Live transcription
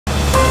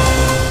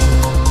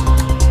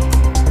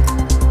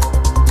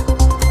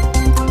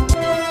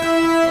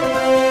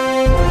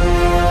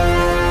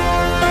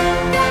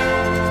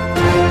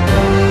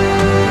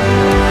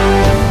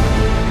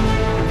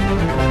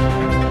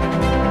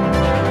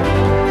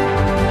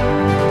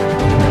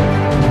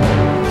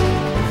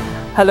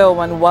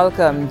Hello and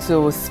welcome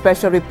to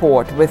Special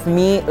Report with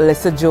me,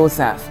 Lisa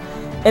Joseph.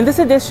 In this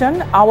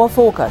edition, our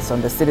focus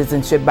on the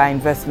Citizenship by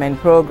Investment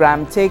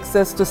program takes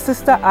us to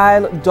Sister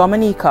Isle,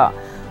 Dominica,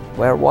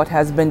 where what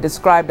has been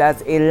described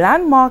as a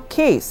landmark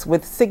case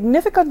with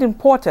significant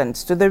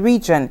importance to the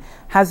region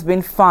has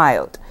been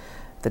filed.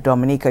 The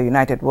Dominica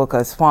United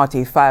Workers'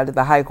 Party filed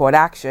the High Court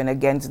action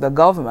against the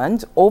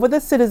government over the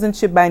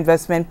Citizenship by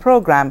Investment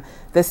program,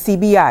 the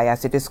CBI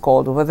as it is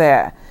called over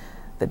there.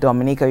 The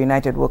Dominica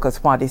United Workers'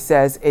 Party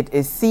says it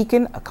is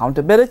seeking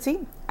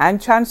accountability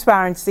and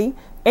transparency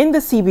in the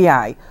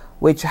CBI,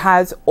 which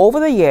has over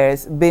the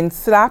years been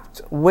slapped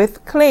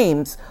with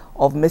claims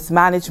of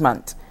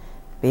mismanagement.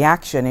 The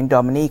action in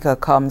Dominica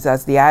comes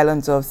as the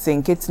islands of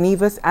St. Kitts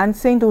Nevis and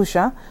St.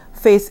 Lucia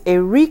face a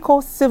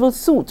RICO civil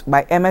suit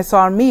by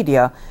MSR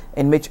Media,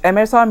 in which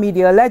MSR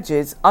Media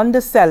alleges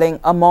underselling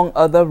among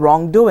other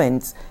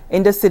wrongdoings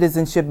in the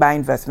Citizenship by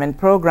Investment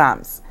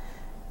programs.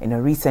 In a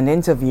recent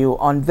interview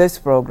on this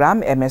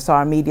program,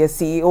 MSR Media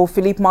CEO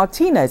Philippe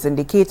Martinez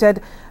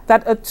indicated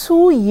that a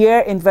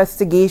 2-year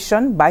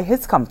investigation by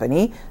his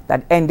company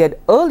that ended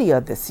earlier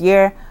this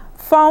year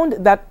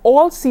found that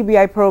all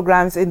CBI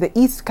programs in the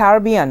East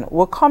Caribbean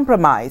were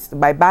compromised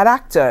by bad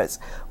actors,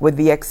 with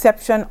the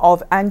exception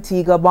of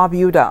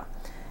Antigua-Barbuda.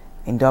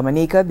 In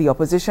Dominica, the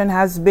opposition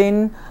has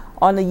been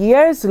on a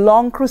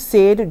years-long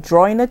crusade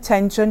drawing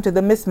attention to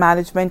the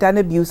mismanagement and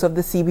abuse of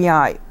the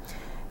CBI.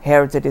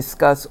 Here to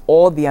discuss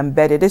all the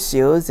embedded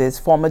issues is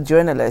former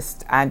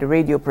journalist and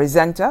radio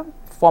presenter,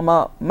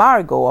 former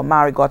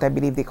Marigot, I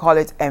believe they call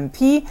it,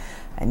 MP,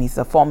 and he's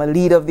a former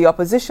leader of the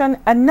opposition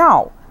and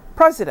now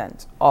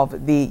president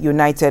of the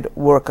United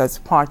Workers'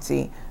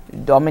 Party,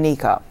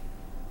 Dominica.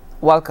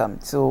 Welcome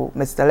to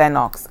Mr.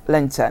 Lennox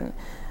Linton.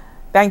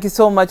 Thank you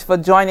so much for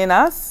joining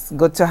us.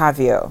 Good to have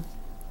you.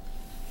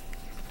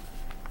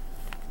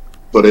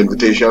 For the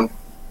invitation.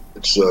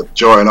 It's a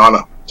joy and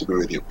honor to be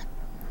with you.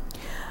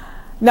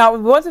 Now,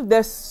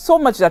 there's so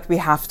much that we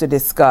have to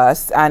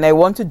discuss, and I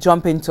want to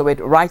jump into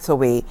it right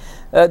away.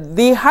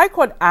 The High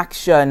Court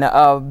action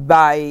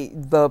by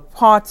the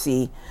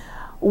party,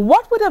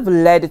 what would have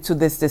led to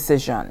this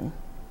decision?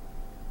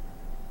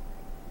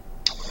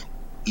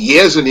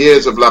 Years and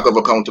years of lack of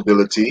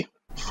accountability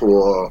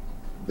for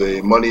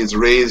the monies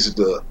raised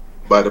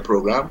by the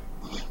program.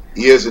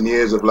 Years and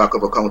years of lack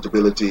of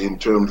accountability in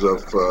terms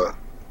of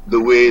the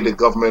way the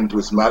government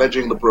was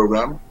managing the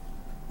program,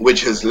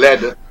 which has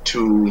led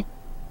to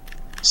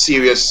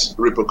serious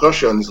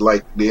repercussions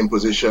like the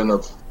imposition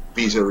of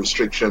visa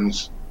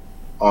restrictions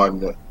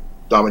on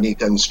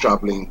Dominicans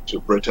traveling to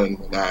Britain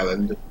and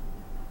Ireland,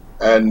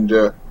 and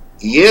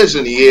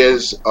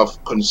years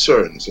of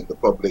concerns in the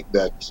public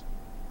that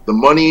the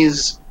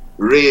monies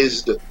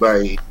raised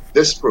by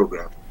this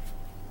program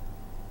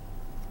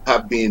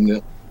have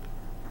been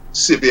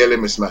severely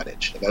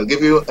mismanaged. And I'll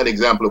give you an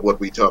example of what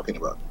we're talking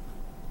about.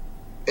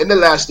 In the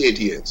last 8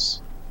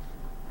 years,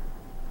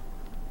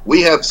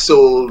 we have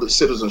sold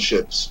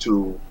citizenships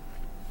to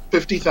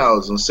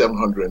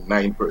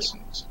 50,709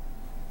 persons.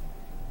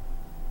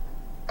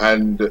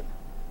 And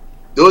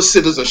those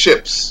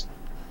citizenships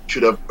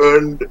should have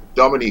earned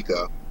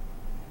Dominica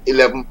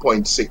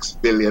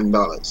 $11.6 billion.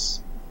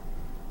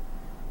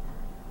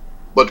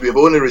 But we have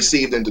only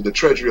received into the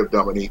treasury of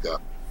Dominica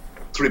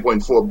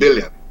 $3.4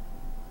 billion,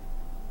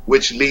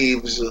 which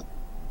leaves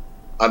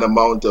an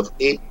amount of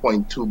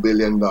 $8.2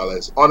 billion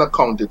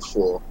unaccounted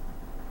for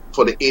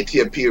the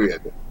 8-year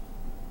period,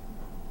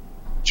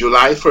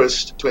 July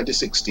 1st,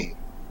 2016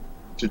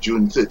 to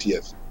June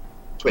 30th,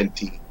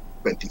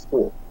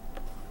 2024.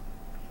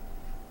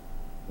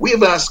 We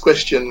have asked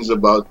questions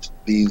about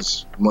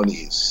these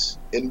monies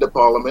in the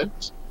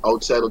parliament,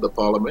 outside of the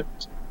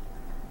parliament,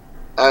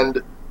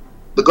 and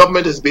the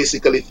government has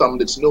basically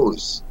thumbed its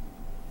nose.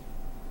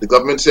 The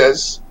government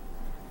says,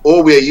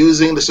 oh, we are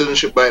using the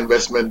Citizenship by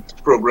Investment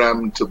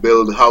program to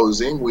build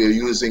housing, we are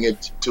using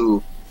it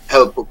to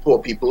help poor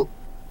people,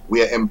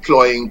 we are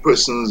employing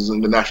persons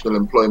in the National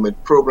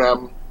Employment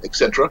Program,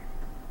 etc.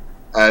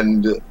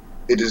 And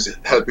it is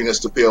helping us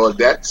to pay our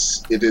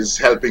debts. It is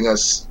helping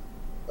us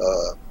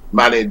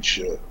manage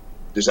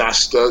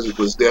disasters. It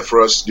was there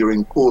for us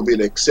during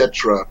COVID,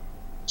 etc.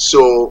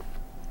 So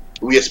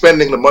we are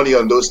spending the money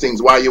on those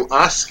things. Why are you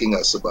asking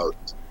us about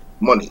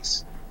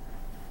monies?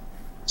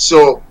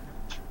 So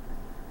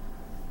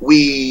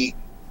we've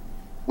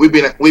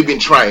been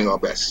trying our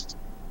best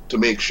to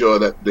make sure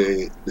that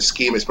the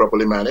scheme is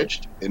properly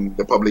managed in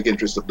the public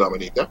interest of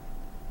Dominica.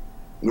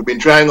 We've been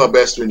trying our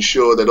best to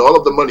ensure that all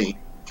of the money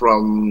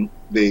from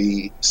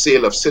the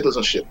sale of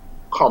citizenship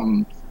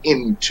come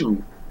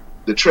into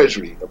the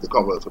treasury of the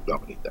Commonwealth of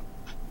Dominica.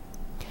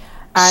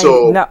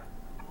 So,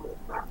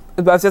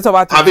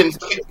 having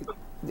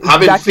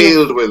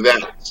failed with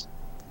that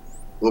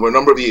over a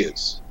number of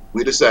years,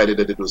 we decided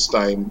that it was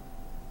time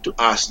to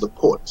ask the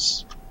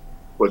courts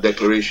for a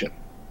declaration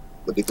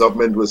that the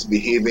government was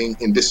behaving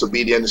in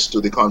disobedience to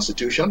the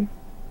Constitution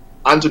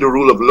and to the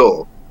rule of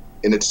law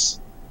in its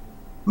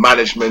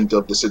management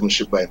of the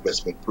Citizenship by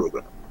Investment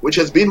program, which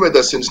has been with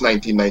us since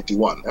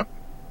 1991.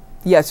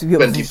 Yes, you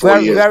 24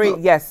 years now.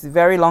 yes,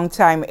 very long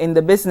time in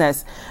the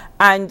business.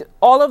 And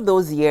all of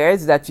those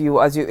years that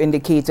you, as you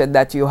indicated,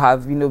 that you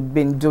have,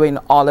 been doing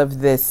all of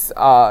this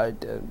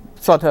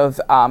sort of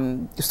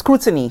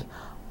scrutiny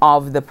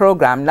of the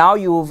program. Now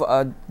you've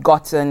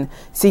gotten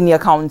senior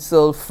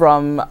counsel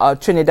from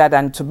Trinidad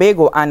and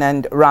Tobago,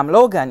 Anand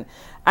Ramlogan.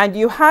 And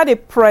you had a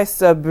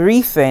press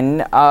briefing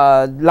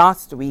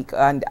last week,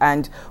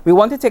 and we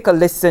want to take a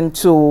listen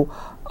to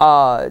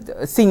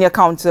Senior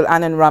Counsel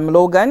Anand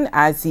Ramlogan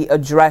as he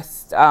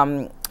addressed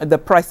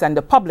the press and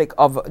the public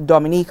of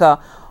Dominica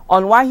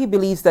on why he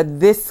believes that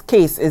this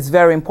case is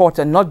very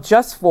important, not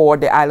just for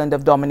the island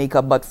of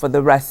Dominica, but for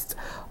the rest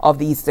of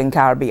the Eastern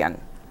Caribbean.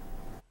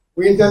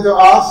 We intend to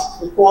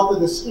ask the court to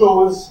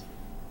disclose,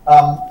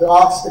 to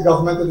ask the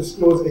government to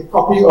disclose a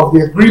copy of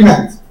the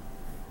agreement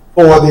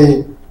for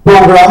the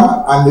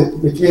program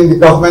and between the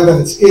government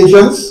and its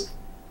agents.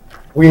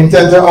 We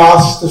intend to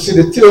ask to see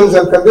the terms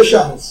and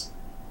conditions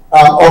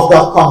of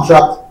that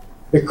contract,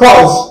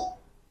 because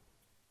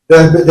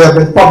there have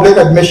been public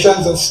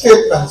admissions and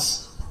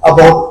statements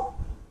about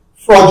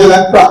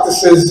fraudulent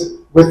practices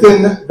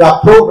within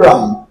that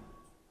program.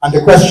 And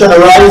the question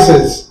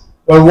arises,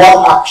 well,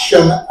 what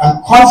action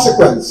and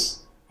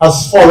consequence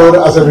has followed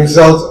as a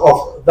result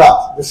of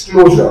that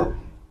disclosure?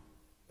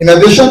 In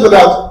addition to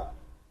that,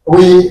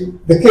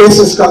 the case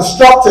is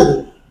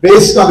constructed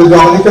based on the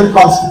Dominican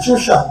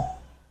Constitution,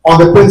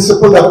 on the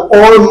principle that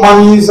all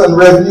monies and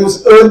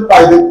revenues earned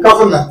by the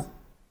government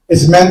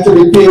is meant to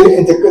be paid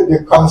into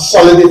the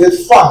consolidated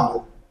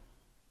fund,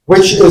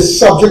 which is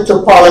subject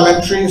to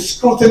parliamentary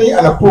scrutiny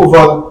and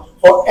approval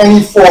for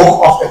any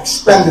form of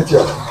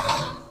expenditure.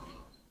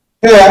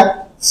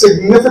 Here,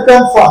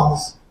 significant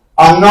funds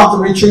are not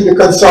reaching the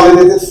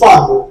consolidated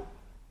fund,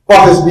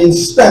 but is being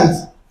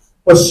spent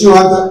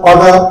pursuant to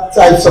other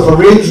types of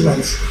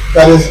arrangements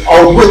that is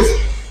outwith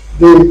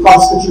the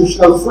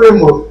constitutional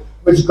framework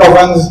which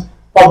governs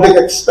public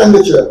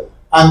expenditure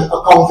and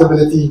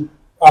accountability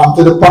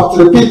to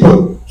the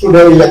people through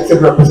their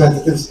elected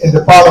representatives in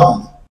the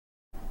parliament.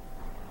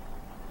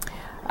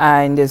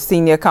 And the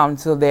senior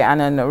counsel there,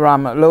 Anand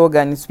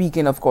Ramlogan,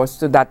 speaking, of course,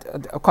 to that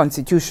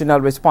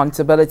constitutional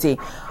responsibility.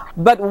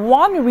 But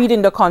one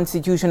reading the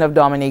Constitution of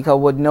Dominica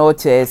would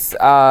notice,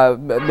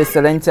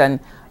 Mr. Linton,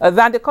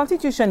 that the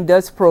Constitution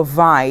does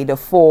provide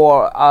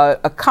for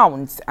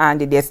accounts and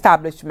the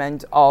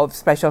establishment of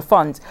special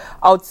funds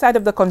outside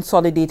of the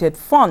consolidated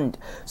fund.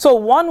 So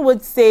one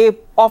would say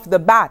off the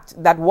bat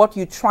that what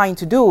you're trying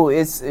to do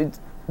is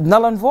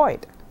null and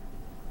void.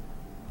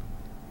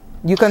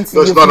 You can see.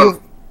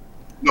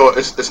 No,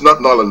 it's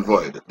not null and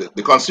void.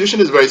 The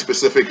Constitution is very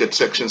specific at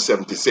Section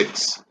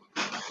 76.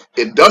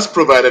 It does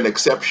provide an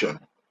exception,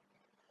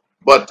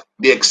 but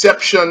the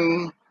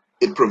exception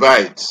it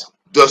provides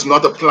does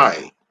not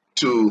apply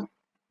to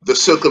the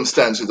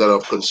circumstances that are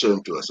of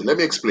concern to us. So let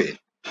me explain.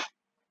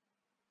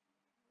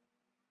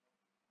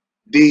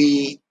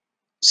 The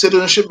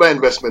Citizenship by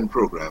Investment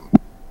program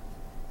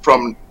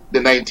from the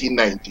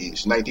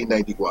 1990s,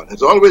 1991,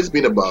 has always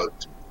been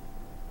about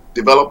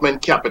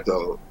development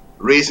capital,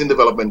 raising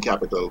development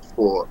capital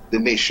for the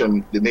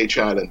nation, the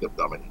nature island of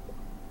Dominica.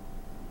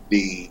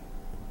 The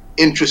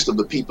interest of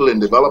the people in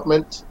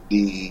development,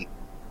 the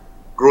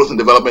growth and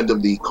development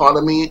of the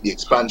economy, the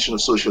expansion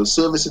of social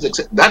services,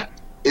 etc. That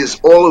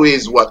is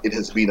always what it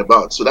has been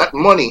about. So that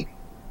money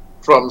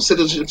from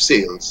citizenship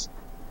sales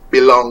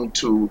belonged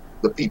to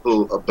the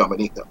people of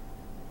Dominica.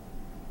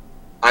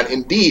 And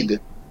indeed,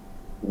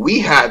 we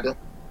had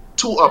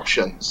two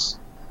options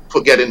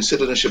for getting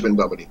citizenship in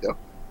Dominica,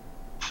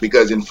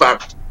 because in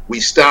fact, we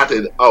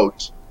started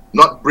out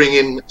not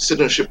bringing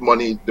citizenship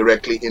money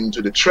directly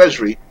into the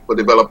treasury for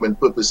development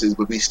purposes,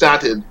 but we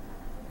started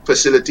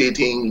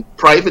facilitating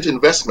private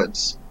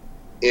investments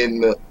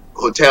in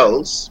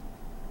hotels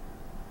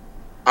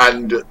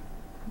and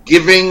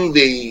giving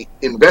the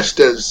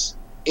investors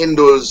in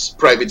those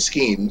private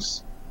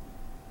schemes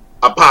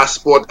a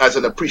passport as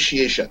an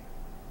appreciation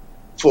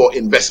for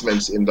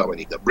investments in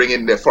Dominica,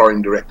 bringing their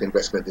foreign direct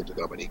investment into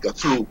Dominica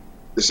through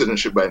the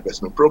Citizenship by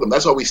Investment program.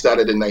 That's how we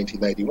started in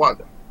 1991.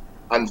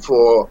 And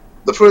for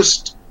the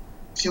first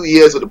few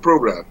years of the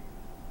program,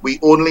 we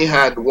only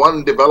had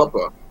one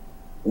developer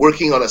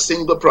working on a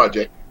single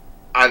project,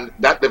 and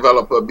that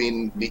developer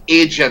being the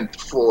agent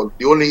for,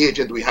 the only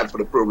agent we had for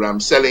the program,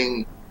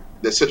 selling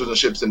the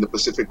citizenships in the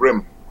Pacific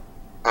Rim.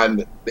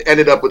 And they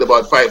ended up with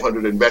about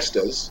 500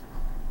 investors,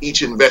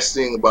 each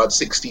investing about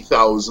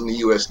 60,000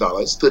 US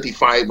dollars.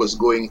 35 was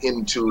going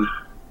into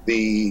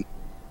the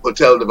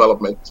hotel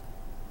development,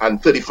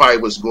 and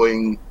 35 was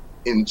going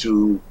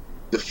into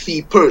the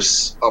fee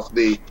purse of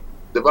the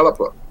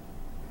developer.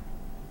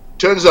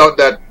 Turns out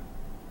that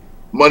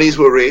monies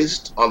were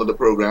raised under the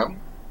program.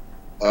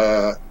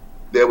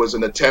 There was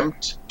an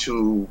attempt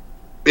to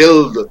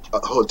build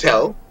a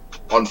hotel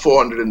on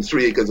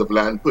 403 acres of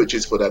land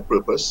purchased for that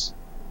purpose,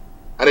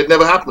 and it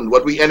never happened.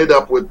 What we ended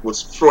up with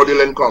was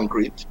fraudulent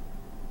concrete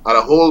and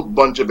a whole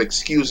bunch of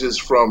excuses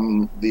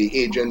from the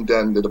agent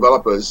and the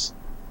developers,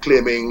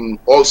 claiming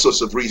all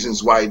sorts of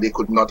reasons why they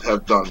could not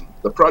have done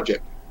the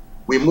project.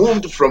 we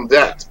moved from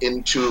that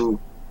into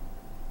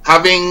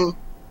having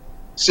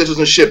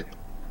Citizenship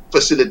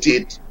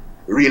facilitate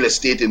real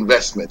estate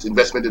investment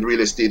in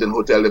real estate and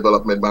hotel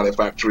development,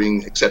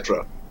 manufacturing,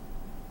 etc.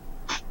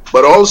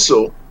 But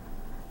also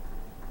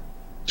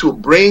to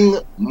bring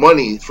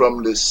money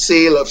from the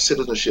sale of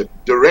citizenship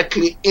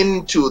directly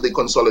into the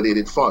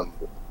consolidated fund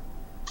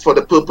for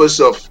the purpose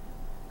of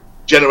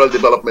general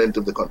development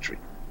of the country.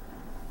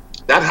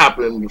 That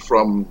happened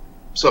from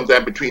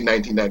sometime between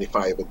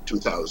 1995 and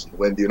 2000,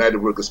 when the United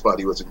Workers'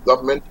 Party was in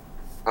government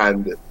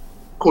and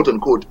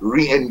quote-unquote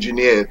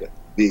re-engineered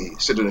the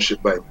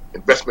Citizenship by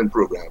Investment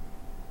program,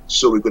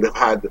 so we could have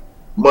had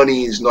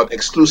monies not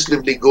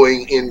exclusively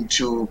going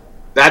into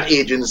that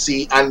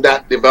agency and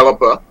that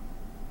developer,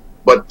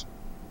 but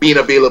being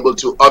available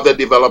to other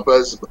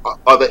developers,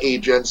 other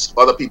agents,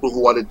 other people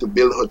who wanted to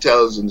build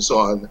hotels and so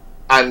on,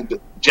 and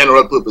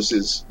general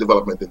purposes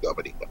development in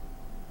Dominica.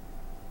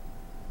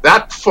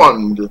 That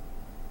fund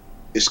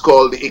is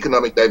called the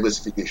Economic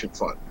Diversification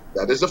Fund.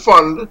 That is a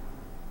fund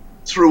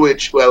through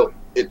which, well,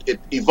 it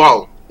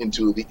evolved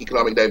into the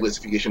Economic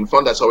Diversification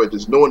Fund. That's how it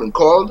is known and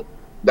called.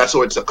 That's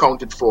how it's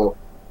accounted for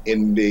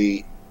in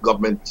the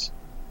government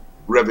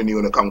revenue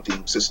and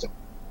accounting system.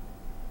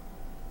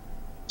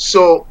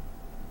 So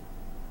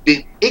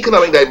the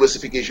Economic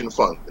Diversification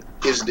Fund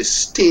is the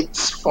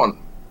state's fund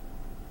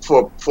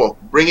for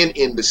bringing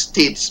in the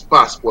state's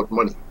passport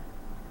money.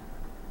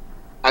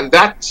 And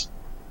that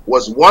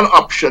was one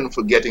option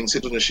for getting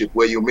citizenship,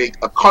 where you make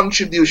a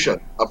contribution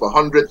of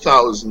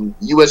 $100,000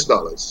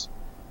 US.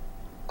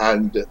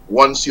 And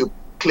once you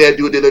clear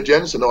due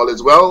diligence and all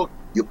is well,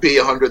 you pay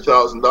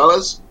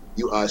 $100,000,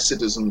 you are a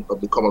citizen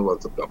of the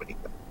Commonwealth of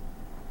Dominica.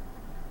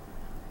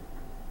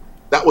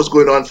 That was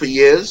going on for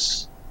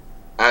years.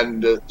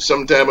 And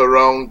sometime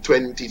around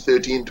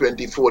 2013,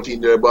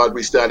 2014, thereabout,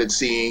 we started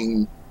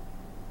seeing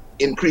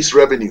increased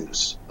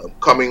revenues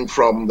coming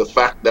from the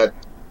fact that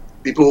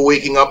people were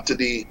waking up to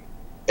the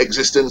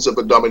existence of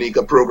a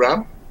Dominica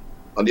program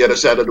on the other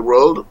side of the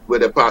world where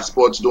their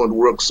passports don't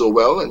work so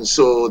well. And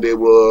so they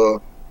were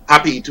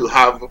happy to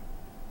have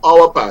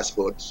our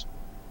passports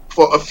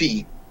for a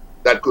fee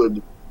that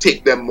could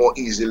take them more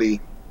easily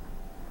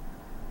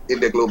in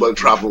their global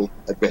travel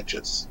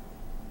adventures.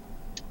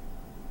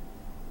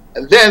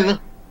 And then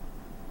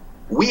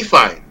we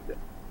find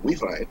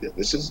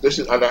this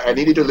is and I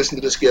need you to listen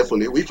to this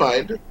carefully. We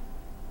find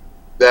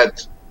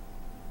that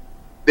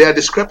there are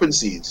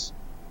discrepancies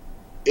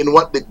in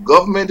what the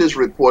government is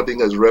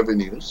reporting as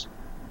revenues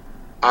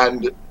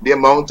and the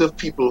amount of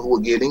people who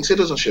are gaining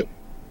citizenship.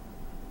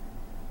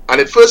 And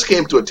it first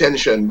came to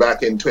attention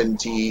back in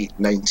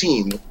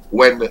 2019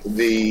 when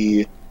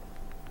the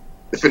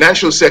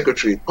Financial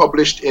Secretary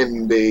published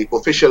in the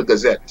Official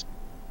Gazette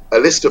a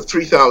list of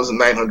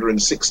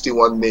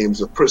 3,961 names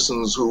of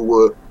persons who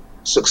were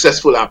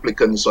successful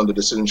applicants under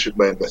the Citizenship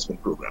by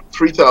Investment program.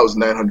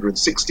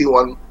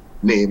 3,961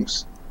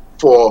 names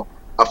for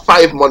a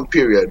 5-month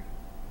period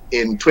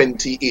in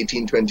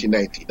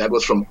 2018-2019. That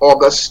was from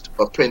August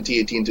of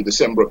 2018 to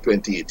December of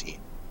 2018.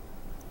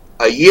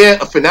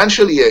 A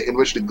financial year in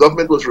which the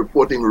government was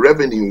reporting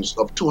revenues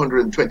of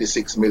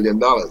 $226 million.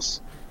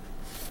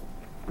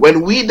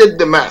 When we did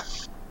the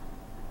math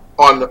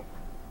on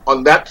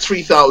that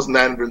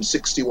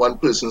 3,961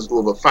 persons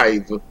over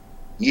 5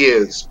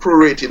 years,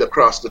 prorated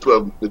across the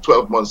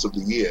 12 months of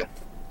the year,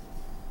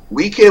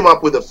 we came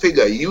up with a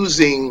figure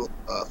using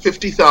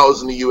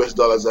 $50,000 US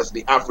as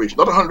the average,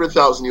 not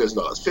 $100,000 US,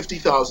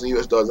 $50,000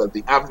 US as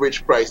the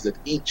average price that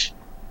each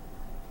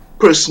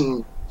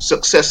person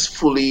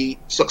successful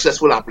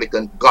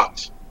applicant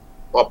got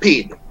or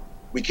paid.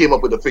 We came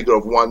up with a figure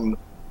of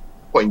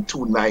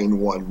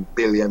 $1.291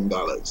 billion,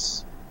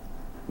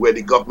 where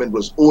the government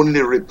was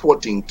only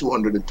reporting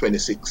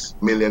 $226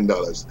 million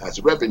as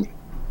revenue.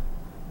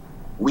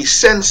 We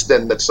sensed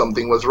then that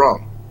something was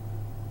wrong.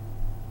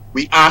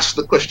 We asked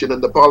the question in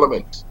the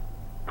Parliament.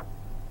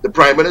 The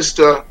Prime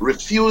Minister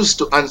refused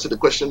to answer the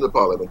question in the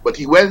Parliament, but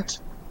he went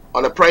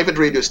on a private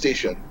radio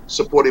station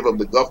supportive of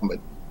the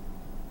government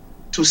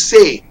to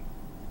say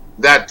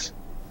that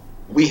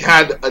we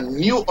had a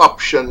new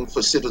option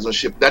for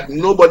citizenship that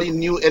nobody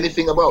knew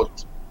anything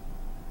about.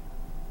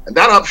 And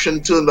that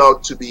option turned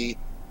out to be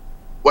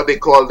what they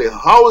call the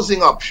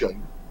housing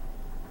option,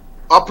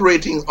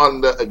 operating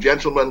under a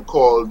gentleman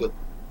called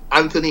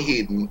Anthony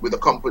Hayden with a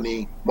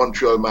company,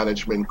 Montreal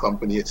Management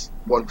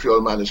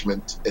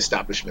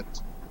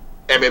Establishment,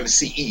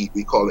 MMCE,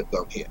 we call it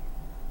down here.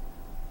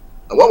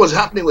 And what was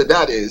happening with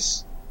that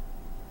is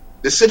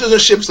the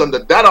citizenships under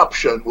that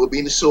option were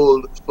being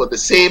sold for the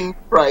same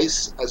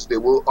price as they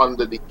were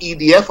under the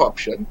EDF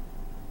option,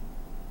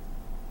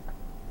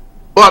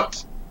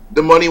 but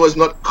the money was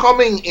not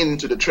coming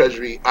into the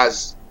Treasury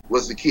as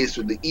was the case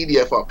with the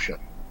EDF option.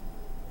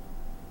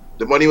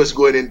 The money was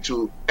going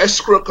into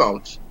escrow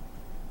accounts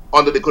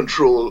under the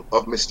control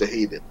of Mr.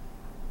 Hayden.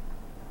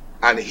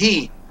 And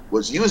he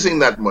was using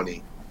that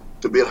money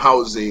to build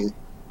housing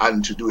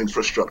and to do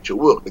infrastructure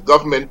work. The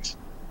government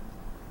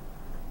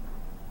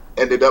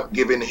ended up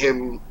giving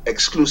him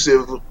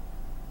exclusive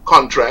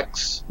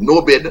contracts,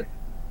 no bid,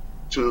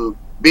 to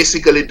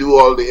basically do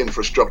all the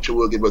infrastructure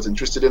work it was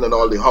interested in and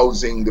all the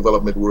housing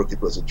development work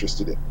it was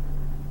interested in.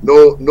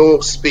 No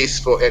space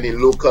for any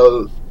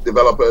local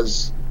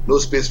developers, no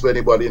space for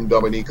anybody in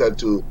Dominica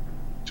to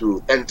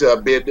enter a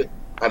bid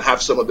and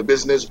have some of the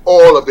business.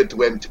 All of it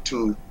went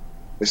to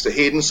Mr.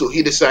 Hayden, so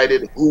he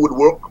decided who would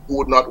work, who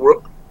would not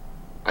work,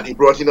 and he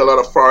brought in a lot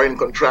of foreign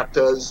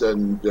contractors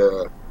and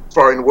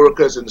foreign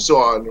workers and so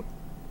on,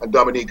 and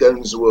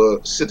Dominicans were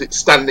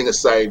standing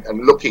aside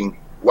and looking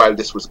while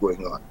this was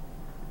going on.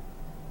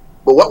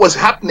 But what was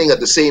happening at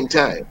the same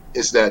time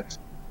is that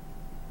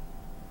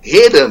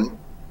Hayden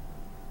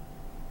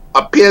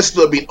appears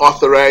to have been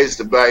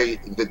authorized by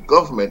the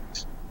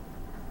government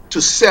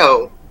to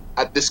sell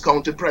at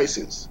discounted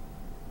prices.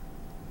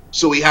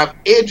 So we have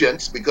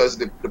agents, because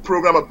the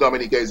program of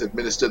Dominica is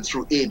administered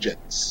through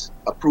agents,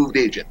 approved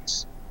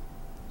agents.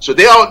 So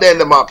they're out there in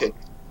the market,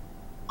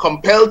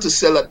 compelled to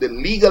sell at the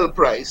legal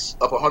price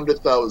of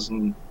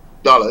 $100,000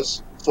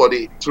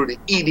 through the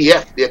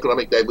EDF, the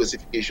Economic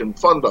Diversification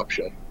Fund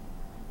option.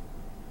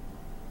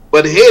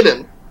 But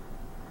Hayden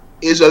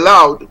is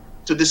allowed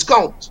to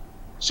discount.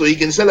 So he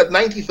can sell at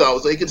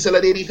 $90,000, he can sell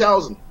at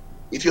 $80,000.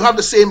 If you have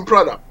the same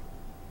product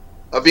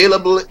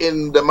available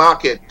in the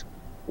market,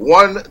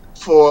 one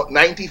for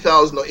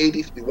 $90,000 or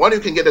 $80,000, one you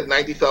can get at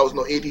 $90,000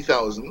 or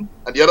 $80,000,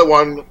 and the other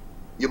one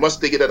you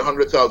must take it at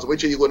 $100,000.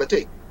 Which are you going to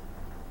take?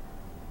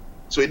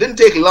 So it didn't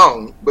take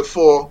long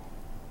before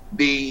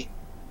the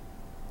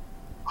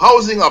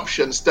housing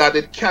option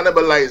started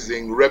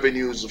cannibalizing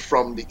revenues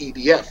from the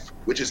EDF,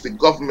 which is the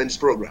government's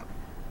program.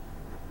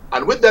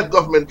 And with that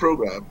government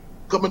program,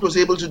 government was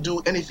able to do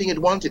anything it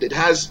wanted. It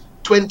has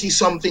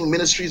 20-something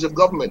ministries of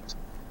government.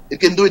 It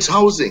can do its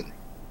housing.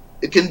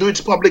 It can do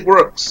its public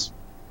works.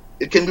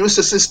 It can do its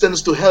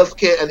assistance to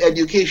healthcare and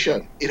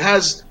education. It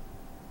has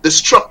the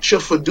structure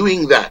for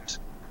doing that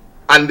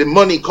and the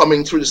money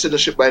coming through the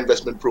Citizenship by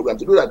Investment program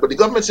to do that. But the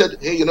government said,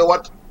 hey, you know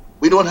what?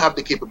 We don't have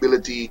the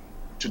capability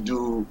to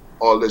do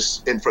all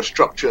this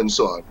infrastructure and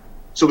so on.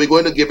 So we're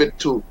going to give it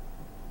to,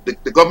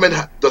 the government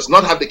does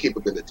not have the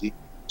capability,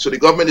 so the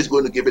government is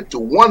going to give it to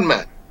one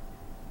man.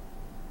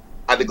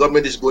 And the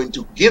government is going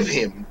to give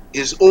him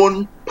his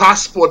own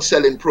passport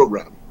selling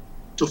program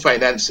to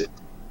finance it.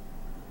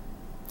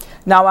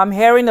 Now, I'm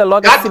hearing a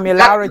lot of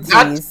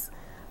similarities.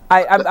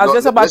 I was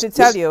just about to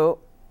tell you,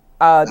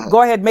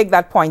 go ahead, make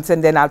that point,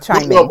 and then I'll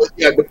chime in. But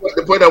yeah,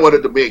 the point I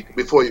wanted to make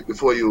before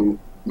you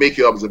make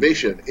your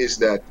observation is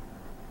that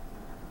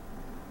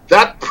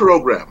that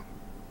program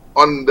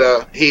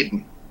under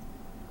Hayden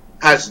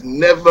has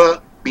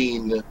never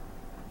been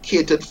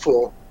catered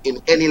for in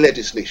any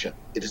legislation.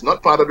 It is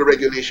not part of the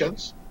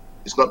regulations.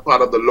 It's not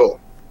part of the law.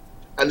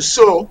 And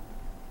so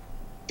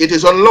it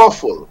is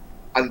unlawful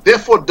and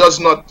therefore does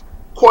not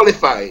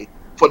qualify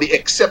for the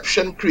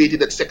exception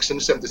created at Section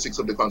 76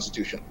 of the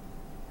Constitution.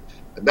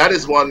 And that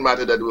is one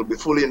matter that will be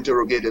fully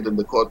interrogated in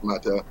the court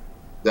matter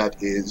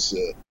that is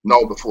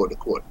now before the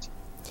court.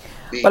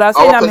 Our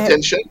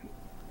contention...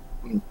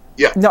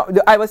 Yeah. No,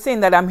 I was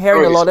saying that I'm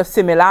hearing a lot of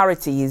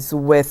similarities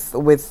with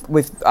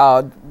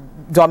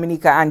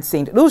Dominica and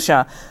St.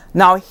 Lucia.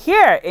 Now,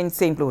 here in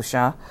St.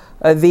 Lucia,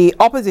 the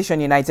opposition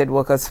United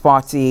Workers'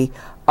 Party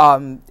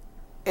the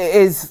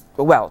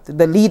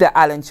leader,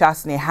 Alan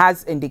Chastney,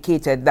 has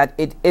indicated that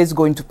it is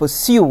going to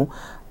pursue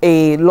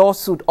a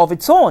lawsuit of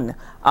its own,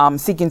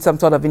 seeking some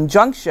sort of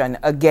injunction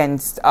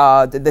against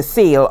the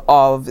sale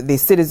of the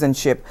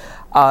citizenship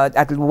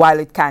while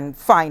it can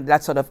find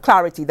that sort of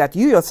clarity that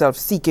you yourself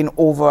seeking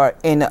over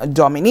in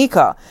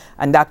Dominica.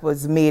 And that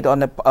was made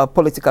on a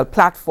political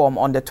platform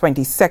on the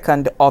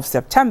 22nd of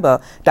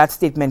September. That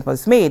statement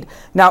was made.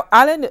 Now,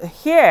 Alan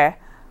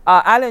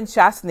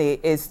Chastney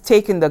is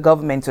taking the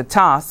government to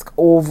task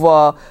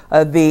over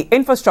the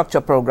infrastructure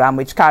program,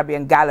 which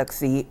Caribbean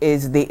Galaxy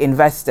is the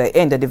investor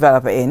in, the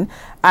developer in,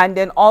 and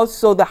then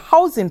also the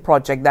housing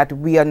project that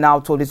we are now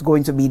told is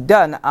going to be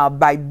done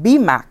by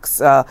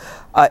BMAX,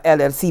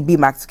 LLC,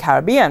 BMAX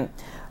Caribbean.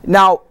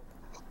 Now,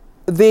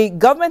 the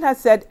government has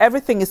said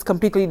everything is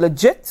completely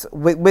legit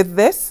with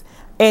this.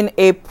 In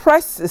a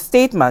press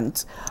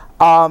statement,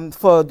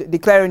 for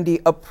declaring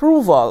the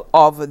approval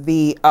of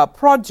the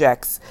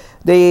projects.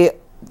 The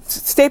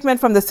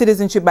statement from the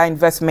Citizenship by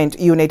Investment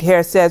unit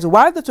here says,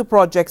 while the two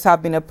projects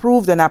have been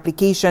approved and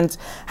applications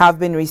have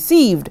been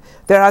received,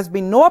 there has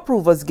been no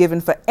approvals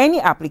given for any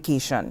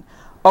application.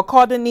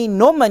 Accordingly,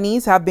 no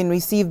monies have been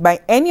received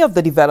by any of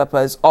the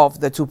developers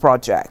of the two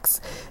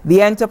projects.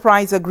 The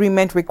enterprise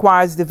agreement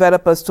requires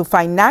developers to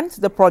finance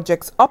the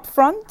projects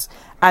upfront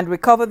and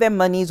recover their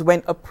monies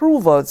when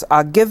approvals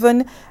are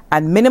given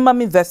and minimum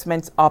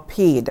investments are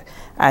paid.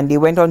 And they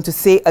went on to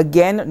say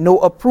again, no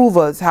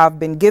approvals have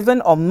been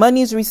given or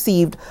monies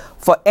received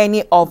for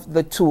any of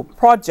the two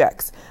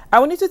projects. I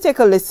want you to take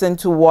a listen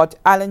to what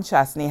Alan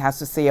Chastney has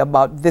to say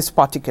about this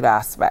particular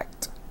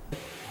aspect.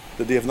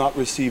 That they have not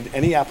received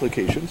any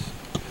applications,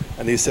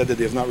 and they said that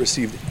they have not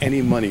received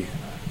any money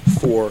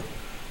for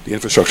the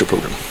infrastructure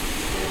program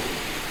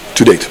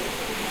to date.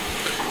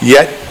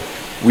 Yet,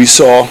 we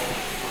saw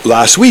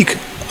last week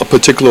a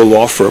particular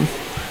law firm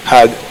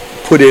had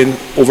put in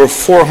over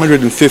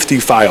 450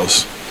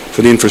 files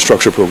for the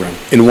infrastructure program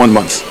in 1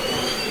 month,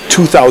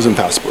 2,000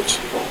 passports.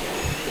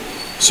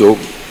 So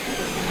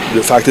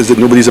the fact is that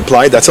nobody's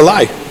applied. That's a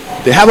lie.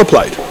 They have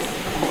applied.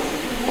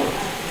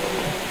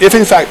 If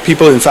in fact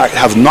people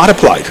have not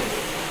applied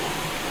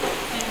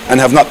and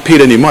have not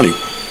paid any money,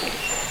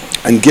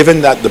 and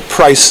given that the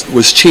price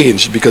was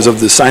changed because of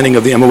the signing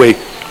of the MOA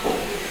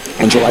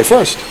on July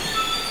 1st,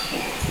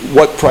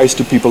 what price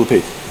do people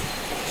pay?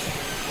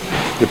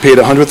 They paid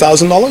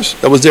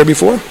 $100,000 that was there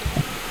before,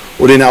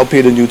 or they now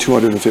paid a new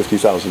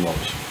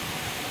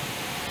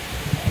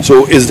 $250,000?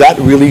 So is that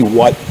really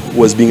what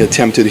was being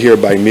attempted here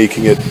by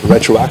making it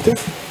retroactive?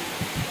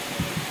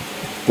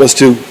 Was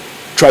to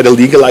try to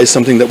legalize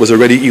something that was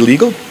already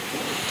illegal?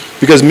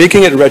 Because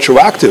making it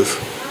retroactive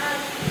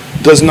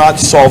does not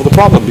solve the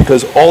problem,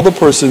 because all the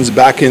persons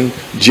back in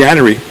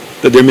January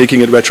that they're making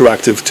it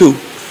retroactive to,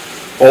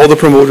 all the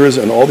promoters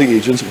and all the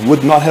agents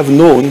would not have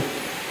known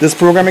this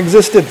program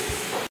existed.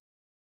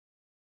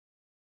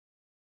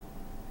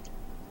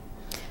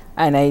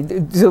 And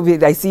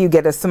I see you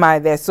get a smile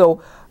there.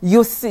 So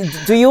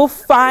do you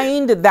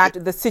find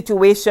that the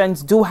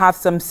situations do have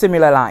some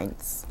similar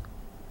lines?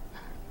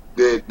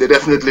 They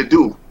definitely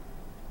do,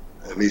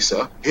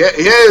 Lisa.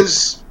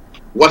 Here's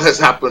what has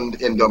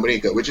happened in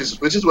Dominica, which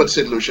is what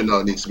St. Lucia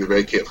now needs to be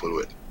very careful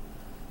with.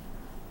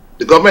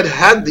 The government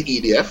had the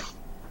EDF.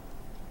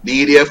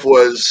 The EDF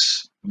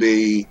was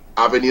the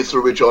avenue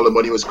through which all the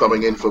money was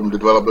coming in from the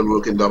development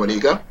work in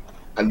Dominica.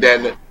 And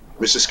then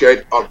Mr.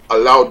 Skerritt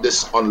allowed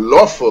this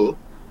unlawful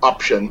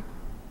option,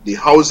 the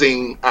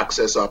housing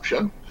access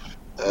option,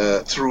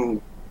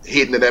 through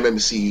Hayden and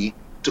MMC,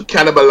 to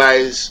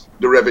cannibalize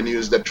the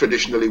revenues that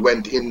traditionally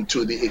went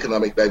into the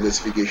Economic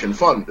Diversification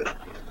Fund.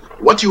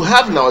 What you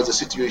have now is a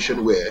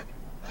situation where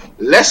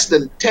less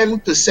than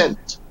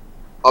 10%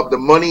 of the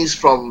monies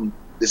from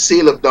the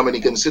sale of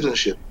Dominican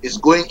citizenship is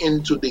going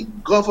into the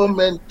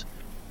government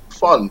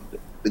fund,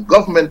 the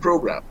government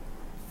program,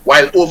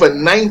 while over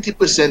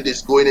 90%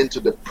 is going into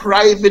the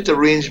private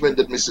arrangement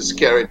that Mrs.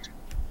 Skerritt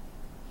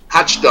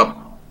hatched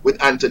up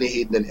with Anthony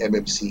Hayden and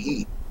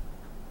MMCE.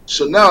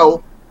 So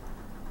now,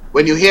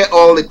 when you hear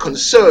all the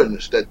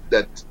concerns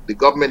that the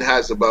government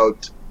has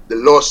about the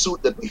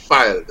lawsuit that we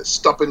filed,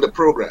 stopping the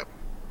program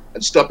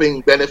and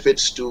stopping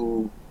benefits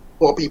to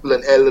poor people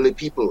and elderly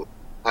people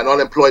and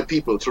unemployed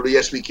people through the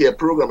Yes We Care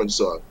program and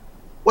so on,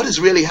 what is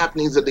really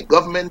happening is that the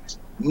government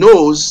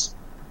knows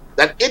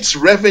that its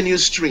revenue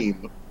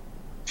stream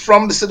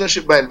from the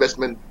Citizenship by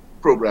Investment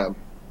program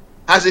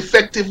has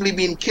effectively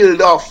been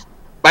killed off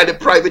by the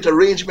private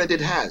arrangement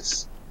it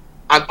has.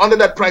 And under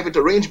that private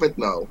arrangement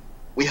now,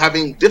 we're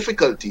having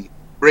difficulty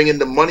bringing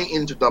the money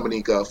into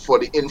Dominica for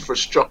the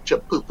infrastructure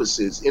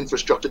purposes,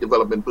 infrastructure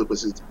development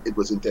purposes it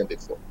was intended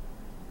for.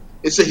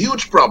 It's a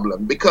huge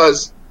problem,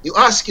 because you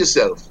ask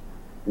yourself,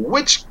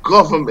 which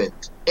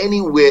government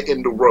anywhere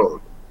in the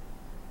world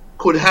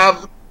could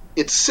have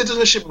its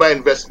Citizenship by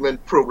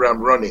Investment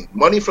program running,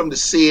 money from the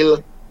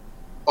sale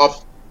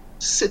of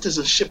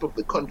citizenship of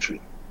the country,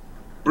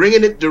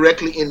 bringing it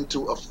directly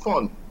into a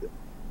fund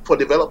for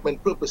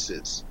development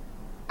purposes,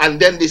 and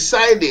then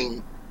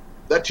deciding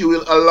that you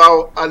will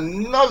allow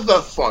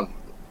another fund,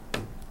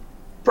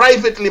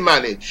 privately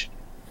managed,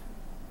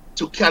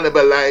 to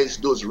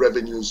cannibalize those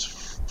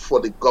revenues for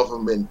the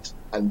government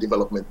and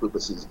development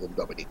purposes in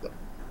Dominica?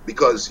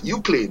 Because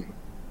you claim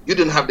you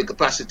didn't have the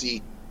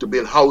capacity to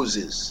build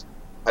houses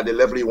at the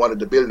level you wanted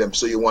to build them,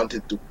 so you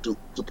wanted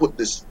to put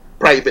this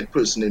private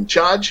person in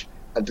charge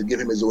and to give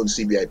him his own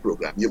CBI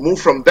program. You move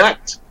from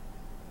that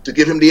to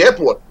give him the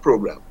airport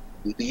program.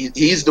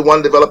 He's the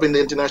one developing the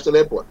international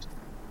airport.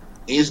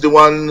 He's the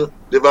one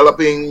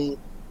developing,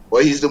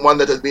 or he's the one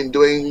that has been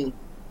doing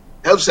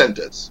health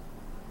centers.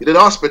 He did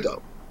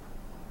hospital.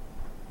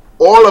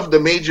 All of the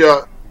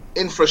major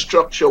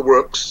infrastructure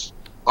works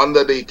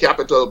under the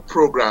capital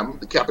program,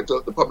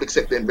 the public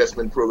sector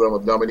investment program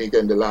of Dominica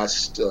in the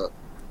last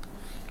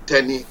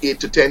 8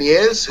 to 10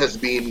 years has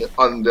been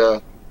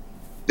under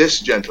this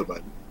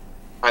gentleman.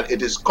 And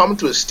it has come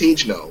to a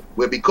stage now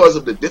where, because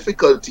of the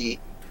difficulty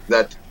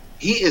that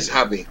he is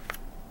having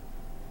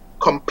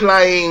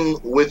complying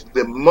with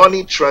the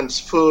money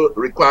transfer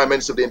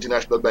requirements of the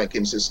international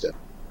banking system,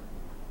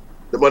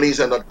 the monies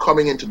are not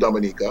coming into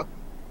Dominica.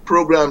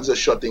 Programs are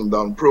shutting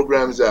down,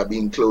 programs are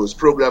being closed,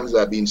 programs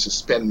are being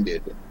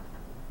suspended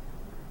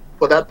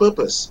for that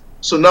purpose.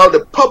 So now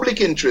the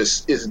public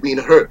interest is being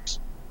hurt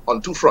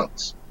on two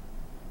fronts.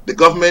 The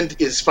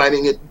government is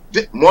finding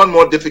it more and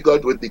more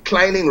difficult, with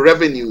declining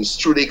revenues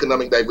through the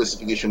Economic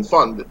Diversification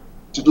Fund,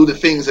 to do the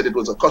things that it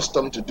was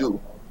accustomed to do.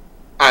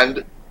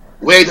 And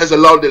where it has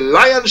allowed the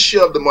lion's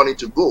share of the money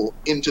to go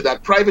into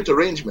that private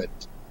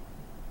arrangement,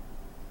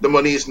 the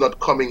money is not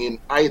coming in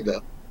either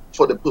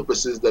for the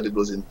purposes that it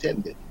was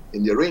intended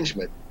in the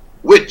arrangement,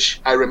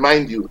 which, I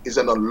remind you, is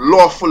an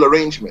unlawful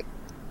arrangement,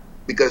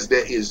 because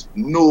there is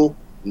no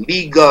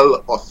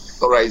legal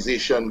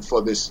authorization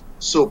for this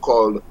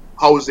so-called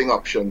housing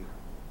option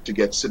to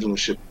get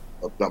citizenship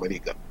of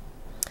Dominica.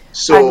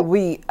 So,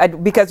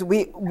 because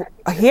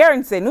here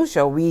in St.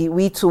 Lucia,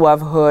 we too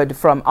have heard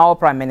from our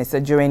Prime Minister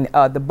during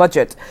the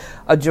budget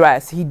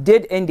address. He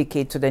did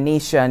indicate to the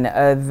nation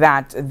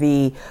that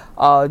the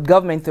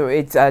government, through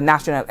its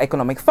National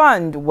Economic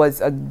Fund,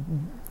 was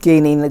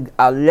gaining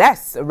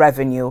less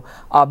revenue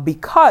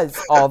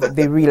because of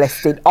the real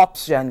estate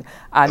option,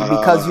 and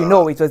because, you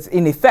know, it was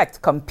in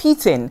effect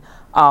competing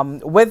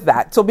with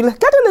that. So we'll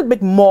get a little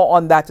bit more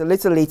on that a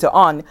little later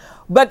on.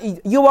 But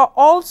you are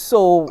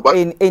also,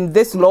 in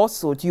this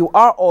lawsuit, you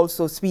are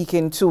also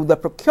speaking to the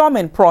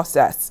procurement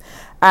process.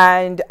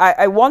 And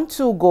I want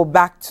to go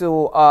back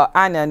to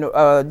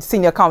Anand,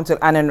 Senior Counsel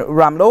Anand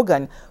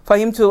Ramlogan, for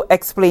him to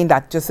explain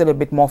that just a little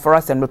bit more for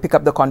us, and we'll pick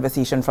up the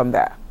conversation from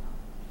there.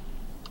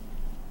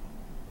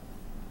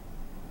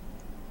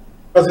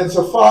 Because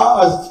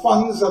insofar as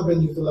funds have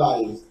been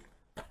utilized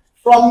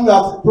from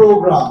that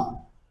program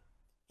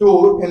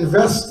to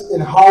invest in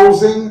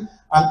housing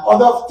and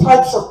other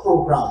types of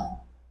programs,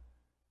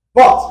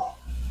 but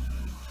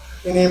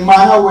in a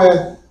manner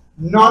where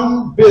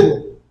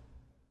non-bid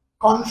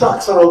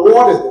contracts are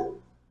awarded,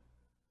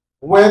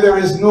 where there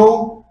is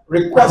no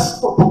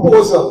request for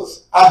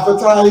proposals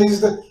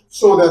advertised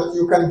so that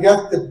you can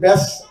get the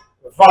best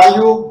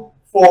value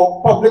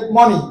for public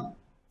money,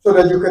 so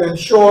that you can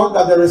ensure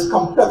that there is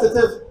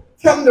competitive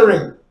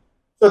tendering,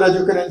 so that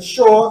you can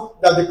ensure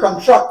that the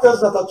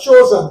contractors that are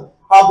chosen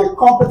have the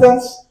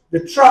competence, the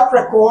track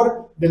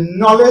record, the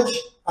knowledge,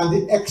 and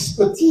the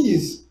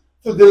expertise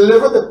to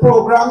deliver the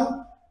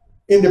program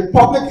in the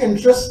public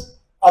interest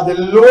at the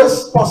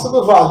lowest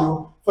possible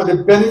value for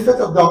the benefit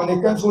of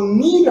Dominicans who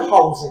need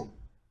housing.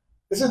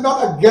 This is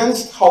not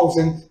against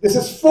housing, this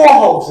is for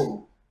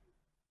housing.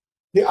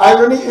 The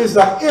irony is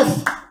that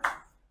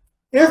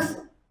if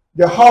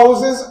the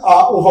houses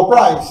are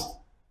overpriced,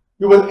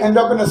 you will end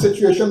up in a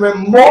situation where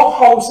more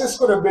houses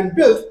could have been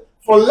built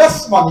for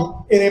less money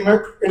in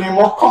a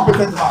more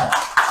competent manner.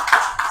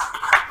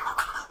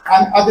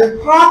 And at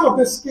the heart of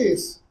this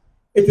case,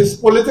 it is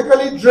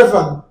politically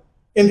driven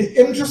in the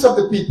interest of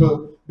the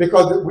people,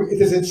 because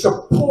it is in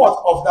support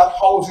of that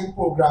housing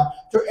program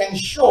to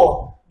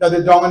ensure that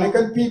the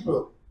Dominican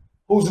people,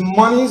 whose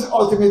monies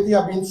ultimately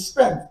are being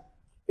spent,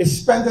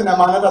 is spent in a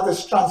manner that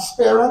is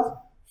transparent,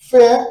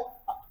 fair,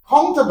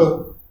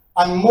 accountable,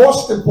 and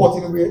most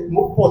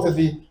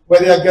importantly, where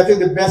they are getting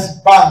the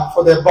best bang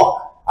for their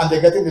buck and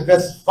they're getting the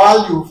best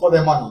value for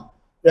their money.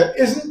 There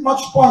isn't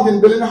much point in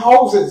building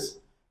houses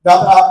that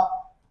are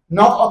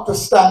not up to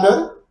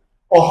standard,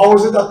 or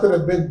houses that could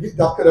have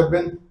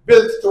been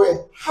built to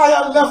a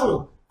higher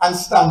level and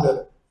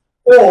standard,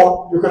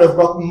 or you could have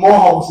got more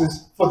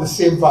houses for the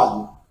same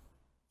value.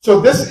 So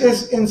this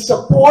is in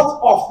support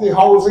of the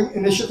housing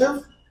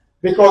initiative,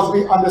 because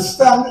we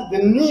understand the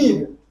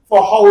need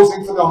for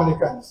housing for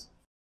Dominicans.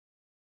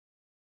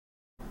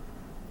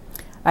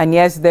 And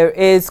yes, there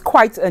is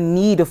quite a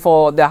need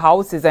for the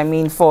houses. I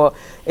mean,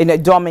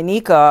 in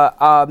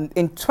Dominica,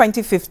 in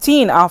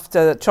 2015,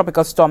 after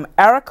Tropical Storm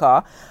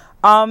Erica,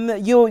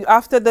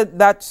 after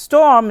that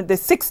storm, the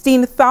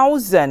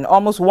 16,000,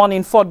 almost 1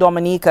 in 4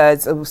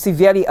 Dominicans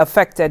severely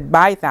affected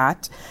by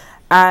that.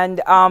 And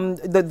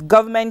the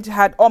government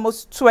had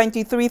almost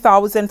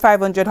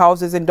 23,500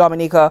 houses in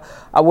Dominica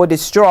were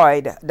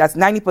destroyed. That's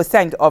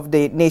 90% of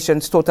the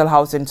nation's total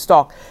housing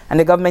stock. And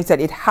the government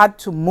said it had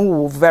to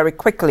move very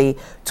quickly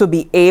to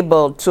be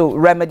able to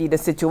remedy the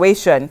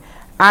situation.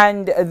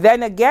 And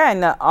then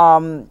again,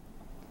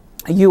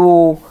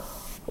 you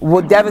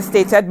were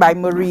devastated by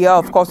Maria.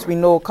 Of course, we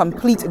know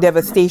complete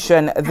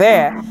devastation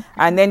there.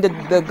 And then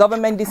the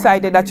government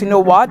decided that, you know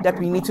what, that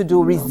we need to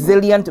do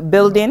resilient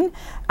building.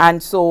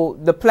 And so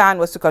the plan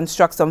was to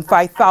construct some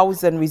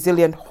 5,000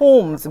 resilient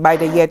homes by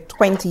the year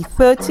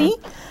 2030.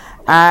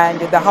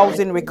 And the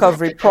housing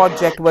recovery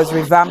project was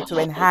revamped to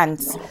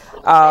enhance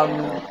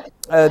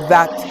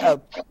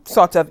that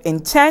sort of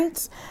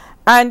intent.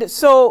 And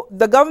so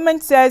the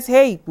government says,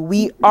 hey,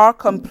 we are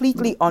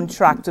completely on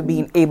track to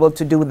being able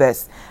to do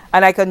this.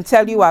 And I can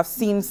tell you, I've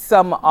seen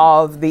some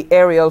of the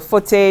aerial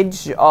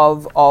footage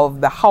of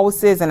the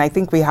houses, and I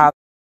think we have,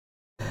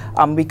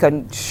 we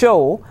can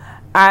show.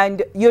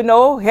 And, you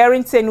know, here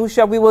in St.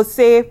 Lucia, we will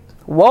say,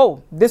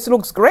 whoa, this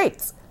looks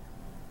great.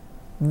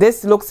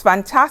 This looks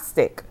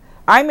fantastic.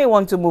 I may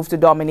want to move to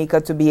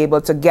Dominica to be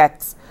able to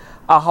get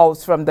a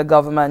house from the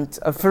government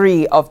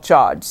free of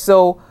charge.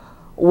 So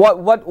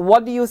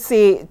what do you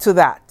say to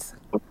that?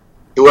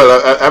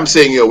 Well, I'm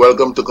saying you're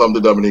welcome to come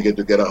to Dominica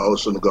to get a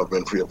house from the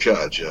government free of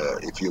charge.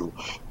 To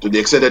the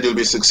extent that you'll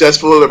be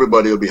successful,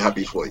 everybody will be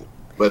happy for you.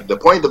 But the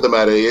point of the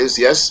matter is,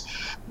 yes,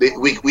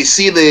 we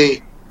see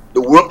the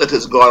work that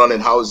has gone on in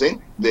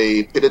housing.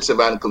 The Pitted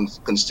Savannah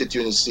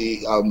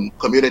constituency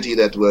community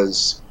that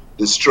was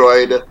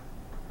destroyed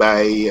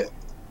by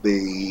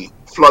the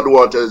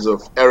floodwaters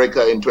of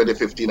Erica in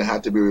 2015 and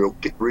had to be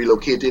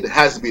relocated,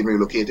 has been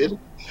relocated.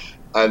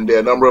 And there are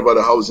a number of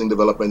other housing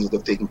developments that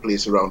have taken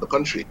place around the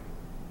country.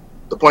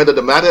 The point of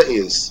the matter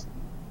is,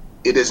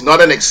 it is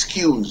not an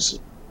excuse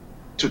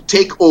to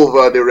take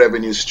over the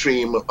revenue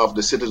stream of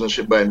the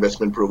Citizenship by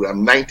Investment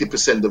Program,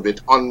 90% of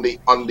it, on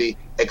the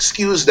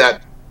excuse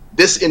that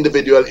this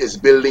individual is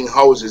building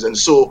houses, and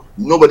so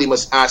nobody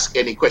must ask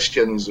any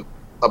questions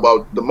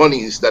about the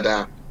monies that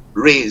are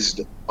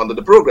raised under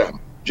the program,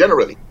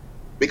 generally.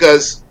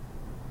 Because,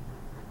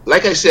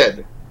 like I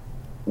said,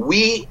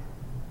 we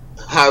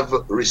have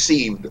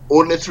received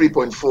only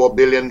 $3.4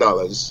 billion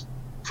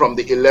from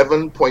the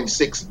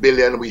 $11.6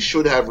 billion we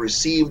should have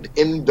received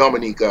in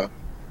Dominica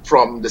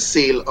from the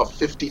sale of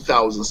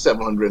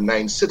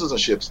 50,709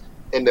 citizenships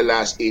in the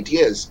last 8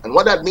 years. And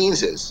what that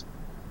means is,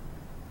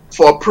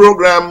 for a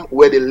program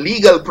where the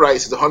legal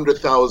price is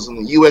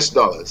 $100,000 US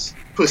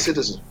per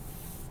citizen,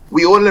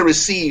 we only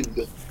received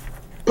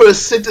per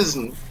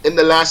citizen in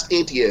the last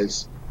 8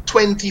 years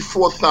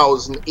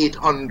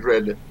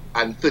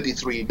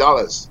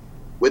 $24,833.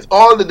 With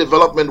all the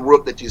development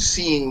work that you're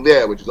seeing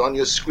there, which is on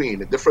your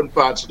screen in different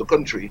parts of the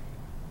country,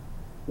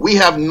 we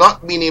have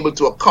not been able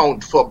to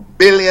account for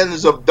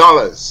billions of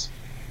dollars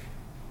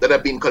that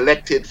have been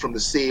collected from the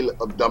sale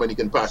of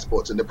Dominican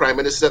passports. And the Prime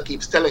Minister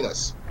keeps telling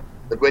us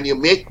that when you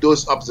make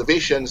those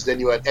observations, then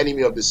you are an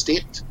enemy of the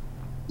state,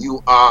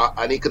 you are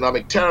an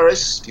economic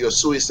terrorist, you're a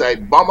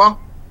suicide bomber,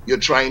 you're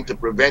trying to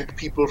prevent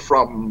people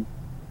from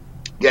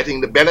getting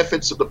the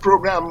benefits of the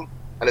program,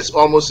 and it's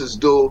almost as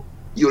though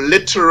you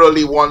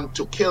literally want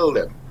to kill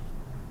them.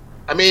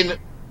 I mean,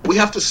 we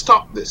have to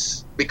stop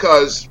this,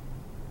 because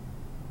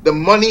the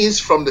monies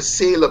from the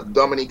sale of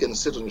Dominican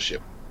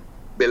citizenship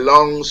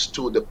belongs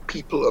to the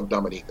people of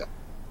Dominica,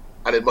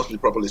 and it must be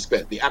properly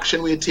spent. The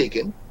action we're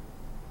taking,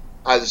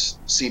 as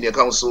Senior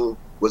Counsel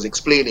was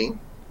explaining,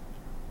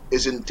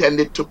 is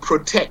intended to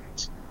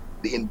protect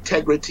the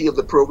integrity of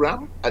the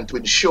program and to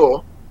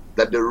ensure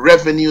that the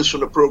revenues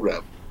from the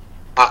program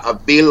are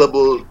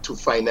available to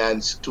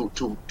finance, to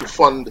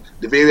fund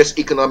the various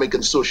economic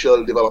and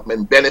social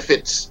development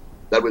benefits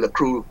that will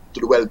accrue to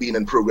the well-being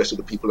and progress of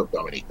the people of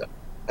Dominica.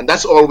 And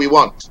that's all we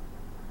want.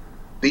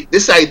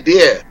 This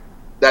idea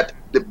that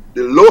the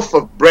loaf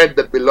of bread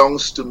that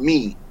belongs to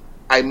me,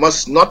 I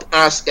must not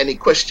ask any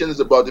questions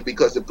about it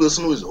because the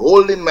person who is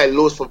holding my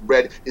loaf of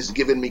bread is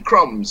giving me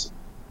crumbs,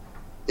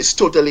 is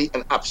totally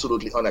and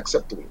absolutely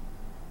unacceptable.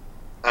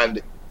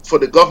 And for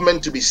the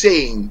government to be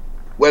saying,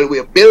 well,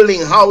 we're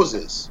building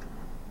houses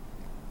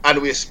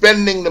and we're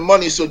spending the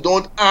money, so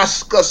don't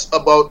ask us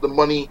about the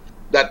money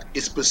that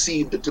is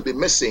perceived to be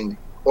missing,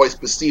 or is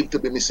perceived to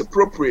be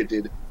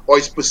misappropriated, or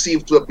is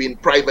perceived to have been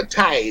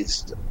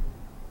privatized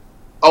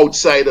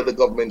outside of the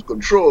government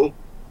control,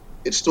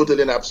 it's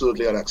totally and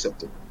absolutely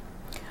unacceptable.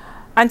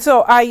 And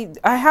so I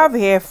have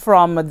here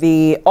from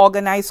the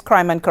Organized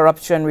Crime and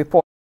Corruption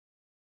Report,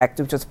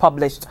 which was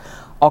published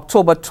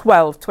October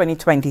 12,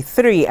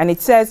 2023, and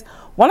it says,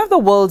 one of the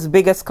world's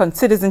biggest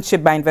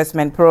citizenship by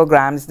investment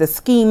programs, the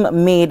scheme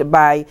made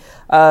by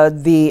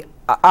the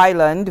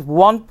island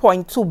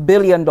 $1.2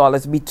 billion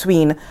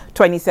between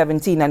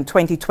 2017 and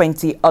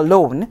 2020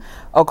 alone,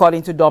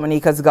 according to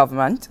Dominica's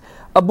government.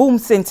 A boom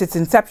since its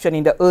inception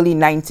in the early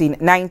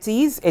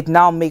 1990s, it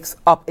now makes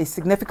up a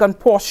significant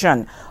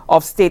portion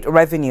of state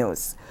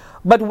revenues.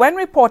 But when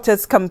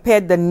reporters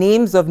compared the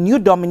names of new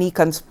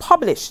Dominicans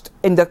published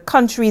in the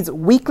country's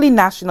weekly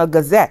national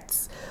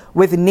gazettes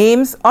with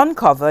names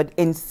uncovered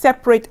in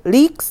separate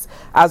leaks,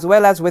 as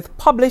well as with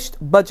published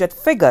budget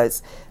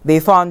figures, they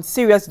found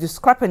serious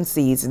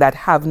discrepancies that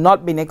have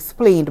not been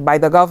explained by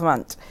the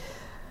government.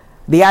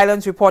 The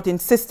island's reporting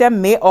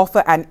system may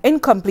offer an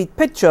incomplete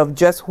picture of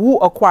just who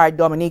acquired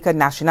Dominican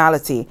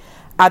nationality.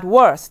 At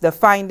worst, the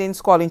findings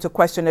call into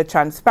question the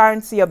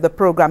transparency of the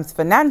program's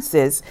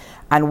finances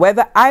and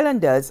whether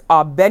islanders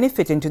are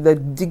benefiting to the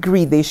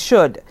degree they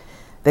should.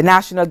 The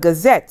national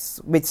gazettes,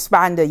 which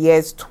span the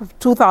years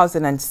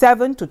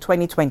 2007 to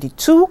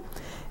 2022,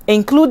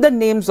 include the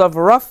names of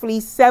roughly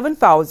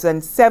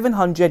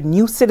 7,700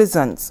 new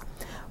citizens.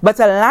 But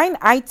a line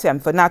item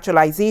for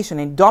naturalization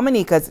in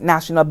Dominica's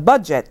national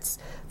budgets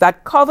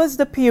that covers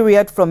the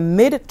period from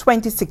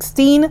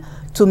mid-2016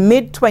 to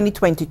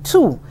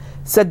mid-2022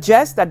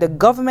 suggests that the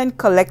government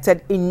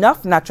collected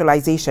enough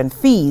naturalization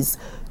fees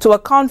to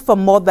account for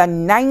more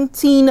than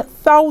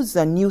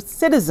 19,000 new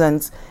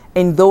citizens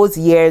in those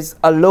years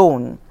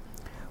alone.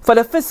 For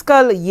the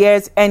fiscal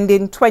years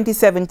ending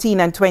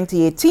 2017 and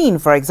 2018,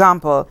 for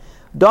example,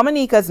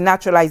 Dominica's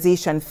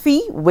naturalization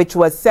fee, which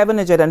was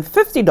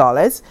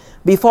 $750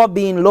 before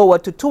being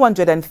lowered to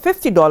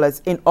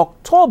 $250 in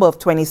October of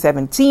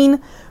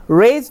 2017,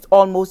 raised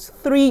almost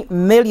 $3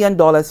 million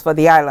for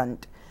the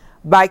island.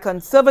 By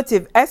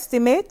conservative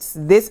estimates,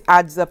 this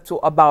adds up to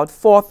about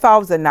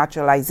 4,000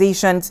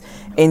 naturalizations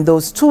in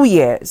those 2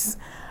 years.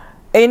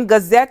 In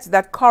gazettes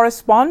that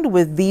correspond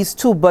with these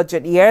 2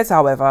 budget years,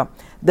 however,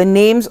 the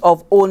names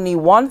of only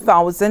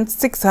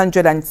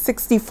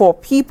 1,664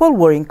 people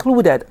were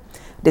included,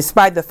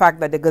 despite the fact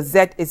that the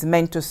gazette is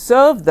meant to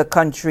serve the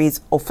country's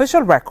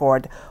official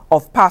record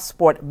of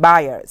passport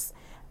buyers.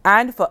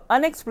 And for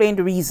unexplained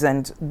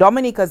reasons,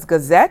 Dominica's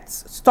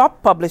gazettes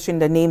stopped publishing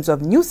the names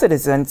of new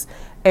citizens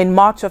in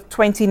March of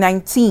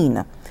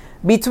 2019.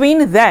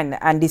 Between then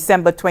and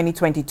December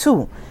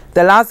 2022,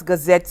 the last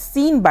Gazette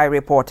seen by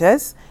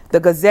reporters, the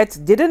Gazette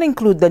didn't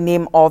include the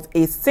name of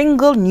a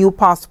single new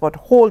passport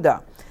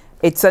holder.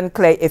 It's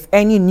unclear if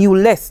any new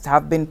lists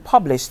have been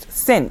published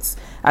since.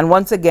 And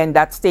once again,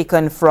 that's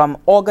taken from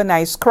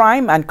Organized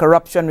Crime and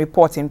Corruption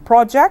Reporting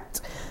Project,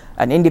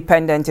 an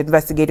independent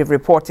investigative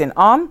reporting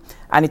arm,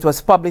 and it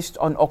was published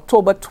on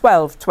October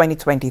 12,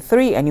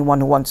 2023. Anyone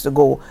who wants to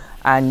go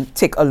and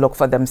take a look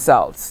for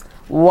themselves.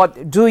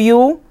 What do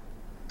you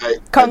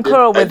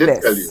concur with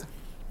this?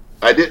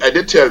 I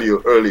did tell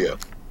you earlier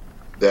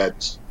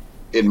that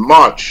in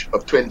March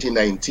of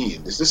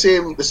 2019, it's the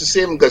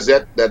same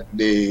Gazette that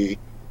the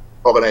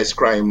Organized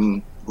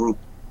Crime Group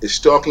is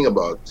talking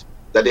about,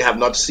 that they have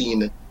not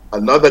seen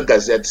another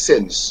Gazette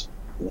since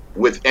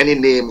with any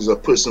names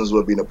of persons who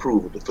have been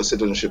approved for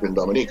citizenship in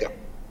Dominica.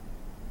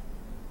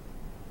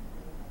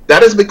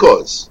 That is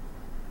because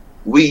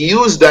we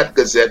use that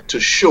Gazette to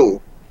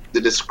show the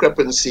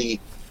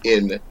discrepancy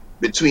in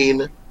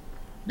between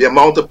the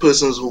amount of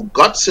persons who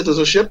got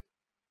citizenship,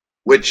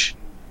 which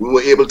we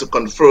were able to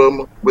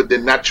confirm with the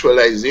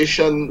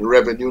naturalization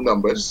revenue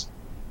numbers,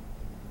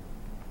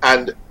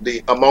 and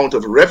the amount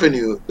of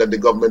revenue that the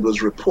government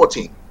was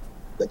reporting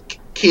that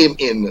came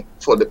in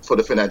for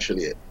the financial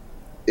year.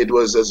 It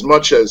was as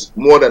much as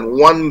more than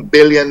 $1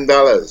 billion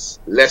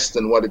less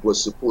than what it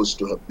was supposed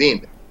to have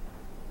been.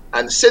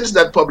 And since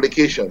that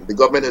publication, the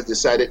government has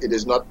decided it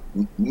is not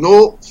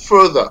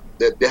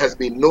that there has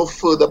been no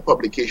further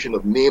publication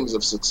of names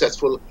of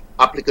successful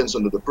applicants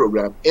under the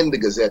program in the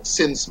Gazette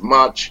since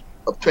March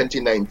of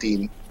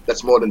 2019.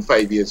 That's more than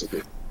 5 years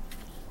ago.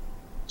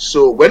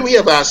 So when we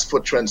have asked for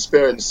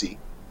transparency,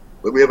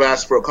 when we have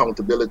asked for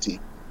accountability,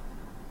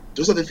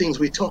 those are the things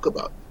we talk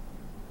about.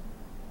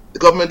 The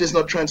government is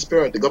not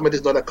transparent. The government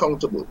is not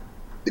accountable.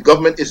 The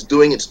government is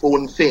doing its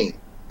own thing.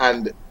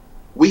 And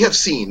we have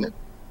seen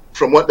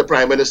from what the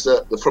Prime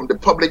Minister, from the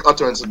public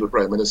utterance of the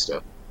Prime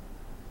Minister,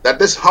 that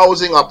this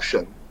housing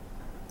option,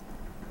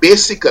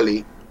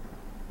 basically,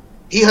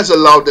 he has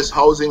allowed this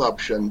housing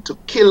option to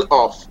kill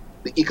off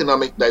the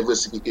Economic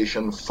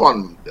Diversification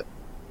Fund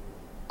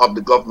of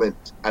the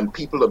government and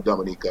people of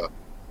Dominica,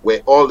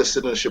 where all the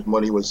citizenship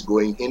money was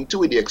going into,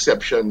 with the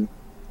exception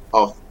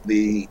of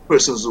the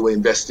persons who were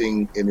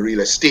investing in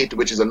real estate,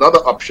 which is another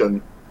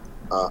option,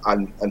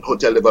 and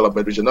hotel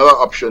development, which is another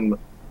option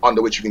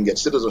under which you can get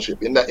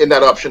citizenship. In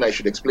that option, I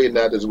should explain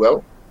that as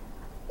well.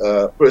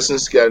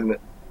 Persons can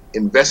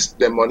invest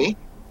their money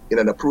in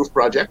an approved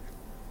project.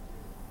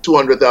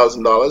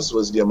 $200,000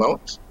 was the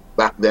amount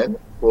back then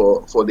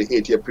for the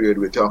 8-year period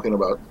we're talking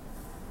about.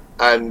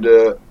 And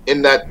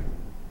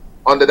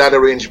under that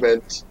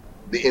arrangement,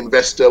 the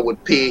investor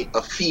would pay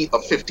a fee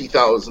of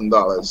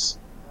 $50,000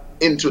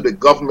 into the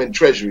government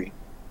treasury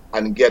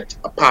and get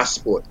a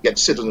passport, get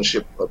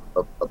citizenship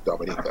of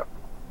Dominica.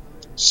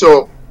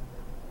 So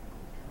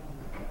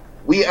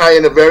we are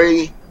in a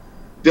very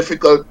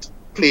difficult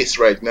place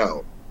right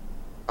now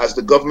as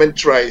the government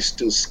tries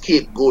to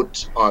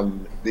scapegoat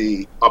on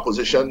the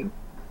opposition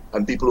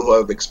and people who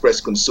have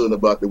expressed concern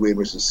about the way in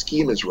which the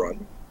scheme is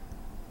run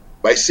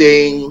by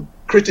saying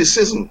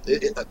criticism.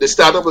 The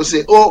startup will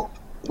say, oh,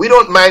 we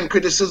don't mind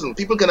criticism.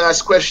 People can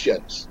ask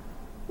questions.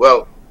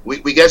 Well,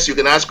 we guess you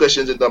can ask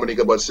questions in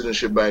Dominica about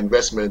citizenship by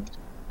investment,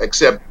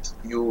 except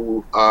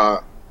you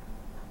are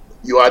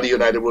the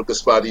United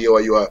Workers' Party, or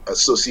you are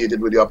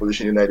associated with the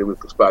opposition United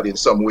Workers' Party in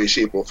some way,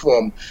 shape, or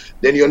form.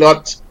 Then you're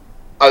not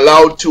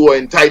allowed to or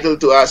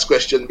entitled to ask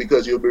questions,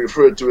 because you'll be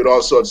referred to with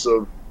all sorts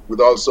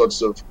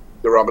of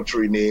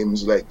derogatory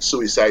names like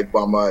suicide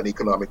bomber and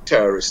economic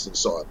terrorist and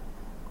so on.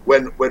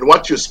 When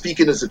what you're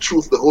speaking is the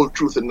truth, the whole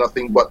truth, and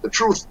nothing but the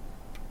truth.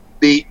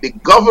 The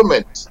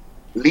government,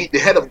 the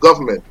head of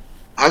government,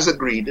 has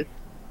agreed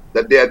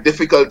that there are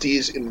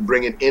difficulties in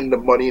bringing in the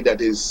money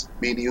that is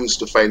being used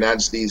to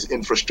finance these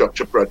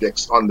infrastructure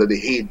projects under the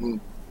Hayden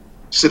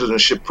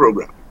Citizenship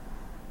Program.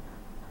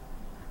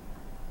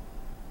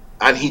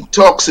 And he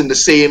talks in the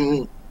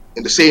same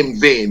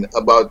vein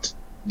about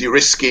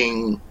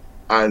de-risking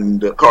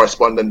and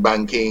correspondent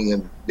banking,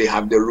 and they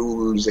have their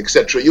rules,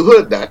 etc. You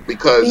heard that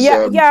because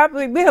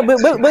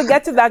we'll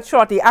get to that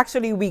shortly.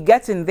 Actually, we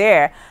get in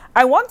there.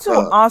 I want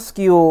to ask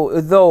you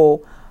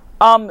though.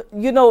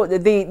 You know,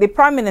 the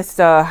Prime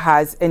Minister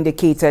has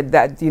indicated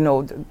that, you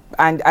know,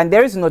 and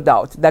there is no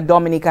doubt that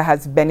Dominica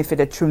has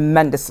benefited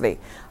tremendously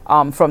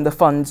from the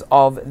funds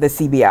of the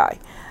CBI.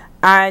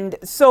 And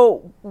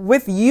so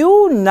with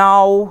you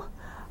now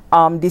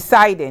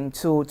deciding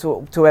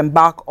to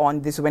embark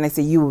on this, when I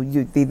say you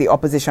the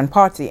opposition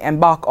party,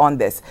 embark on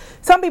this,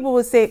 some people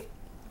will say,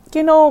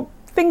 you know,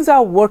 things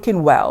are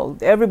working well.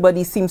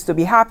 Everybody seems to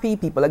be happy.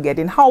 People are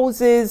getting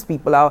houses.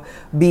 People are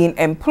being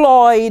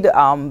employed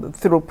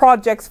through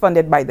projects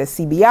funded by the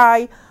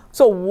CBI.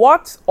 So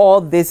what's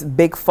all this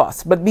big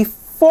fuss? But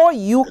before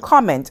you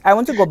comment, I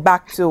want to go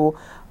back to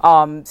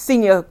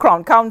Senior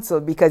Crown Counsel,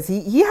 because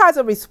he has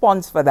a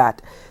response for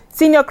that.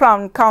 Senior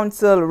Crown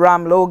Counsel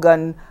Ram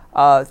Logan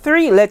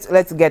 3,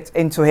 let's get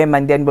into him,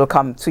 and then we'll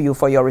come to you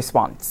for your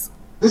response.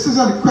 This is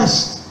a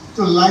request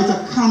to light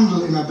a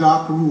candle in a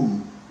dark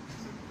room,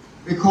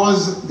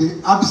 because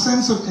the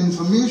absence of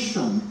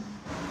information.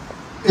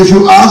 If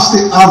you ask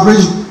the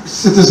average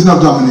citizen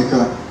of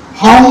Dominica,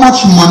 how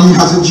much money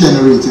has it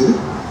generated?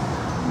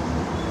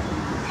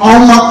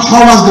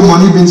 How has the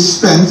money been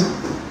spent?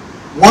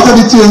 What are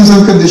the terms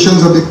and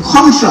conditions of the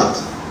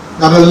contract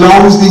that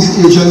allows these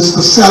agents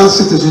to sell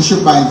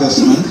citizenship by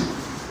investment?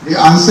 The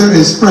answer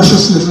is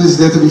precious little is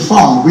there to be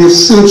found. We have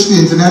searched the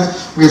internet,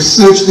 we have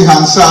searched the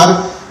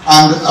Hansard,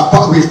 and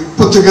we've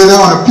put together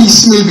on a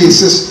piecemeal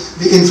basis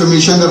the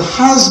information that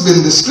has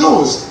been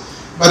disclosed.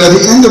 But at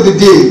the end of the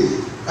day,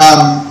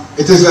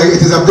 it is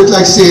a bit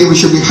like saying we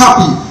should be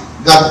happy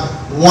that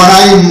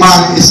one-eyed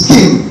man is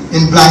king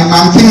in blind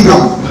man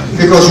kingdom,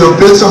 because you have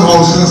built some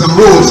houses and some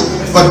roads,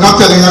 but not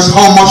telling us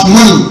how much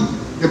money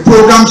the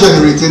program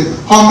generated,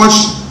 how much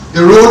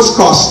the roads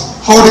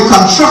cost, how the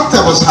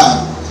contractor was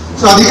hired.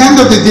 So at the end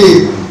of the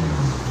day,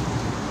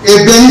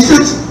 a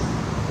benefit,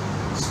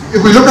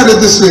 if we look at it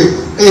this way,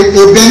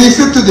 a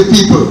benefit to the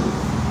people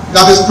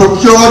that is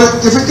procured,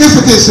 if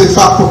it is in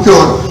fact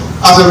procured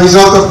as a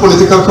result of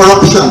political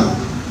corruption,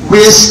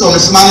 waste or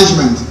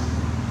mismanagement,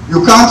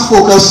 you can't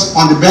focus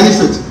on the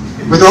benefit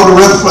without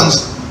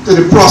reference to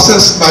the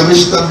process by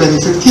which that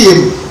benefit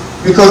came,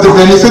 because the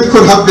benefit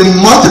could have been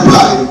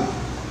multiplied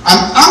and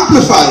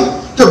amplified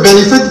to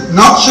benefit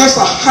not just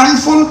a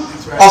handful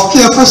of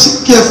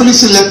carefully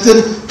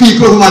selected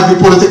people who might be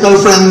political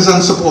friends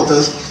and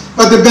supporters,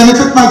 but the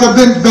benefit might have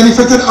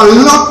benefited a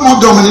lot more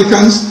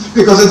Dominicans,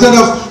 because instead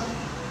of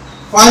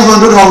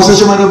 500 houses,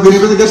 you might have been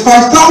able to get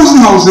 5,000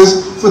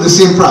 houses for the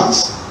same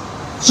price.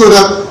 So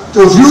that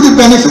to view the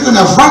benefit in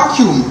a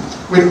vacuum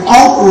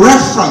without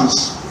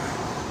reference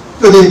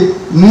to the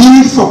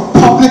need for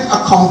public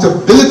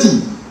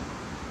accountability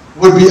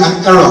would be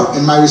an error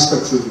in my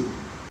respectful view.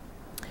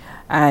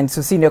 And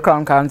so Senior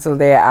Crown Counsel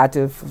there at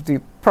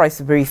the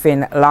press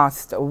briefing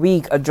last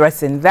week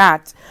addressing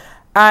that.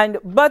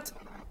 But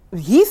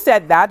he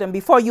said that, and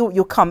before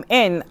you come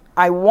in,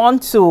 I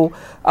want to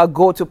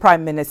go to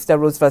Prime Minister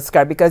Roosevelt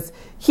Scarry, because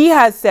he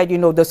has said, you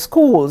know, the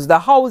schools, the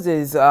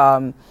houses,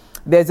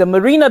 there's a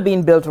marina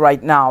being built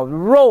right now,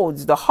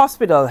 roads, the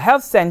hospital,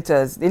 health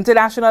centers, the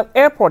international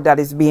airport that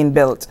is being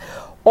built.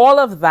 All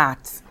of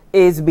that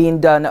is being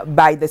done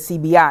by the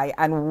CBI,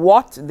 and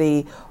what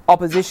the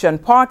opposition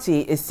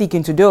party is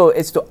seeking to do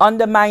is to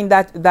undermine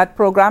that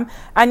program.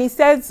 And he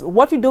says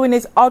what you're doing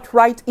is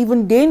outright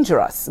even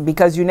dangerous,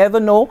 because you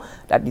never know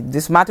that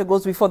this matter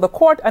goes before the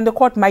court, and the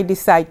court might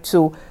decide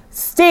to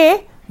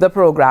stay the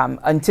program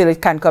until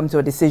it can come to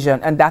a decision,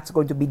 and that's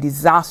going to be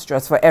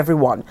disastrous for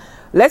everyone.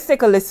 Let's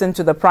take a listen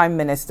to the Prime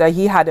Minister.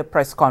 He had a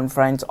press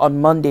conference on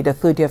Monday, the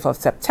 30th of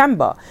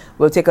September.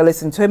 We'll take a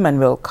listen to him and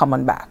we'll come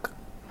on back.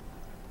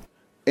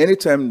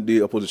 Anytime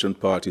the opposition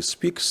party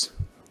speaks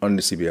on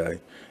the CBI,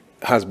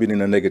 has been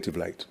in a negative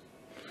light.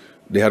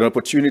 They had an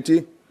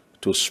opportunity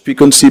to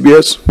speak on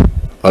CBS,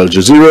 Al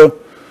Jazeera,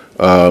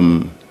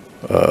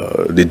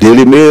 the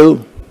Daily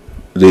Mail,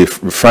 the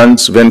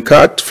France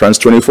 24, France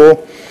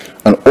 24,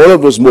 and all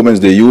of those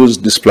moments they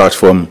used this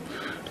platform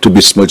to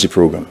besmirch the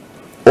program.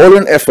 All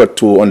an effort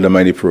to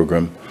undermine the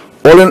program,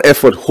 all an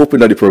effort hoping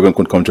that the program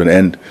could come to an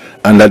end,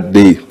 and that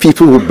the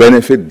people who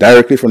benefit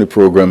directly from the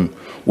program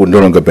would no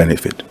longer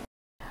benefit.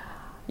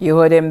 You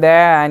heard him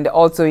there, and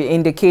also he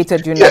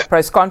indicated during that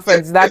press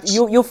conference that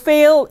you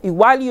fail,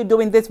 while you're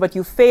doing this, but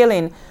you're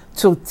failing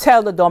to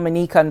tell the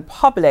Dominican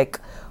public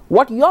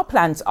what your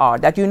plans are,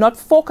 that you're not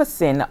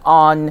focusing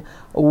on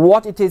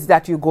what it is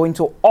that you're going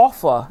to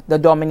offer the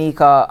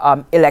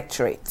Dominica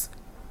electorate.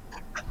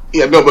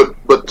 Yeah, no,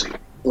 but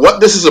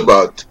what this is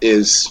about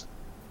is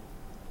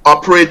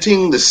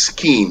operating the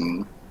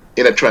scheme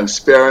in a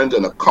transparent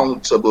and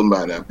accountable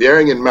manner,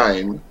 bearing in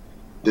mind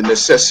the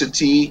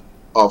necessity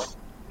of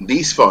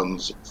these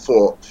funds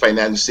for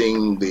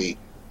financing the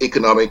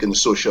economic and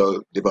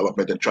social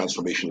development and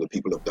transformation of the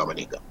people of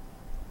Dominica.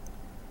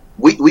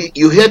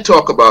 You hear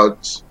talk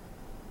about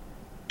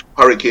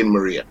Hurricane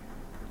Maria,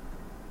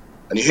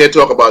 and you hear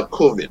talk about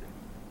COVID,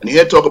 and you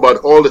hear talk about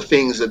all the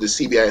things that the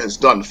CBI has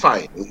done.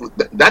 Fine,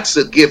 that's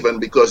a given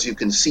because you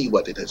can see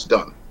what it has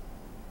done.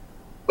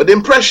 But the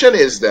impression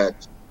is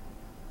that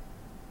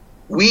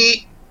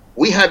we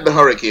had the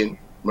Hurricane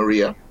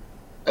Maria,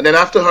 and then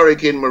after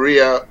Hurricane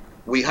Maria,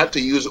 we had to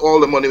use all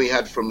the money we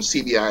had from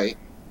CBI,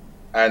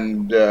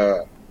 and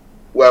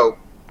well,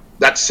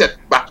 that set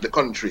back the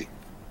country,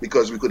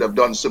 because we could have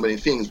done so many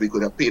things. We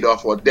could have paid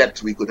off our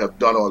debt. We could have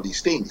done all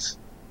these things.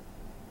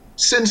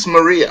 Since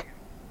Maria,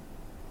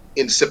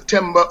 in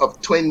September of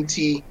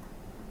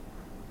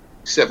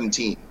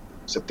 2017,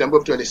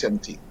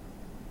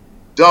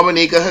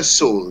 Dominica has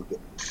sold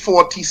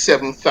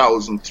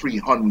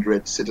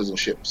 47,300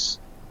 citizenships.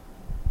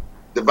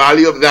 The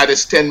value of that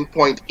is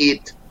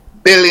 $10.8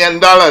 billion.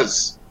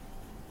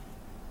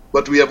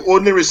 But we have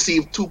only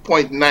received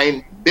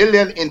 $2.9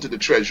 billion into the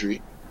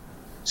treasury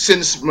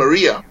since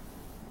Maria,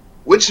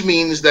 which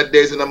means that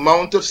there's an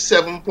amount of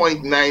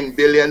 $7.9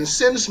 billion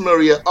since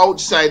Maria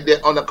outside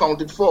there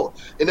unaccounted for.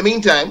 In the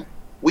meantime,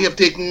 we have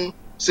taken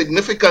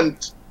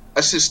significant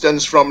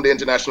assistance from the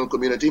international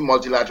community,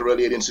 multilateral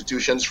aid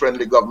institutions,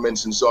 friendly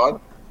governments, and so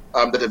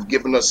on, that have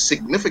given us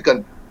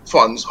significant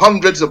funds,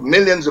 hundreds of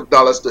millions of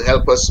dollars, to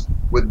help us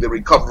with the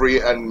recovery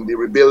and the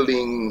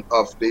rebuilding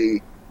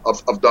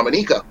of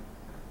Dominica.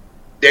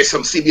 There's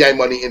some CBI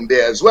money in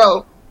there as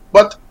well,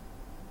 but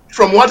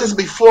from what is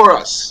before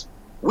us,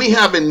 we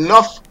have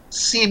enough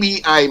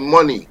CBI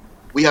money.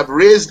 We have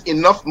raised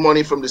enough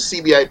money from the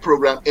CBI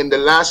program in the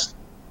last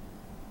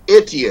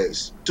 8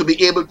 years to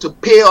be able to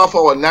pay off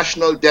our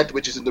national debt,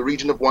 which is in the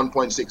region of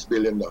 $1.6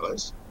 billion,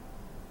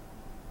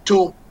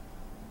 to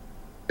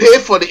pay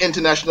for the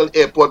international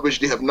airport, which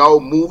they have now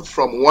moved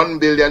from $1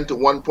 billion to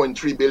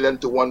 $1.3 billion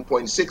to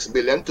 $1.6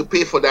 billion, to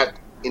pay for that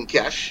in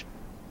cash,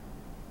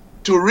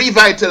 to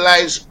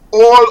revitalize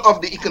all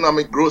of the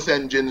economic growth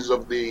engines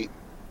of the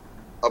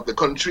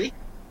country,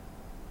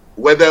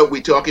 whether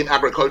we're talking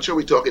agriculture,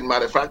 we're talking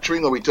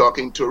manufacturing, or we're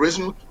talking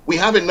tourism. We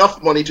have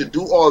enough money to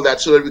do all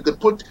that so that we could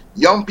put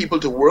young people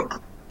to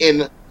work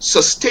in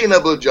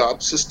sustainable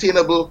jobs,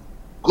 sustainable,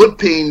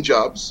 good-paying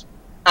jobs,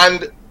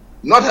 and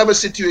not have a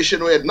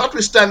situation where,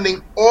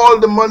 notwithstanding all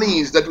the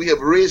monies that we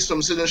have raised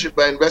from Citizenship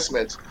by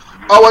Investments,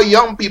 our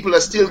young people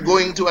are still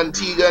going to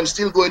Antigua and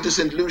still going to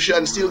St. Lucia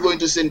and still going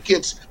to St.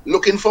 Kitts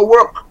looking for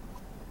work.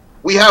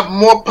 We have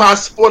more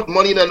passport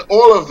money than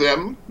all of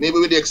them, maybe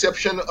with the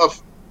exception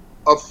of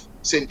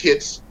St.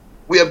 Kitts.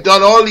 We have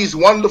done all these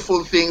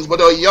wonderful things,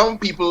 but our young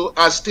people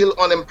are still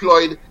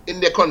unemployed in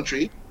their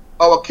country.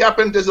 Our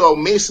carpenters, our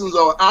masons,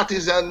 our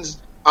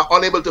artisans are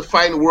unable to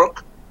find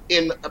work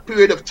in a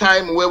period of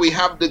time where we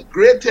have the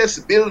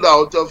greatest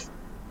build-out of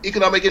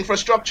economic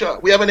infrastructure.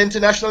 We have an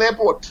international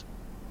airport.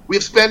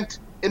 We've spent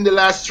in the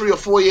last 3 or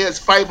 4 years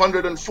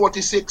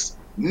 $546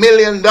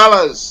 million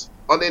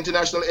on the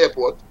international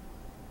airport,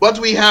 but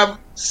we have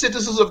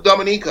citizens of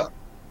Dominica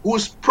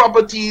whose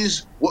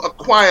properties were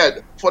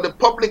acquired for the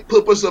public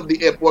purpose of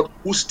the airport,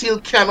 who still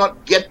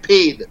cannot get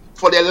paid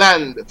for their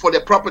land, for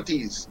their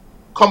properties,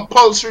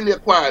 compulsorily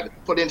acquired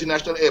for the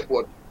international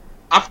airport,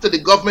 after the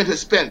government has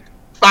spent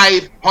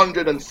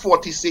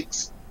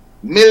 $546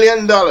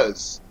 million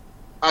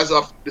as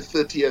of the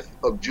 30th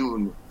of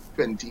June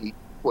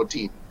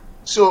 2014.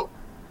 So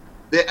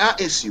there are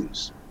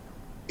issues.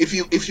 If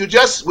you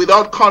just,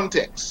 without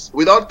context,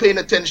 without paying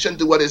attention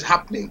to what is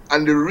happening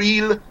and the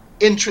real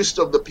interest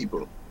of the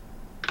people,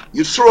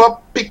 you throw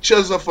up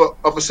pictures of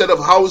a set of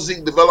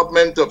housing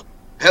development, of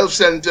health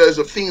centers,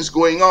 of things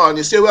going on.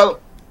 You say, well,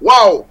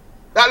 wow,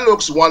 that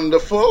looks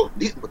wonderful.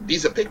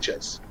 These are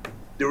pictures.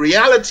 The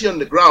reality on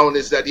the ground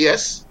is that,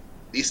 yes,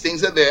 these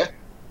things are there,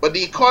 but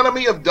the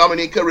economy of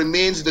Dominica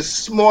remains the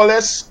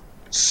smallest,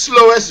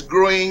 slowest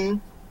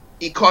growing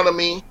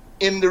economy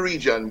in the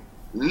region,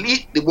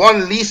 the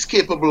one least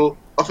capable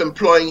of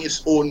employing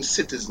its own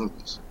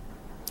citizens.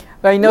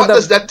 What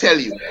does that tell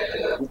you?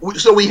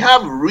 So we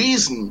have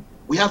reason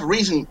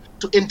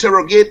to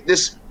interrogate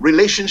this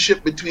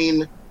relationship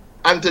between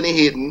Anthony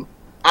Hayden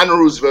and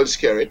Roosevelt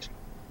Skerrit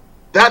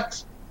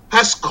that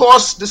has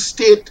cost the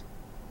state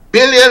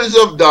billions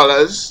of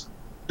dollars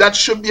that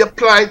should be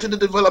applied to the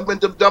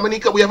development of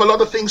Dominica. We have a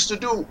lot of things to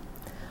do.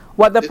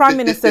 What the Prime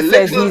Minister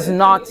says,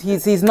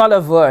 he's not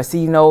averse.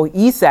 You know,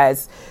 he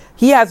says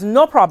he has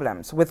no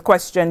problems with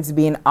questions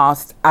being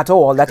asked at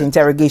all, that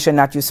interrogation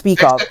that you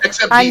speak of.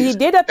 And he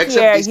did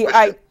appear,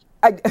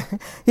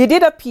 he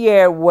did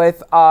appear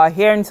with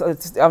here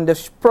on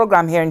the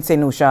program here in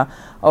St. Lucia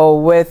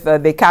with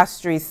the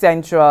Castries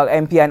Central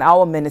MP and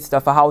our Minister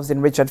for Housing,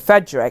 Richard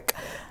Frederick.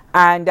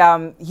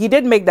 And he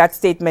did make that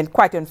statement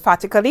quite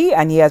emphatically,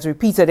 and he has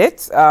repeated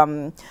it,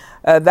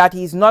 that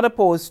he's not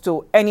opposed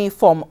to any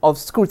form of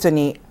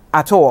scrutiny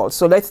at all.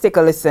 So let's take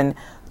a listen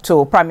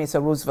to Prime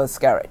Minister Roosevelt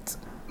Skerrit.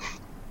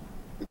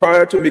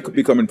 Prior to me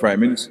becoming Prime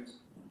Minister,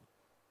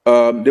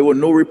 there were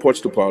no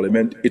reports to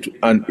Parliament,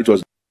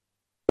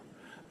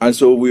 and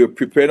so we were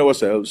preparing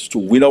ourselves to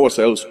win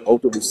ourselves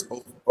out of the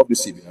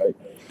CBI.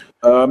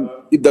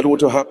 If that were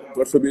to happen,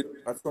 God forbid,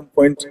 at some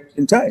point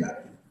in time,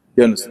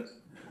 you understand?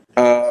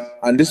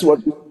 And this is what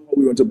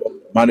we went about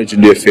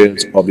managing the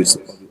affairs of the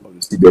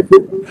CBI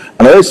program.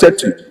 And as I said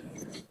to you,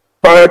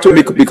 prior to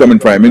me becoming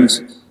Prime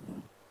Minister,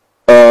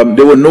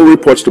 there were no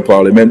reports to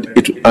Parliament,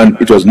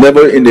 and it was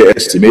never in the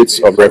estimates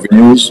of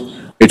revenues.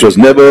 It was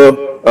never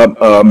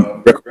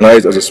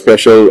recognized as a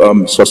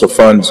special source of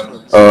funds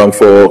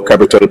for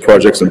capital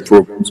projects and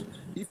programs.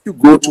 If you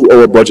go to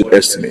our budget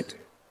estimate,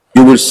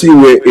 you will see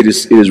where it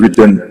is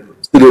written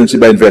Citizenship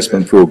by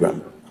Investment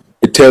Program.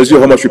 It tells you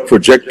how much we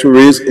project to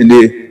raise in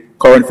the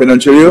current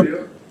financial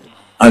year,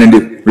 and in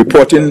the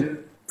reporting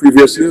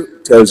previous year,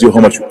 it tells you how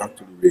much we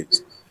actually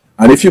raise.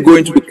 And if you go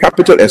into the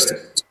capital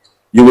estimate,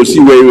 you will see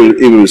where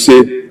it will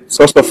say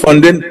source of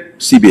funding,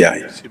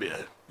 CBI.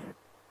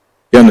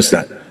 You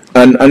understand?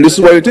 And this is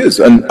what it is.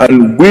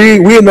 And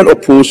we are not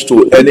opposed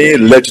to any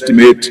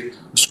legitimate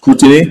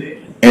scrutiny,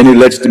 any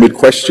legitimate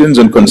questions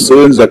and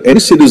concerns that any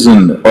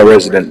citizen or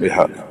resident may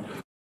have.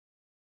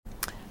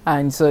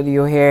 And so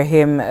you hear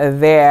him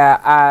there.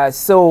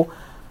 So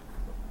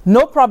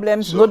no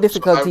problems, no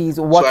difficulties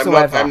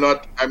whatsoever. I'm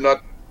not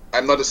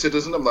a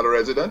citizen. I'm not a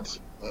resident.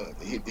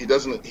 he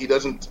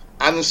doesn't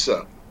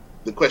answer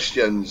the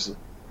questions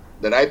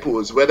that I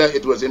pose, whether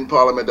it was in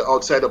Parliament or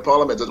outside of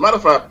Parliament. As a matter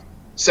of fact,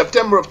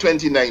 September of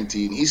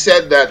 2019, he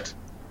said that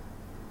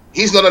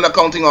he's not an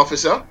accounting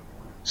officer,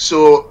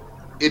 so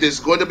it is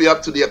going to be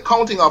up to the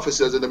accounting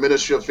officers in the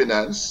Ministry of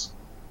Finance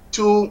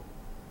to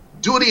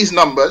do these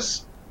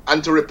numbers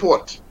and to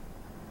report.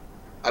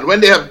 And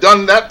when they have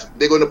done that,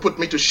 they're going to put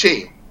me to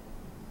shame,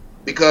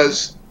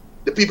 because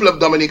the people of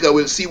Dominica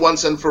will see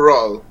once and for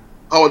all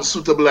how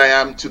unsuitable I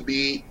am to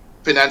be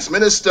finance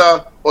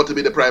minister or to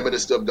be the prime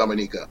minister of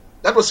Dominica.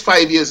 That was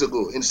 5 years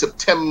ago, in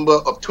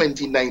September of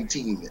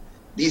 2019.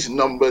 These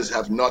numbers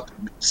have not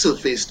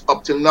surfaced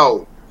up till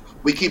now.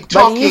 We keep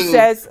talking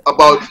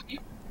about...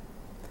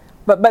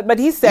 But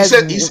he says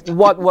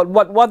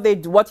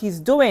what he's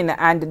doing,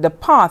 and the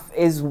path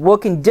is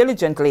working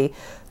diligently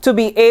to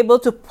be able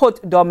to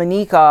put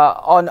Dominica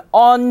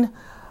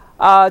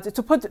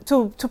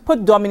to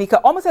put Dominica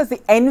almost as the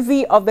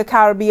envy of the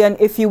Caribbean,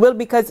 if you will,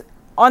 because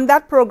on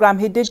that program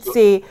he did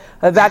say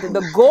that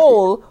the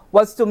goal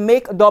was to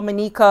make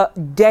Dominica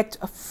debt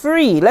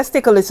free. Let's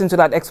take a listen to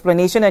that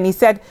explanation. And he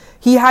said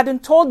he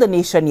hadn't told the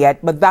nation yet,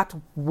 but that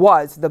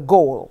was the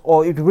goal,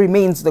 or it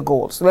remains the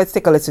goal. So let's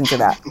take a listen to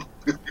that.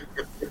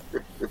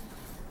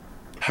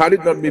 Had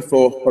it not been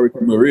for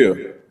Hurricane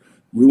Maria,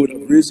 we would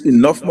have raised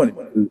enough money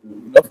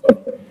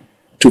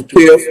to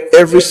pay off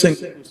every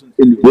single person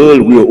in the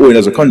world we were owing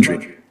as a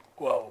country.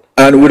 Wow.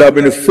 And would have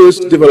been the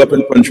first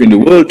developing country in the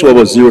world to have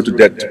a 0%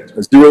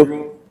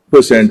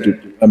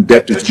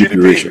 debt to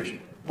GDP ratio.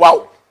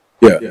 Wow.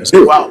 Yeah,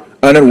 zero. Wow.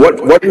 And then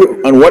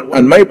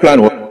my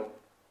plan was,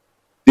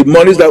 the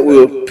monies that we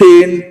were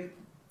paying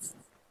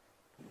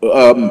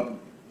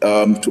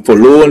for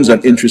loans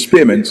and interest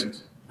payments,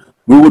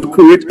 we would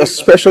create a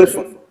special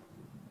fund,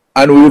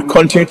 and we would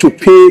continue to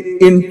pay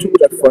into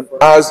that fund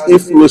as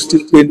if we were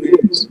still paying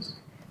loans.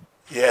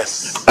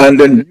 Yes. And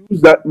then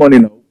use that money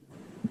now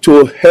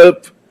to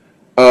help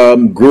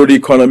grow the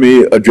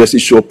economy, address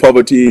issue of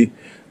poverty,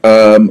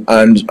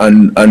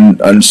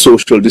 and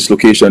social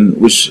dislocation,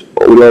 which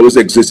will always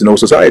exist in our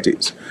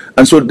societies.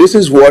 And so this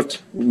is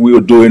what we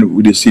are doing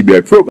with the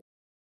CBI program.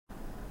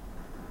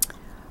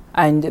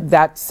 And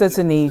that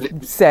certainly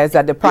says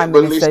that the Prime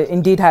Minister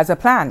indeed has a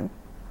plan.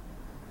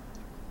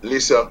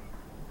 Lisa,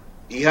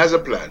 he has a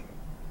plan,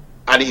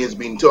 and he has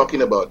been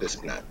talking about this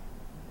plan.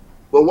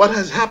 But what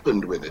has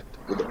happened with it,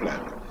 with the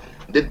plan?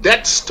 The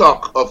debt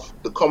stock of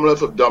the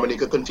Commonwealth of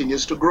Dominica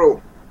continues to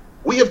grow.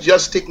 We have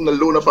just taken a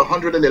loan of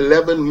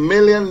 $111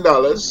 million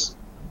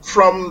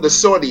from the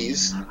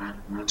Saudis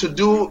to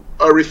do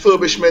a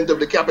refurbishment of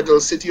the capital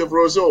city of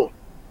Roseau.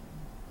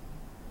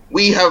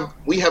 We have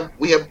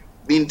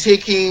been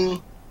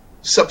taking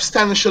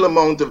substantial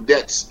amount of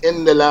debts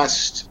in the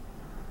last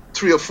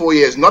 3 or 4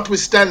 years,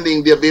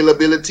 notwithstanding the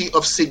availability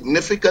of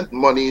significant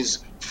monies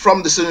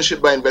from the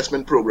Citizenship by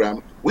Investment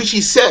program, which he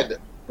said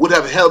would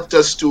have helped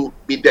us to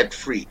be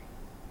debt-free.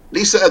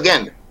 Lisa,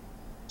 again,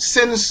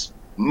 since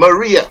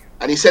Maria,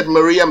 and he said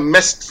Maria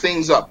messed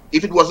things up.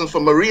 If it wasn't for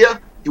Maria,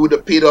 he would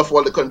have paid off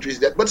all the country's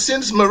debt. But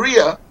since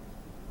Maria,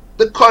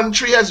 the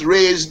country has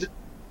raised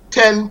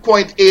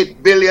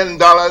 $10.8 billion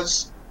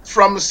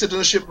from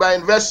Citizenship by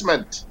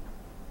Investment.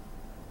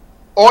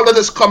 All that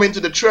has come into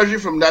the treasury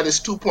from that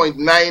is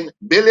 $2.9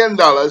 billion,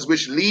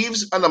 which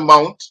leaves an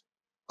amount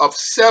of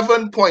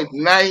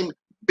 $7.9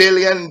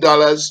 billion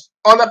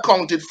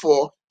unaccounted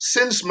for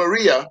since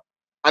Maria.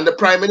 And the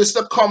Prime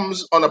Minister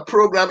comes on a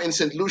program in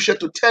St. Lucia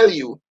to tell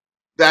you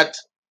that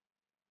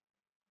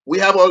we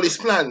have all these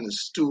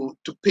plans to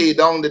pay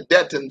down the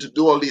debt and to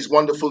do all these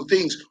wonderful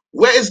things.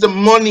 Where is the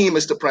money,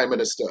 Mr. Prime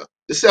Minister?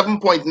 The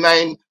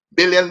 $7.9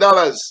 billion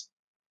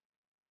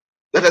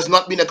that has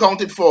not been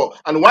accounted for.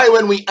 And why,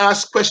 when we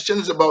ask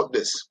questions about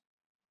this,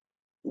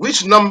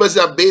 which numbers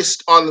are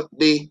based on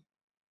the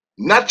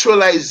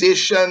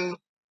naturalization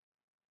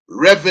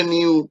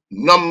revenue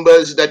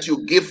numbers that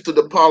you give to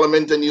the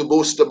Parliament and you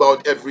boast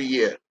about every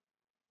year?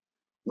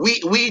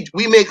 We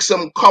make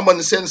some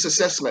common sense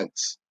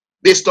assessments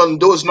based on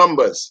those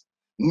numbers.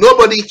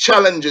 Nobody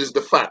challenges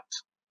the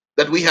fact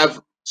that we have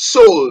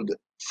sold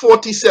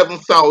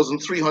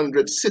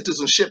 47,300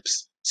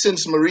 citizenships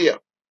since Maria.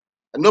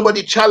 And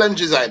nobody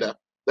challenges either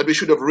that we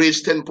should have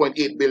raised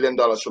 $10.8 billion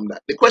from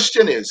that. The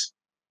question is,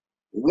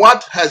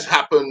 what has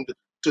happened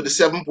to the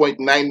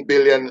 $7.9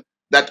 billion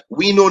that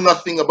we know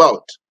nothing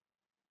about,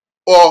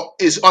 or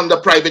is under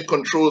private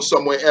control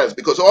somewhere else?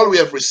 Because all we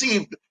have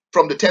received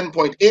from the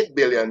 $10.8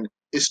 billion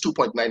is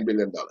 $2.9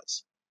 billion.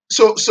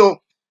 So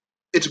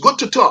it's good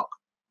to talk.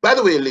 By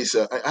the way,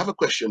 Lisa, I have a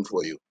question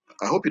for you.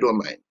 I hope you don't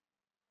mind.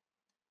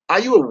 Are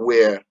you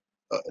aware,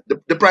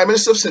 the Prime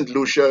Minister of St.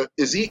 Lucia,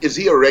 is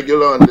he a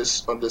regular on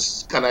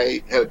this Can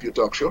I Help You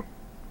talk show?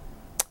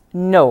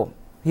 No,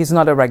 he's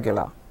not a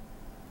regular.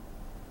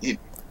 He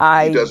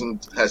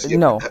doesn't, has he?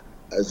 No.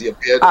 Has he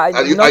appeared?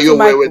 Are you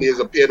aware when he has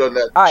appeared on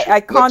that? I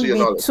can't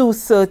be too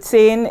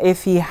certain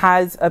if he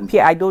has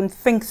appeared. I don't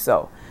think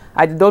so.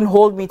 Don't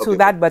hold me to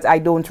that, but I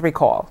don't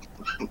recall.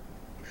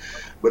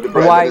 But the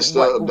Prime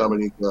Minister of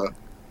Dominica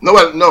No,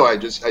 well, no. I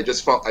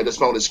just found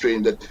it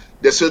strange that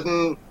there's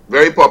certain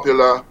very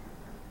popular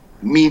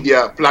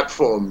media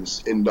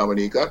platforms in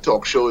Dominica,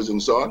 talk shows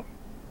and so on,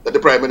 that the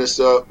Prime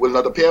Minister will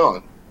not appear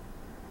on.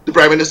 The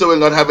Prime Minister will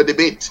not have a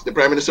debate. The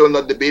Prime Minister will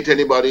not debate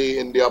anybody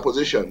in the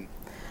opposition,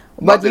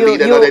 not the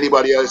leader, not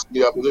anybody else in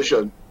the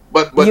opposition.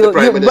 But the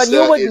Prime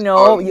Minister you would is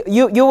know, on.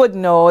 you would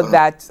know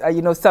that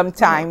you know,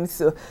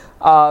 sometimes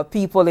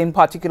people in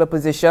particular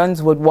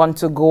positions would want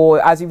to go,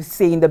 as you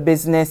say in the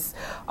business,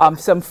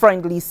 some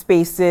friendly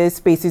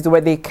spaces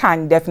where they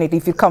can definitely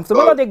feel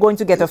comfortable, or they're going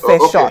to get a fair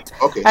shot.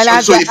 Okay. And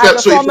as a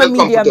former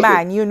media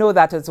man, you know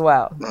that as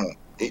well.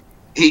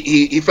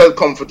 He felt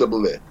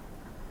comfortable there.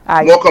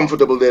 More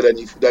comfortable there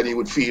than he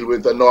would feel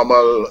with a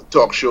normal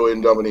talk show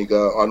in Dominica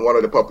on one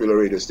of the popular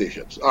radio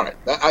stations. All right,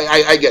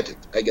 I get it.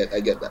 I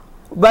get that.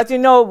 But you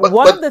know,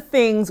 one of the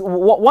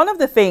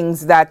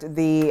things that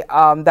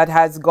that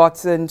has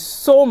gotten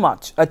so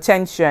much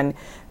attention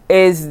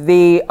is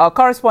the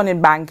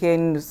correspondent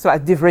banking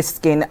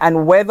de-risking,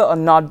 and whether or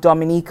not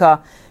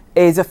Dominica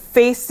is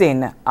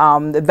facing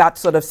that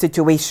sort of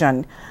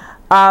situation.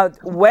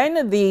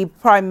 When the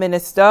Prime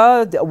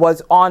Minister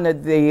was on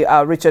the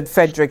Richard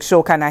Frederick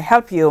show, Can I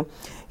Help You?,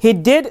 he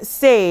did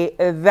say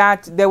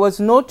that there was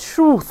no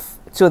truth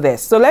to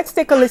this. So let's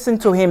take a listen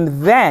to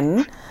him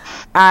then,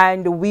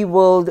 and we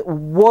will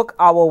work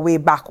our way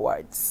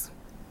backwards.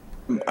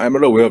 I'm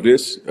not aware of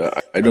this.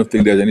 I don't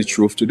think there's any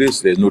truth to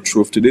this. There's no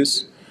truth to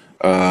this.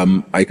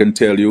 I can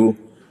tell you,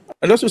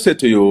 and also say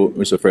to you,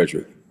 Mr.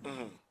 Frederick,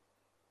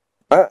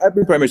 I've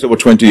been Prime Minister for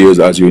 20 years,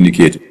 as you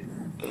indicated.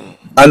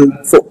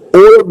 And for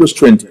all of those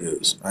 20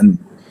 years, and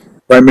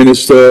Prime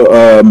Minister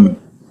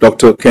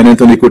Dr. Ken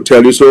Anthony could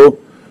tell you so.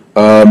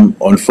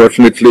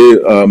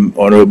 Unfortunately,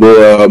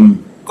 Honorable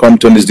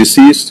Compton is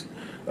deceased,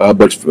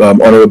 but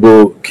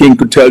Honorable King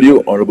could tell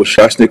you, Honorable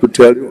Shasney could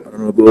tell you,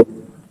 Honorable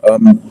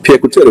Pierre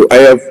could tell you. I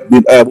have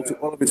worked with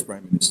all of his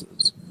Prime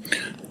Ministers.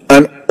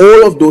 And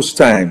all of those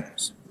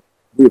times,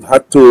 we've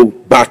had to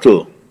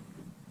battle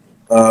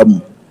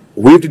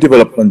with the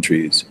developed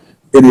countries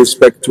in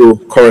respect to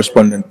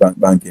correspondent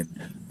banking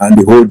and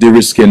the whole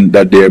de-risking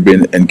that they have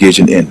been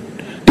engaging in.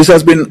 This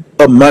has been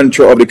a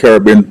mantra of the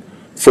Caribbean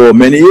for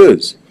many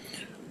years.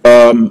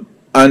 And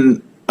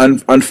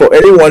for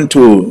anyone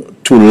to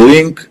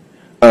link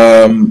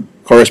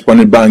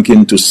correspondent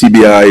banking to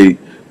CBI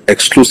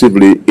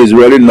exclusively is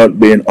really not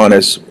being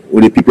honest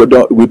with the people of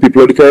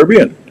the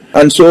Caribbean.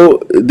 And so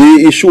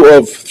the issue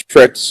of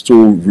threats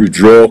to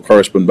withdraw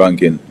correspondent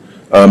banking,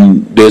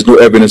 there's no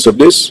evidence of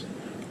this.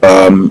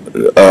 I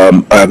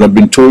have not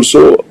been told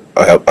so.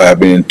 I have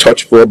been in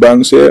touch with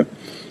banks here.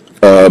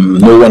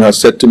 No one has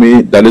said to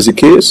me that is the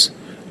case.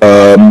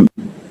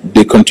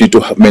 They continue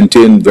to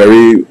maintain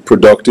very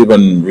productive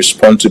and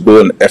responsible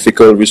and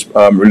ethical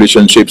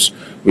relationships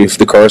with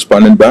the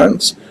correspondent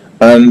banks,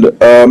 and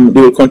they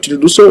will continue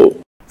to do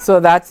so. So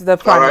that's the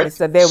Prime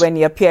Minister there when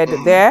he appeared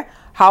there.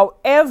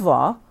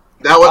 However,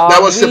 that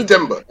was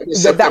September.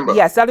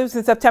 Yes, that was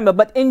in September.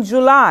 But in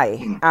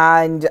July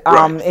and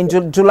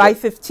in July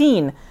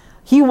 15,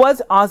 he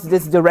was asked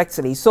this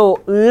directly.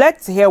 So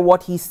let's hear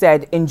what he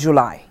said in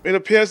July. It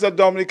appears that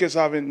Dominica is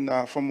having,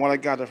 from what I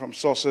gather from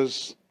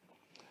sources,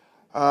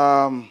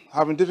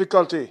 having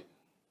difficulty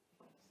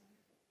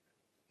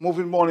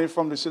moving money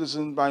from the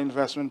Citizen by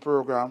Investment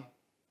Program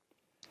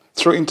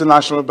through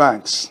international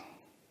banks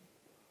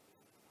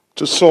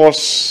to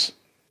source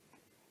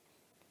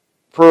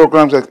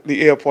programs like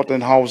the airport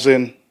and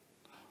housing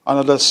and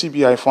other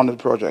CBI-funded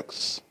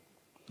projects.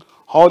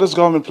 How does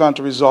government plan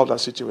to resolve that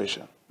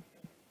situation?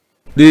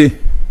 The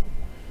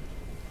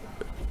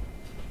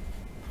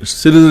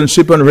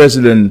citizenship and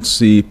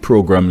residency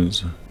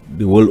programs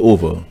the world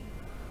over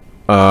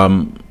are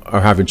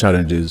having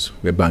challenges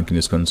where banking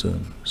is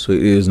concerned. So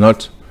it is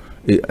not,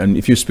 and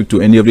if you speak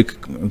to any of the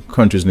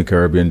countries in the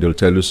Caribbean, they'll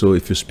tell you so.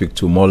 If you speak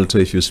to Malta,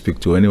 if you speak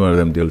to any one of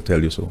them, they'll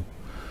tell you so.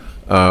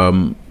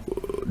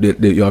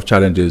 You have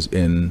challenges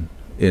in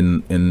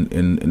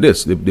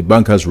this. The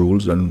bank has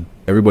rules, and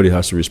everybody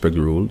has to respect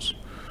the rules.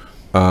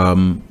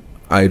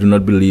 I do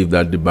not believe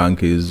that the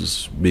bank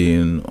is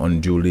being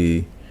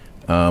unduly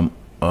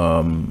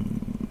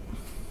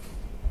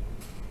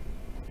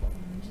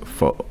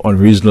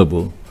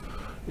unreasonable.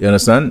 You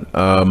understand?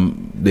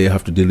 They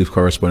have to deal with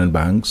correspondent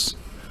banks,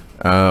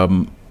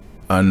 and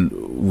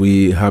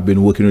we have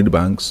been working with the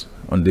banks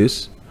on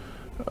this.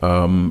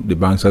 The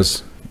banks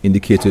has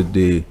indicated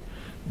the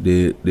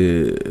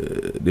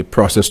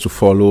process to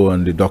follow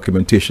and the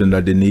documentation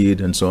that they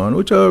need and so on,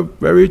 which are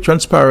very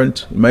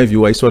transparent in my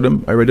view. I saw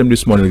them, I read them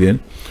this morning again,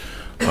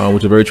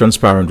 which are very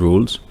transparent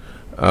rules.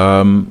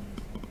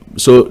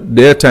 So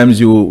there are times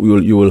you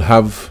will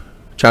have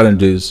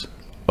challenges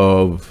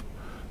of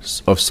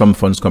some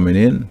funds coming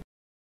in.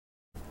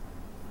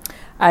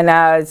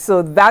 And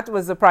so that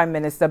was the Prime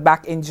Minister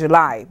back in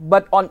July.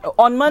 But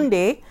on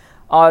Monday,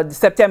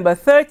 September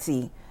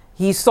 30,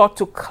 he sought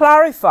to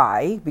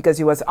clarify, because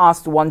he was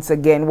asked once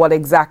again what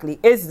exactly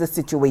is the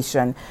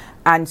situation.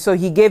 And so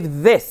he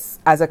gave this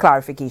as a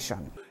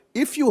clarification.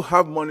 If you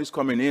have monies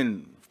coming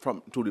in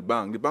to the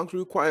bank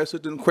requires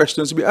certain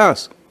questions to be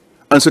asked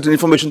and certain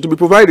information to be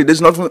provided.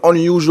 There's nothing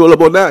unusual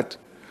about that.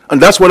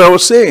 And that's what I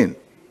was saying.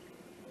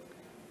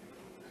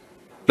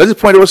 That's the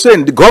point I was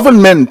saying. The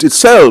government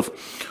itself,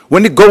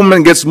 when the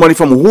government gets money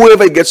from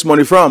whoever it gets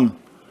money from,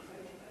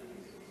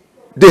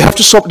 they have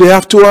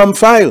to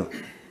file.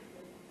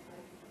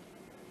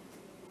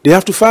 They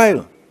have to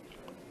file.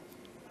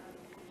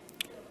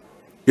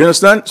 You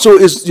understand? So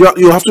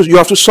you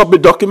have to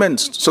submit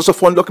documents, source of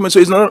fund documents. So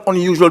it's not an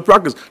unusual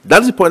practice.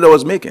 That's the point I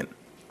was making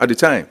at the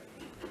time,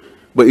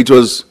 but it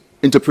was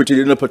interpreted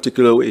in a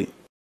particular way.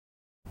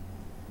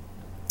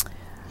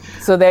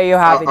 So there you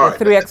have it, the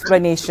three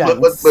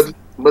explanations.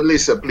 But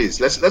Lisa,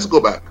 please, let's go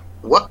back.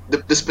 What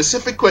the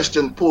specific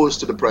question posed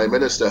to the Prime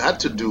Minister had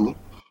to do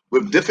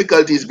with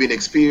difficulties being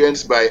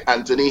experienced by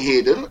Anthony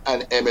Hayden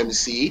and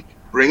MMC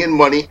bringing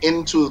money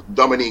into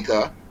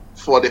Dominica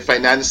for the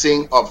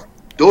financing of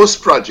those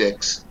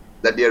projects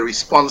that they are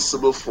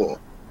responsible for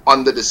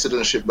under the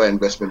Citizenship by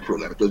Investment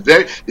Program.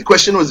 The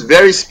question was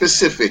very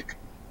specific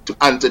to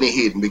Anthony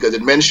Hayden because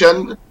it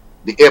mentioned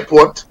the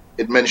airport,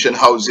 it mentioned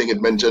housing,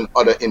 it mentioned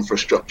other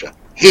infrastructure.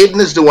 Hayden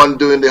is the one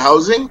doing the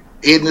housing,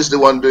 Hayden is the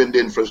one doing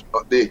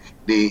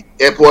the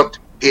airport,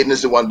 Hayden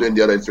is the one doing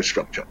the other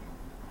infrastructure.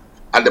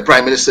 And the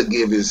Prime Minister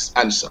gave his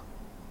answer.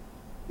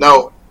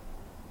 Now,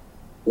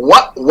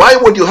 why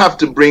would you have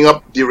to bring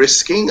up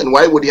de-risking, and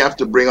why would you have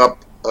to bring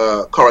up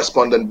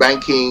correspondent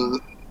banking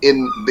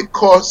in the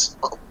course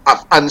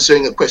of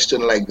answering a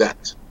question like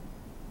that?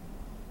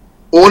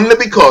 Only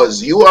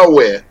because you are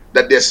aware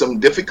that there's some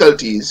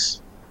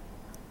difficulties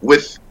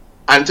with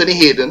Anthony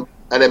Hayden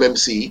and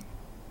MMC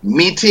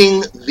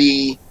meeting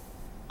the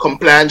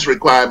compliance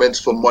requirements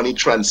for money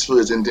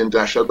transfers in the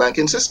international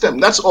banking system.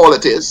 That's all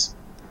it is.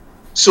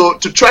 So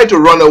to try to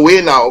run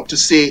away now to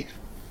say,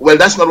 well,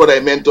 that's not what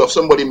I meant, or if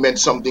somebody meant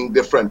something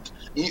different.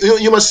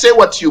 You must say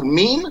what you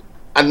mean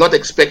and not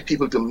expect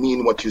people to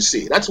mean what you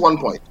say. That's one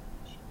point.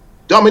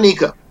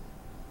 Dominica,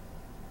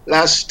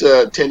 last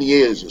 10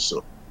 years or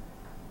so,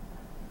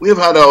 we have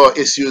had our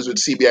issues with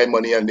CBI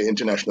money and the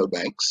international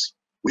banks.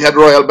 We had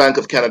Royal Bank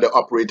of Canada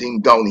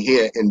operating down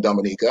here in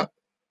Dominica.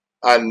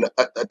 And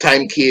a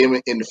time came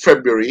in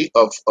February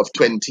of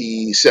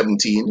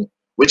 2017,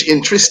 which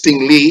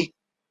interestingly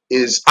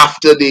is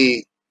after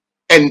the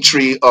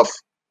entry of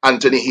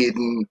Anthony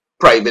Hayden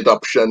private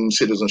option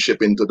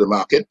citizenship into the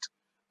market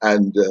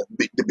and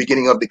the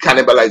beginning of the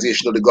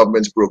cannibalization of the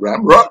government's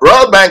program.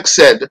 Royal Bank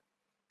said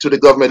to the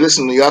government,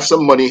 listen, you have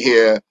some money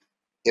here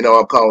in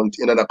our account,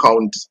 in an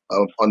account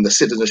on the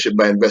Citizenship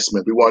by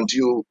Investment.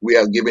 We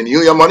are giving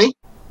you your money,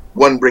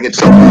 go and bring it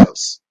somewhere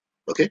else.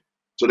 Okay?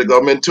 So the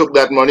government took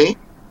that money.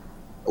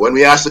 When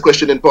we asked the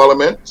question in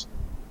Parliament,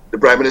 the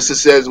Prime Minister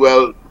says,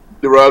 well,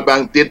 the Royal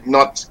Bank did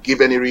not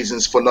give any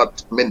reasons for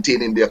not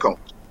maintaining the account.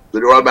 So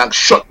the Royal Bank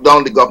shut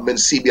down the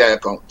government's CBI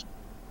account.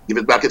 Give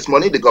it back its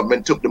money. The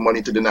government took the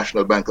money to the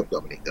National Bank of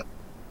Dominica.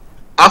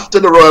 After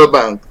the Royal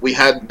Bank, we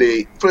had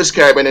the First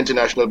Caribbean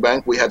International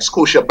Bank. We had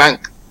Scotia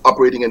Bank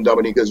operating in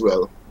Dominica as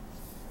well.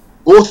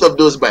 Both of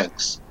those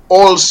banks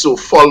also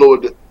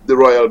followed the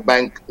Royal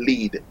Bank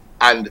lead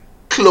and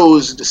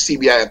closed the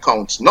CBI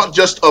accounts, not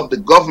just of the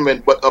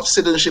government, but of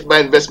Citizenship by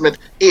Investment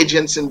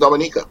agents in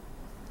Dominica.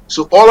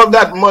 So all of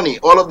that money,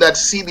 all of that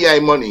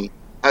CBI money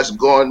has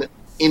gone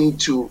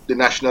into the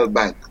National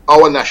Bank,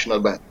 our National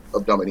Bank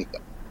of Dominica.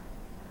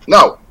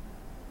 Now,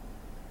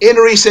 in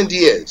recent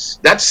years,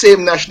 that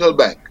same National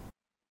Bank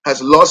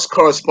has lost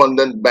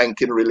correspondent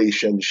banking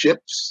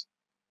relationships,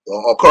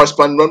 or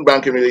correspondent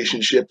banking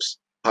relationships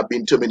have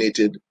been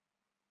terminated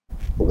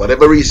for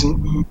whatever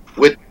reason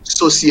with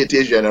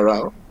Societe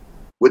Generale,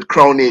 with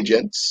Crown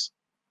Agents,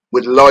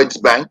 with Lloyds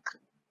Bank,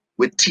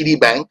 with TD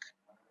Bank,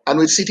 and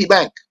with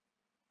Citibank.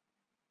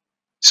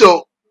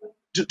 So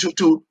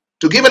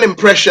to give an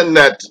impression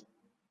that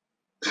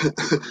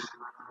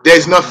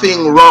there's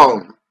nothing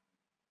wrong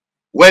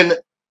when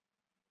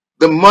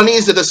the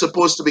monies that are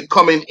supposed to be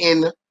coming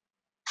in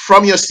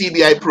from your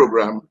CBI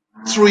program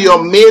through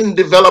your main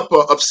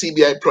developer of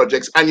CBI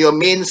projects and your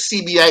main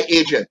CBI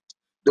agent,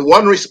 the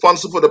one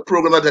responsible for the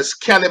program that has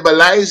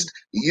cannibalized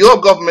your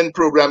government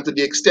program to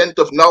the extent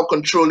of now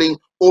controlling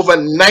over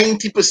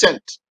 90%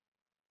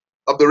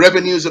 of the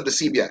revenues of the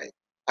CBI,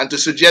 and to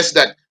suggest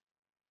that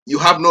you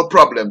have no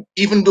problem,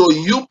 even though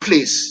you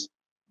place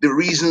the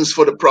reasons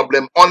for the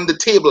problem on the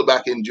table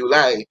back in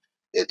July,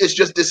 it's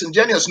just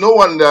disingenuous. No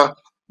wonder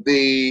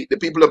the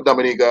people of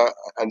Dominica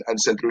and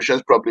St.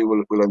 Lucians probably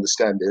will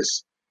understand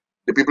this.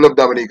 The people of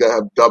Dominica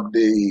have dubbed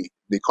the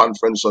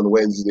conference on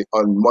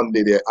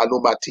Monday, their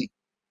Anumati.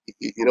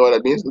 You know what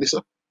that means,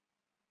 Lisa?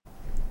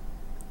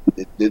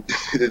 They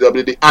dubbed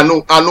it the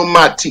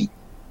Anumati.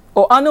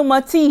 Oh,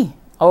 Anumati.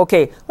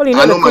 Okay. Well, you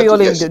know the Creole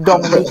in the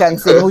Dominica and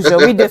St. Lucia,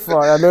 we differ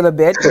a little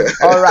bit.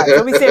 All right.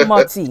 So we say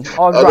Mati.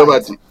 All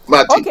right.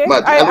 Okay.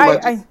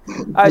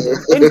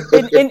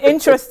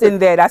 Interesting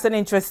there. That's an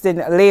interesting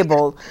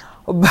label.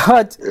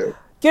 But,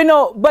 I've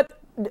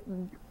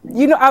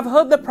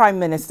heard the Prime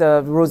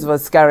Minister, Roosevelt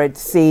Scarrett,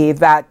 say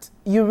that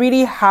you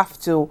really have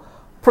to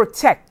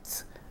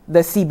protect the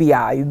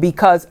CBI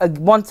because,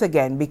 once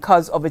again,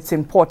 because of its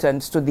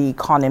importance to the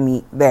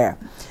economy there.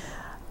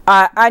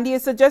 And he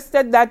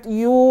suggested that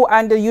you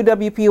and the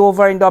UWP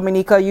over in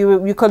Dominica, you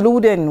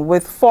colluding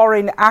with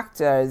foreign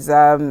actors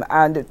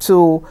and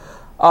to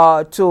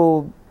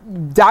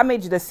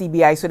damage the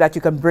CBI so that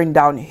you can bring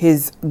down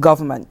his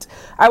government.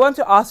 I want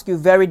to ask you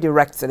very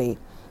directly,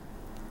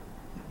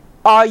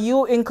 are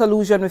you in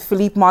collusion with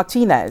Philippe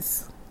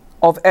Martinez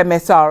of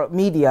MSR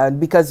Media?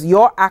 Because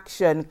your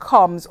action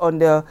comes on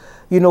the,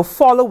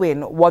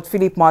 following what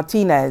Philippe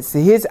Martinez,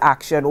 his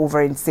action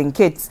over in St.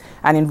 Kitts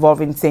and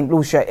involving St.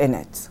 Lucia in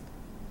it.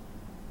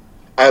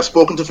 I have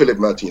spoken to Philippe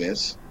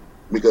Martinez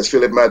because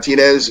Philippe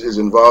Martinez is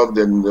involved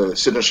in the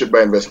Citizenship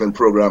by Investment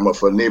program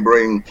of a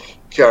neighboring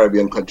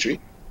Caribbean country,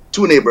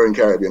 2 neighboring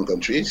Caribbean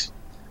countries,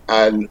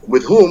 and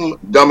with whom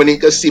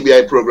Dominica's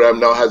CBI program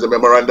now has a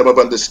memorandum of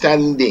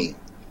understanding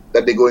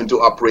that they're going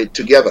to operate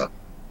together.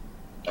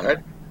 All right.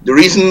 The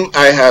reason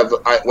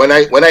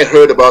when I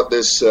heard about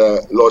this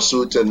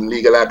lawsuit and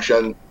legal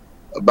action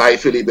by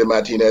Felipe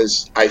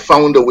Martinez, I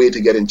found a way to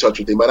get in touch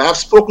with him, and I've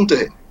spoken to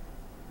him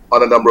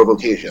on a number of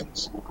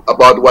occasions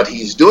about what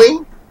he's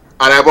doing,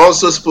 and I've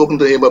also spoken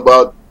to him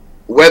about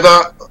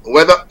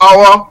whether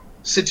our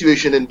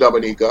situation in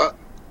Dominica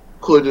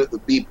could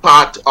be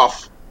part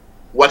of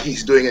what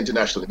he's doing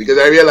internationally, because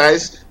I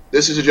realize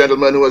this is a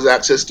gentleman who has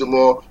access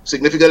to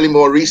significantly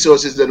more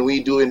resources than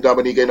we do in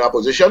Dominica in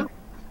opposition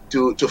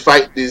to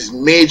fight these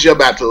major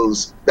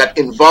battles that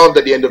involve,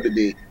 at the end of the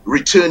day,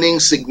 returning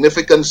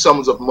significant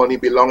sums of money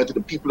belonging to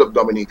the people of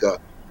Dominica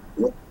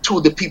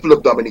to the people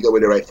of Dominica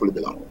where they rightfully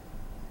belong.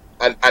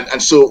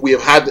 And so we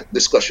have had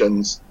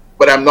discussions,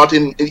 but I'm not to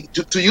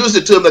use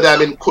the term that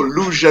I'm in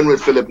collusion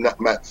with Felipe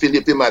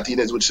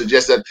Martinez, which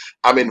suggests that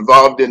I'm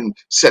involved in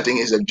setting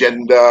his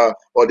agenda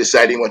or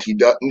deciding what he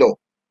does. No,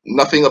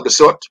 nothing of the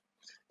sort.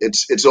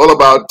 It's all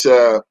about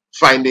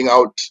finding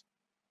out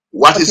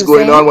what is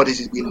going on, what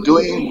he's been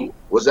doing.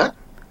 What's that?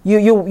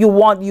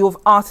 You've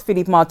asked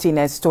Philippe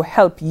Martinez to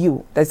help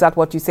you. Is that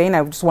what you're saying?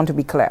 I just want to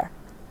be clear.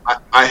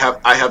 I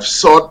have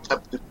sought,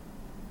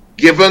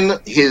 given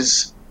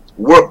his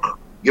work,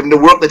 given the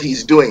work that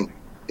he's doing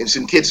in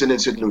St. Kitts and in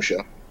St.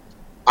 Lucia,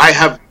 I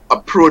have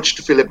approached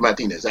Philippe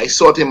Martinez. I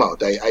sought him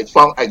out.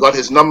 I got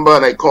his number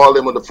and I called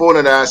him on the phone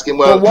and I asked him,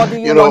 well, what do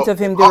you want of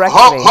him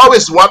directly? How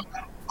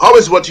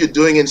is what you're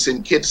doing in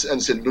St. Kitts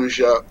and St.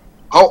 Lucia,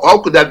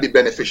 how could that be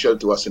beneficial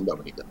to us in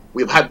Dominica?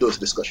 We've had those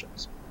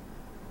discussions.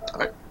 All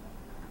right?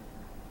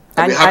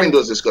 And we're having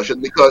those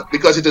discussions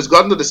because it has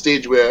gotten to the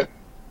stage where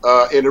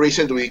in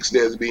recent weeks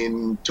there's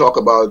been talk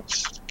about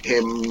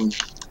him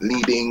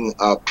leading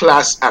a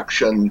class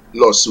action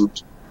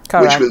lawsuit,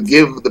 which will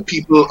give the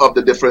people of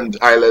the different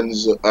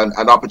islands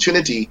an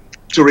opportunity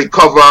to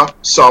recover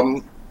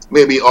some,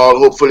 maybe all,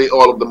 hopefully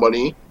all of the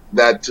money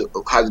that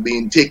has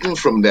been taken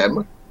from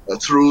them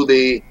through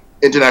the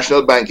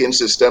international banking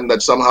system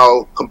that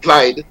somehow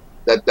complied,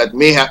 that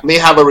may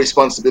have a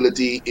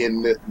responsibility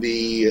in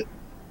the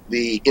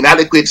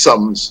inadequate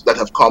sums that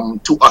have come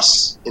to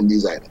us in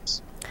these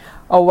islands.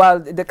 Oh, well,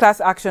 the class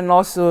action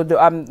lawsuit,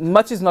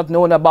 much is not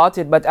known about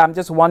it, but I'm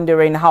just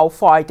wondering how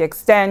far it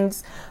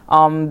extends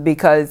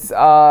because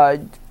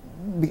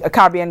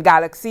Caribbean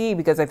Galaxy,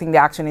 because I think the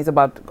action is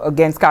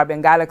against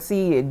Caribbean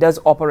Galaxy. It does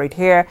operate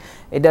here.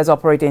 It does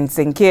operate in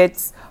St.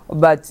 Kitts.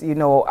 But,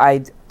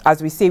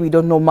 as we say, we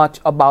don't know much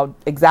about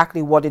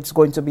exactly what it's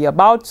going to be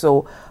about.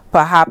 So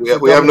perhaps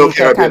we have no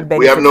Caribbean, can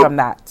benefit from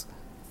that.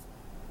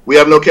 We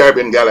have no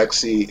Caribbean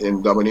Galaxy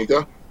in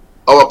Dominica.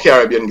 Our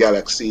Caribbean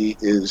Galaxy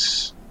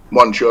is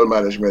Montreal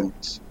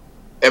Management,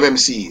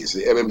 MMCs,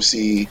 the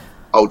MMC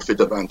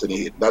outfit of Anthony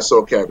Hayden. That's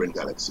our Caribbean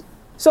Galaxy.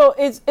 So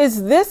is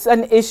this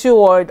an issue,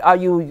 or are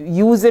you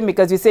using,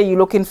 because you say you're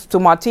looking to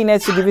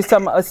Martinez to give you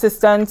some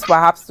assistance,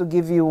 perhaps to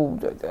give you,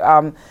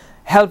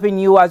 helping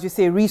you, as you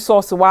say,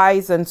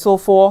 resource-wise and so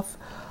forth?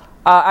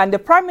 And the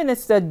Prime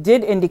Minister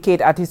did indicate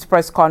at his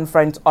press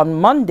conference on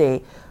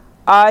Monday,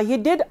 he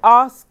did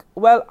ask,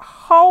 well,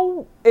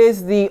 how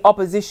is the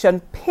opposition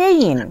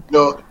paying?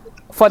 No.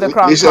 For the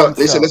Crown Lisa,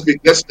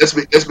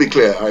 let's be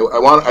clear.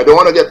 I don't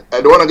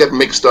want to get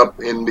mixed up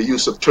in the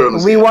use of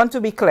terms. We want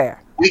to be clear.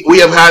 We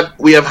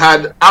have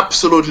had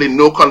absolutely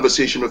no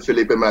conversation with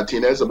Felipe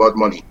Martinez about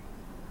money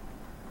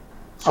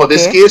for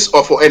this case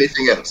or for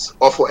anything else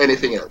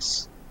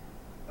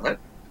All right?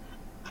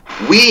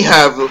 We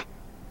have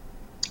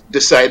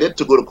decided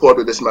to go to court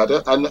with this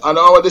matter, and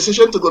our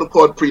decision to go to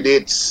court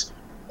predates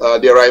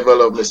the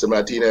arrival of Mr.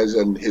 Martinez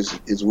and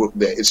his work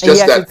there. It's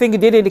just that I think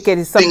it did indicate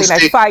it's something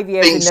like 5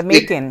 years in the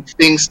making.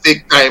 Things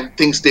take time.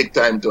 Things take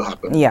time to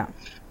happen. Yeah.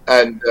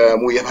 And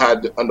we have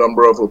had a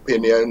number of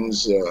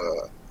opinions,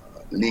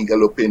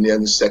 legal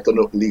opinions, second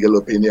legal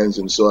opinions,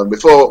 and so on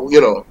before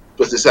it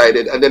was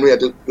decided. And then we had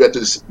to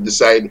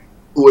decide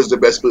who was the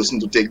best person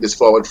to take this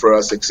forward for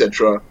us,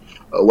 etc.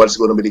 What's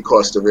going to be the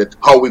cost of it?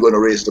 How are we going to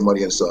raise the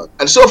money, and so on.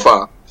 And so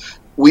far,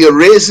 we are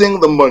raising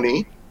the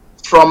money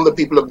from the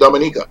people of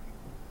Dominica.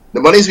 The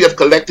monies we have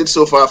collected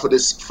so far from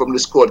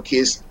this court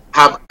case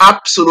have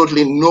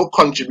absolutely no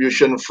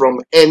contribution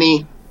from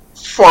any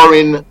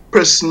foreign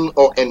person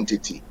or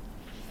entity.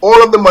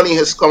 All of the money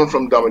has come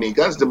from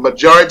Dominicans, the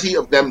majority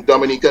of them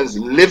Dominicans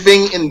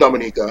living in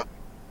Dominica,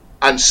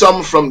 and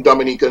some from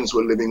Dominicans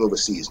who are living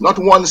overseas. Not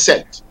 1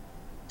 cent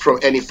from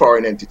any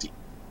foreign entity.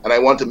 And I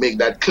want to make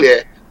that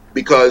clear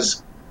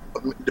because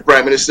the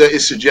Prime Minister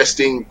is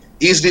suggesting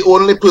he's the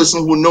only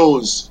person who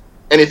knows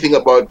anything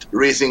about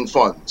raising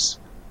funds.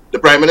 The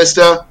Prime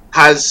Minister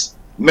has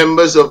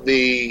members of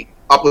the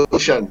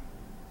opposition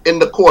in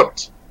the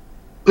court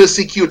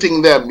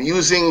persecuting them,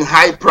 using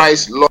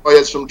high-priced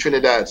lawyers from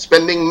Trinidad,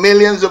 spending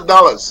millions of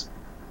dollars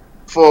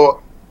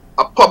for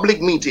a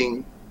public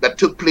meeting that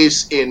took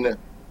place in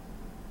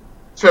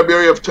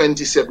February of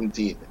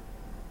 2017,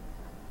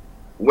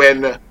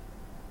 when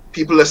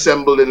people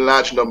assembled in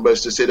large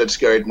numbers to say that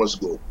Skerrit must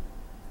go.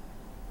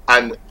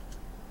 And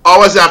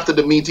hours after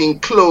the meeting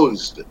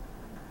closed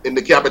in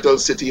the capital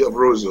city of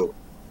Roseau,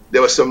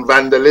 there was some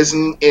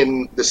vandalism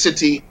in the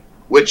city,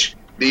 which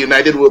the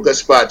United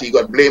Workers' Party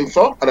got blamed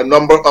for, and a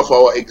number of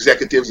our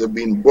executives have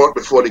been brought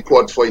before the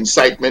court for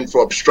incitement,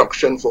 for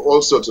obstruction, for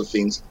all sorts of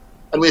things,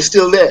 and we're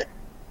still there.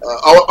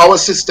 Our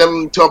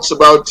system talks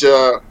about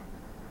a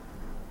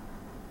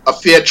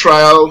fair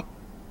trial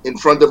in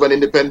front of an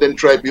independent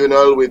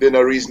tribunal within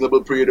a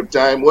reasonable period of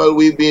time. Well,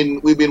 we've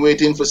been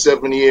waiting for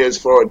 7 years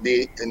for a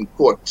day in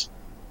court,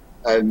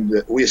 and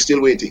we're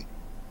still waiting.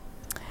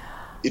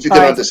 If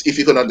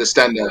you can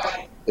understand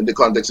that in the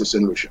context of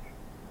St. Lucia.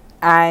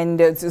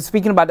 And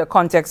speaking about the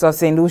context of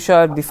St.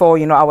 Lucia, before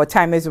our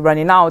time is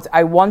running out,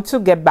 I want to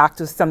get back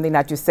to something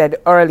that you said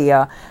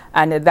earlier,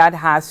 and that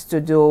has to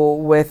do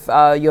with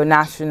your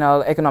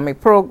National Economic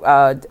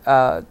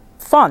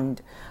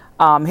Fund.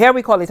 Here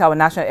we call it our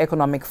National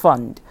Economic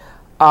Fund.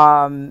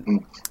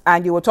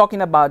 And you were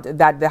talking about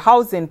that the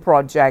housing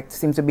project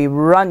seems to be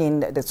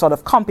running the sort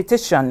of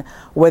competition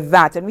with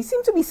that. And we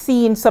seem to be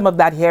seeing some of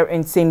that here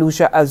in St.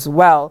 Lucia as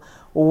well,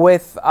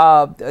 with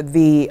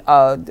the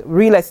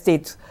real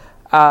estate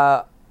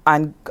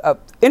and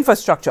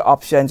infrastructure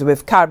options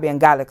with Caribbean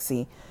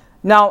Galaxy.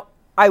 Now,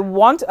 I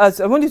want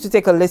you to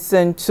take a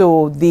listen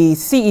to the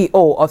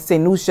CEO of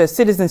St. Lucia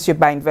Citizenship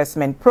by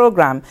Investment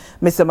Program,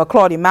 Mr.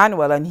 McLeod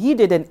Emmanuel, and he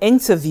did an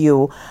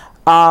interview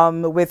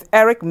with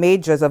Eric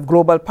Majors of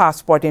Global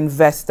Passport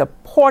Investor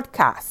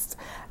podcast,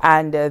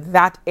 and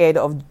that aired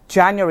of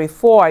January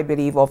 4, I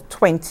believe, of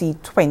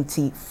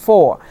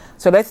 2024.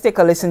 So let's take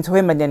a listen to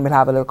him, and then we'll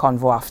have a little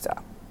convo after.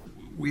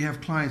 We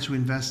have clients who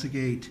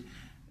investigate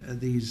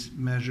these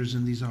measures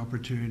and these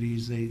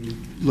opportunities. They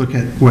look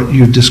at what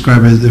you've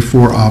described as the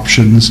 4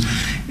 options,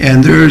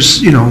 and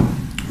there's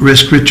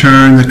risk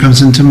return that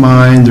comes into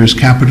mind. There's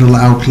capital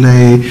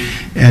outlay,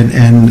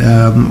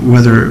 and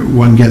whether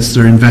one gets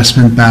their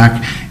investment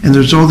back, and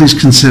there's all these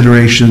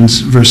considerations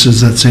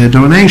versus, let's say, a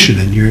donation.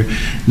 And your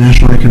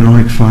National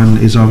Economic Fund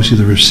is obviously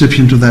the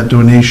recipient of that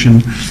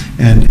donation,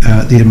 and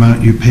the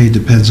amount you pay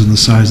depends on the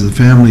size of the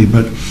family.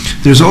 But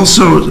there's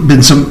also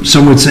been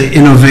some would say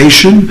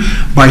innovation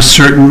by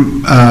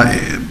certain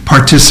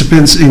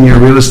participants in your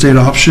real estate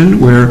option,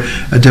 where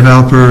a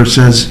developer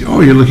says, oh,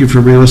 you're looking for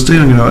real estate,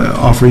 I'm going to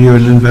offer you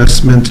an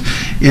investment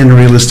in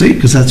real estate,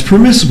 because that's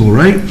permissible,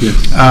 right?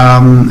 Yes.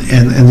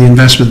 And the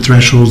investment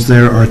thresholds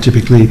there are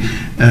typically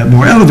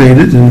more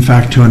elevated, in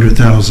fact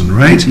 200,000,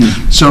 right?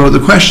 Mm-hmm. So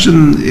the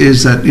question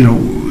is that,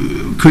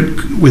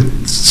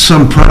 with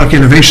some product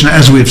innovation,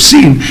 as we have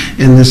seen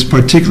in this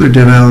particular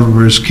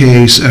developer's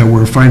case,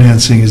 where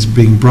financing is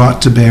being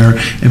brought to bear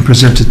and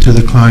presented to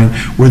the client,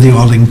 where the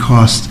all-in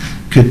cost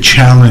could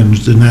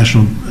challenge the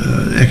National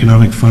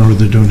Economic Fund or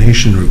the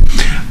donation route.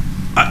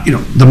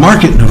 The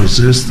market knows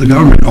this. The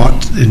government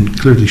ought and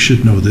clearly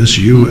should know this.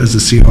 You, as the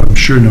CEO, I'm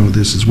sure know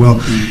this as well.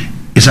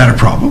 Mm-hmm. Is that a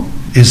problem?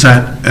 Is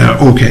that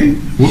okay?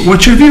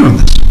 What's your view on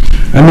this?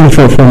 I mean,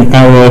 from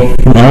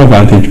our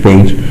vantage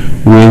point,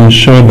 we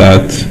ensure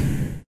that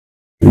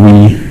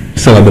we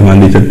sell at the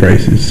mandated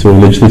prices. So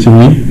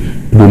legislatively,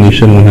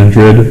 donation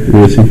 100,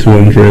 real estate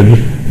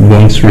 200,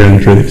 bonds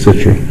 300,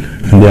 etc.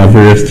 And there are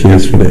various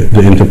tiers for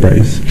the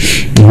enterprise.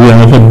 We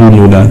however do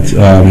know that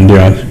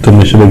there are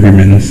commercial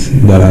agreements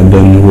that are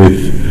done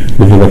with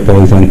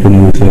developers and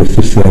promoters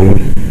to sell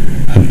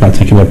at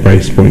particular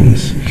price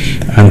points.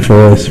 And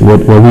for us, what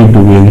we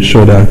do, we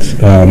ensure that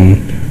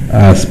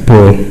as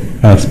per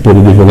the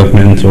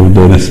development of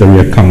the necessary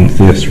accounts,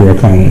 the escrow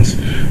accounts,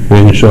 we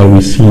ensure we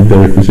see the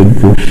requisite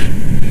growth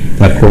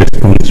that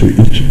corresponds to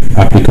each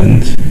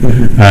applicant.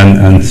 Mm-hmm.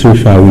 And so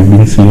far we've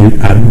been seeing it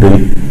at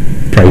the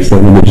price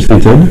that we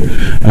legislated,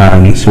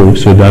 and so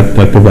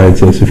that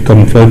provides us with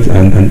comfort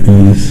and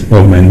ease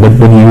of mind. But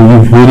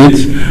you've heard it,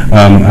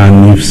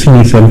 and you've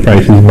seen some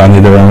prices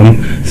bandied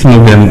around. Some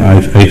of them I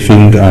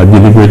think are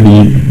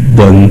deliberately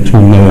done to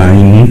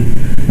malign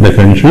the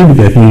country, because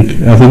I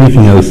think, as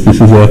anything else, this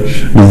is a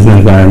business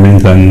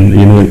environment, and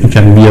it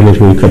can be a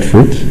little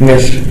cutthroat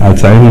at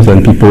times,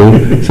 and people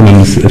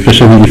sometimes,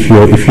 especially if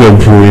you're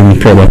growing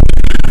product,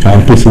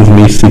 persons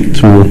may seek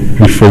to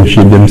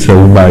differentiate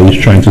themselves by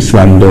trying to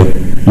slander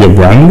your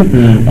brand.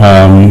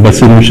 But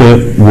St. Lucia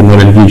will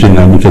not engage in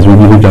that, because we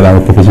believe that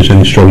our proposition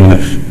is strong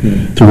enough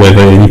to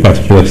weather any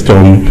particular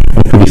storm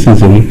or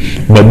criticism,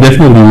 but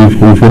definitely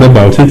we've heard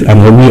about it,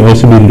 and what we've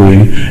also been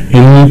doing,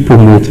 any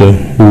promoter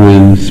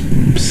who is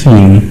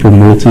seen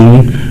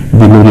promoting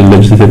below the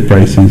legislated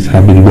prices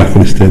have been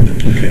blacklisted.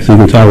 Okay. So you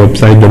go to our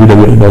website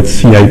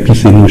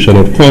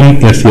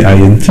www.cipstlucia.com,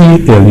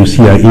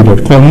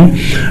 SAINTLUCIA.com,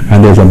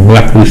 and there's a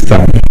blacklist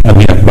tab, and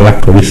we have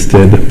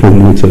blacklisted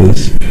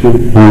promoters who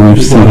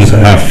we've seen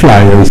have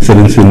flyers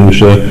selling St.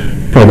 Lucia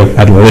product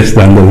at less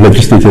than the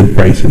legislated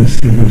prices.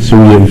 So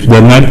we have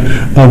done that.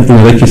 In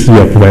other cases, we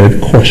have provided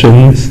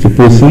cautions to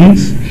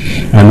persons,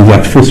 and these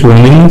are first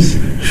warnings.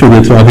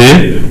 Failure to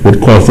adhere would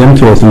cause them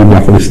to also be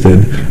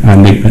blacklisted,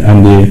 and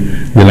the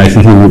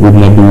licensing would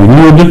not be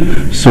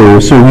renewed. So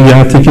we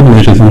are taking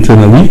measures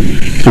internally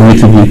to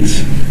mitigate.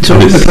 So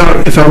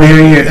if I'm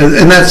hearing you,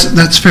 and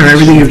that's fair,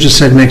 everything you've just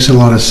said makes a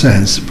lot of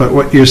sense, but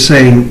what you're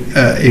saying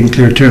in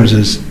clear terms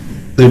is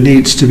there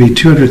needs to be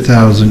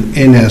 $200,000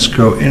 in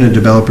escrow in a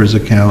developer's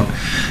account,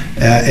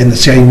 and the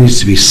CIA needs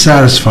to be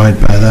satisfied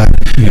by that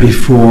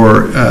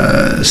before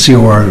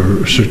COR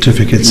or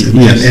certificates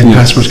and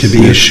passports can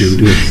be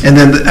issued. And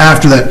then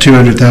after that,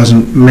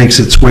 $200,000 makes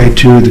its way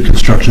to the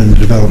construction and the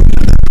development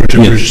of that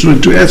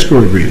project, to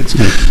escrow agreements.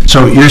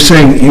 So you're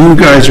saying you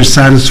guys are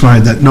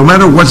satisfied that no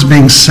matter what's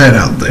being said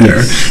out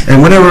there,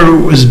 and whatever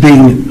was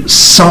being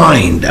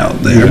signed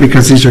out there,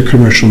 because these are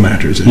commercial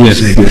matters, as you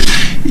say,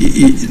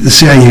 the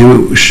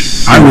CIU,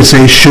 I would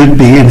say, should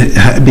be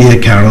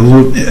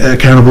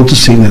accountable to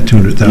seeing that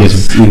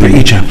 $200,000 for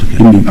each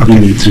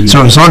applicant.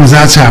 So as long as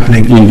that's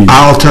happening,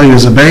 I'll tell you,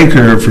 as a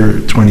banker for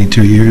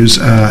 22 years,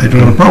 I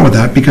don't have a problem with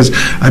that, because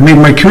I made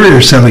my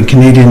career selling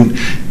Canadian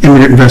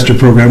Immigrant Investor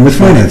Program with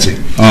financing.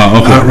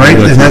 Right,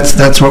 and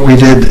that's what we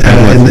did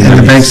in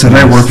the banks that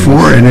I work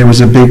for, and it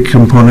was a big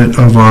component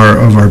of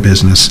our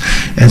business.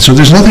 And so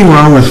there's nothing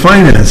wrong with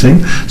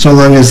financing, so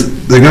long as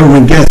the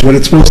government gets what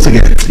it's supposed to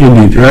get.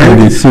 Indeed, right?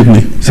 Indeed,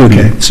 certainly.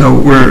 Okay, so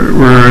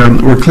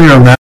we're clear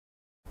on that.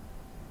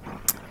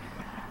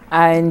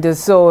 And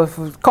so,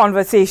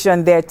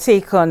 conversation there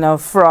taken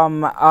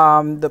from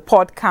the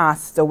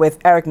podcast with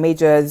Eric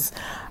Majors.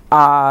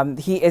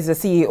 He is the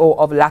CEO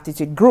of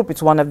Latitude Group.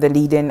 It's one of the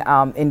leading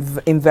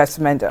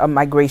investment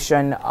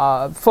migration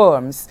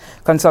firms,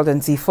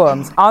 consultancy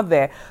firms out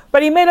there.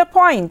 But he made a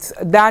point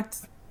that,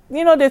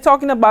 you know, they're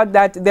talking about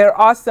that there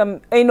are some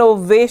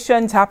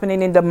innovations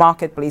happening in the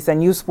marketplace.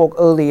 And you spoke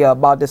earlier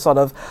about the sort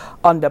of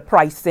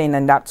underpricing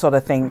and that sort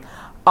of thing.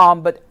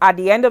 But at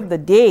the end of the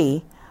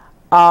day,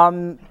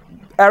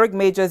 Eric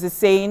Majors is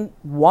saying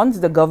once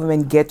the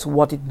government gets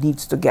what it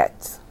needs to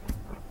get.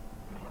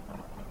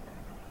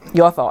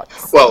 Your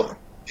thoughts? Well,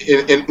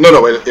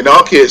 in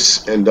our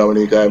case, in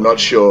Dominica, I'm not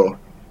sure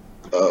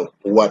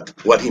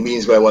what he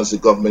means by once the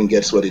government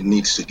gets what it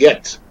needs to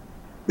get,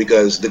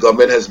 because the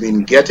government has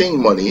been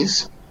getting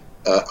monies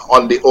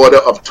on the order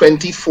of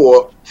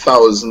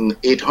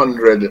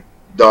 $24,800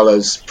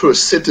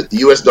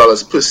 US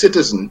dollars per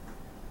citizen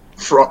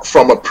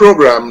from a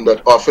program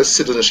that offers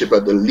citizenship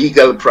at the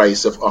legal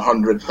price of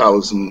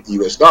 $100,000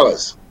 US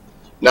dollars.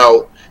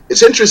 Now,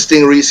 it's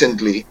interesting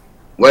recently,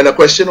 when a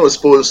question was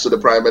posed to the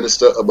Prime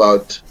Minister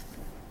about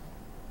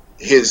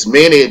his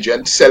main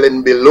agent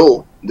selling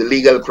below the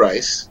legal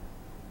price,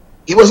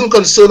 he wasn't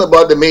concerned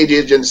about the main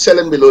agent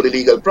selling below the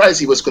legal price.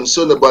 He was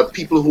concerned about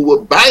people who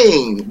were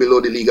buying below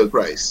the legal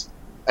price.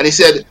 And he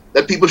said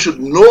that people should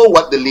know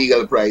what the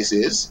legal price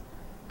is.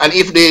 And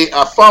if they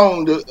are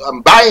found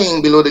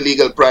buying below the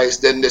legal price,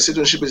 then the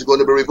citizenship is going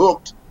to be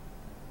revoked.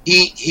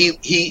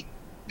 He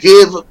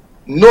gave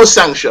no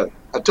sanction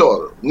at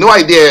all. No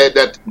idea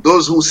that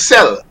those who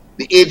sell,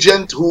 the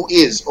agent who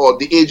is, or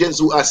the agents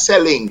who are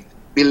selling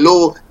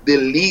below the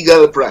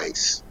legal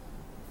price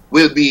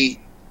will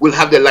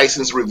have their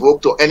license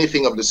revoked or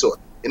anything of the sort.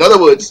 In other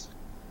words,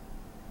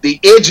 the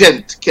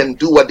agent can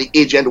do what the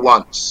agent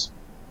wants.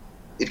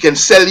 It can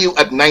sell you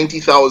at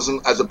 90,000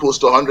 as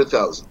opposed to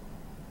 100,000.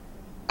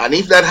 And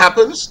if that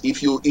happens,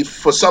 if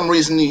for some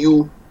reason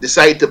you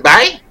decide to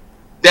buy,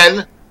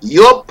 then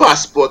your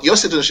passport, your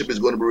citizenship is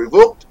going to be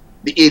revoked.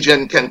 The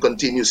agent can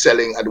continue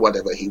selling at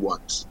whatever he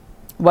wants.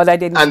 Well, I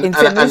didn't. In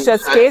St.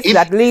 Lucia's case,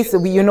 at least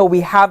we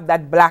have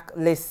that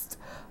blacklist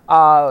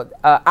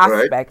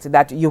aspect, right,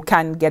 that you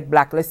can get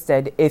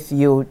blacklisted if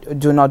you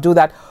do not do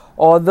that.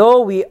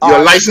 Although we are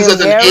your license as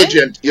an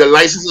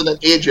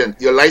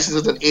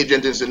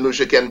agent in St.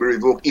 Lucia can be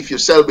revoked if you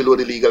sell below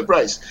the legal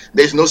price.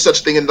 There's no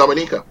such thing in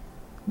Dominica.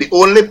 The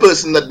only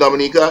person that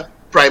Dominica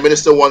Prime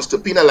Minister wants to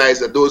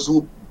penalize are those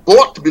who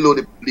bought below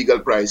the legal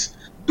price.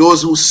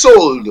 Those who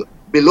sold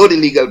below the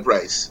legal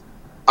price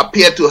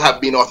appear to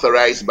have been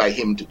authorized by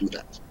him to do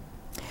that.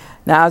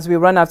 Now, as we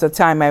run out of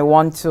time, I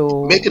want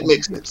to make it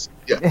make sense.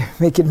 Yeah,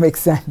 make it make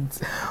sense.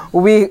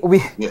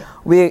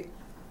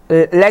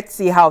 Let's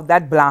see how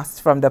that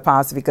blast from the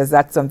past, because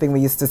that's something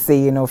we used to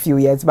say, a few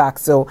years back.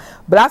 So,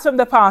 blast from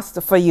the past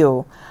for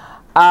you.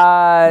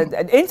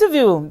 An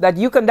interview that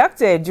you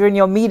conducted during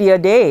your media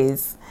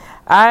days,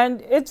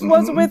 and it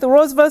was with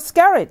Roosevelt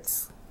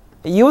Scarrett.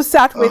 You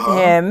sat with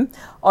him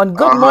on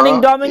Good Morning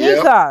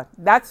Dominica. Yeah.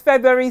 That's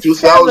February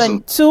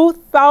 2000. 7,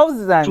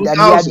 2000. And he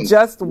had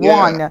just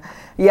won. Yeah.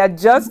 He had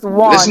just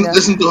won.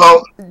 Listen to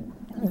how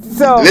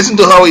listen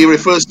to how he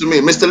refers to me,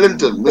 Mr.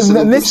 Linton. Mr.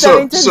 Linton, Mr.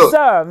 Linton,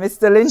 sir.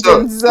 Mr.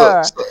 Linton,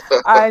 sir.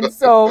 And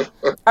so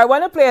I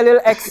want to play a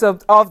little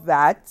excerpt of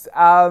that.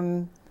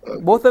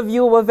 Both of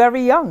you were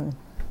very young.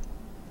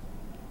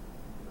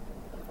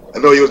 I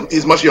know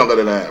he's much younger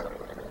than I am.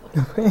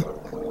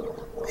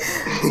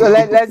 So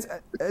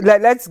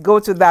let's go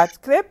to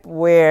that clip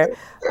where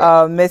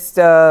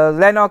Mr.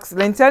 Lennox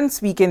Linton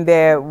speaking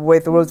there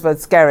with Roosevelt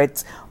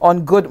Skerritt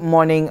on Good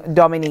Morning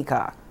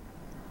Dominica.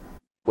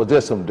 Was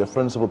there some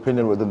difference of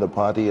opinion within the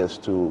party as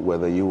to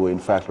whether you were in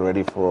fact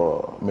ready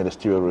for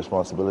ministerial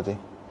responsibility?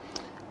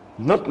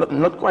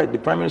 Not quite. The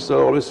Prime Minister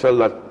always felt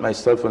that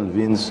myself and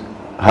Vince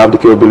have the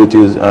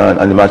capabilities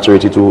and the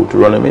maturity to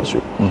run a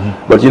ministry.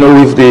 But you know,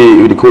 with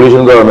the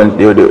coalition government,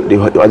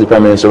 as the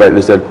Prime Minister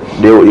rightly said,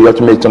 you have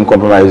to make some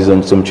compromises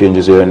and some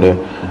changes here and there.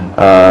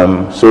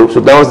 So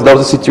that was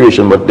the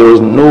situation. But there was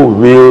no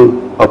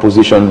real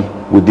opposition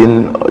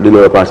within the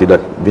Labour Party that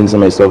Vince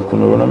and myself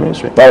couldn't run a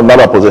ministry. Not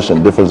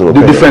opposition, difference of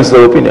opinion. The difference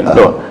of opinion.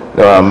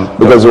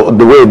 Because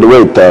the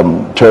way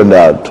it turned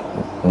out,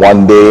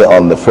 one day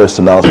on the first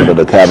announcement of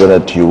the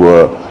cabinet, you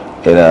were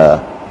in a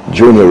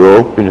junior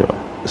role.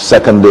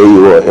 Second day,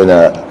 you were in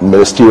a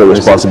ministerial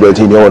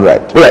responsibility in your own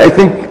right. Well, I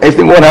think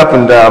what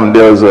happened,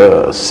 there was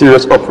a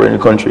serious uproar in the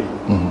country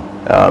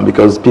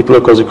because people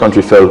across the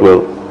country felt,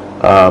 well,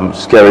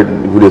 Skerritt,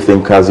 who they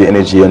think has the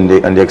energy and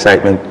the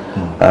excitement,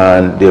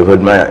 and they've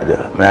heard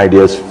my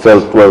ideas,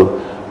 felt, well,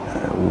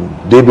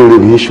 they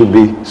believe he should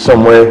be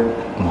somewhere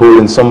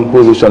holding some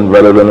position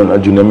rather than a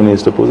junior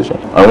minister position.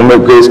 And one of my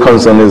greatest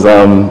concern is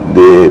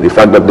the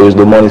fact that there is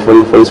no money for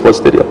the sports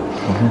stadium.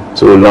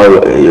 So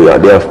now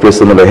they have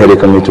placed another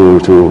headache on me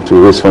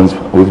to raise funds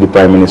with the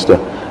Prime Minister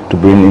to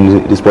bring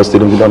in the sports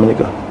stadium to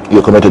Dominica.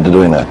 You're committed to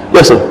doing that?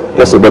 Yes, sir.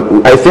 Yes, sir. But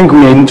I think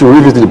we need to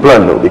revisit the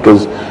plan, though,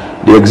 because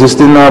the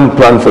existing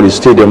plan for the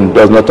stadium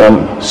does not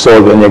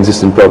solve any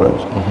existing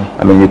problems.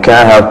 I mean, you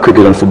can't have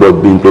cricket and football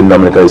being played in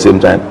Dominica at the same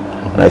time.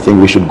 And I think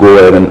we should go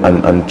ahead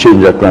and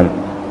change that plan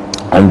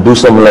and do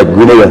something like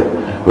Grenada,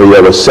 where you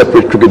have a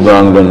separate cricket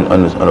ground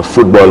and a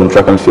football and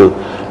track and field.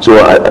 So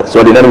at the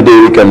end of the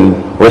day, we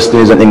can, West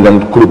Indies and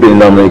England could play in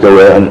Dominica,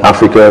 where and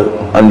Africa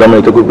and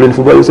Dominica could play in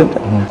football at the same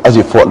time. As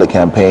you fought the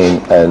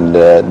campaign and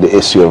the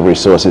issue of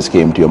resources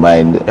came to your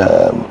mind,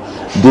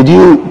 did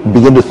you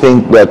begin to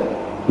think that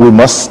we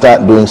must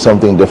start doing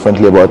something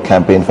differently about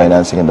campaign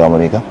financing in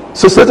Dominica?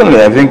 So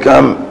certainly, I think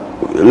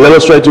let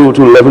us try to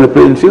level the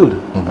playing field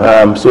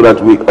so that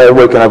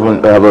everyone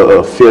can have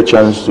a fair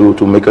chance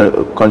to make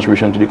a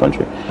contribution to the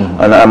country.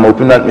 And I'm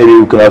hoping that maybe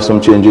we can have some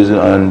changes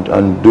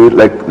and do it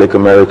like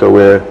America,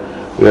 where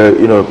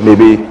you know,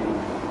 maybe,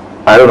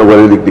 I don't know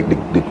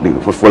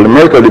whether for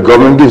America the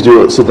government gives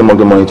you a certain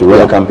amount of money to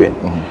run a campaign,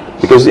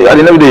 because at the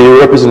end of the day you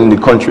represent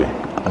the country.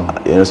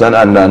 You understand?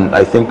 And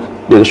I think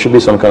there should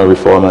be some kind of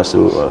reform as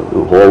to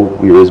how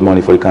we raise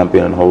money for the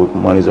campaign and how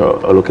monies are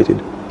allocated.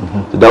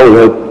 So that will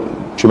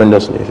help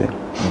tremendously, I think,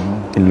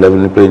 in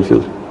leveling the playing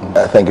field.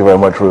 Thank you very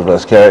much,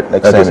 Roosevelt Skerritt.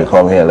 Next time you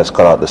come here, let's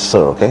call out the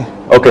sir, okay?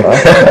 Okay.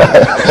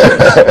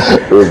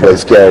 Roosevelt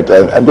Skerritt.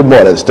 And good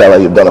morning,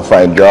 Stella. You've done a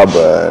fine job,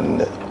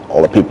 and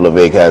all the people of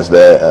VCAS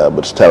there,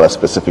 but Stella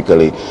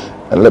specifically,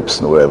 and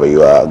Lipson, wherever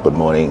you are, good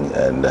morning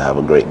and have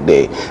a great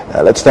day.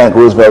 Let's thank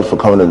Roosevelt for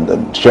coming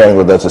and sharing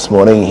with us this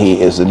morning.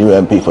 He is the new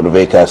MP for the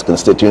VCAS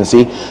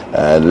constituency,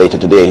 and later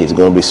today he's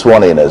going to be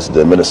sworn in as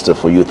the Minister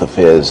for Youth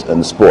Affairs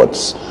and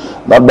Sports.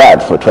 Not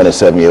bad for a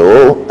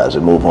 27-year-old as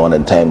we move on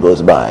and time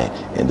goes by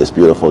in this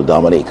beautiful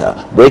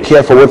Dominica. Break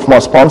here for word from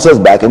our sponsors.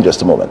 Back in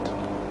just a moment.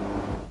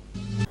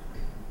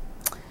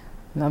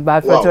 Not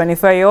bad for a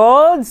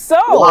 25-year-old.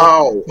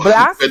 So,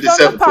 blast from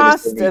the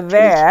past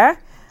there.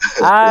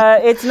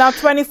 It's now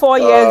 24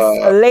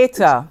 years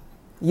later.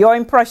 Your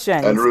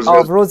impressions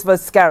of Roosevelt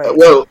Skerritt?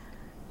 Well,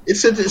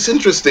 it's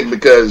interesting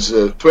because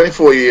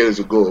 24 years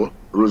ago,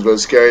 Roosevelt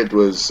Skerritt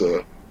was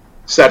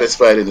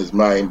satisfied in his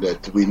mind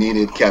that we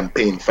needed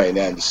campaign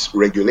finance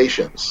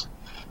regulations.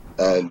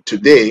 And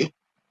today,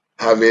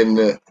 having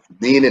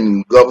been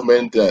in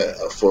government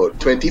for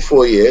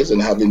 24 years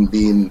and having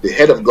been the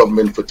head of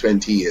government for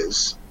 20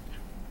 years,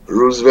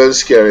 Roosevelt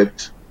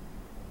Skerritt,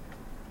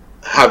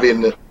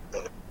 having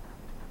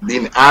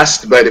been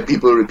asked by the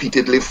people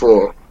repeatedly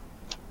for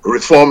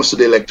reforms to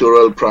the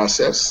electoral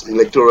process,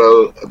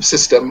 electoral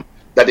system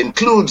that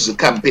includes the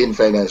campaign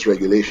finance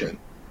regulation,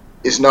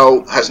 has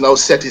now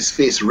set his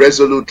face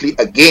resolutely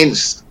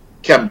against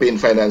campaign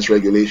finance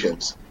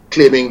regulations,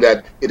 claiming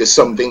that it is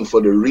something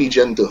for the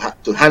region to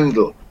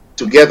handle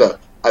together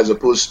as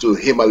opposed to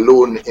him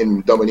alone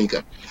in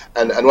Dominica.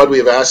 And what we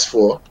have asked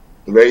for,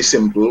 very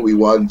simple, we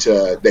want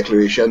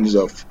declarations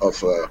of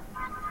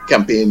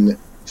campaign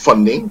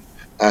funding,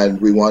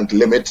 and we want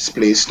limits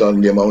placed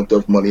on the amount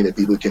of money that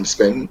people can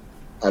spend,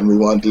 and we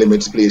want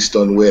limits placed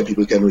on where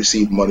people can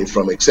receive money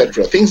from,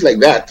 etc. Things like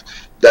that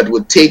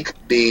would take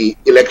the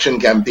election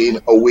campaign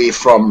away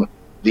from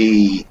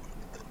the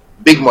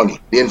big money,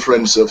 the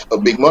influence of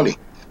big money.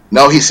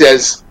 Now he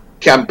says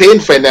campaign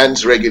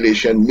finance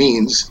regulation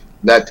means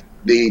that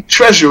the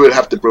Treasury will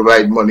have to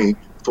provide money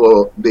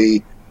for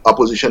the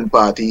opposition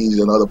parties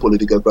and other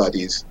political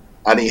parties.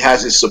 And he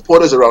has his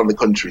supporters around the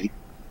country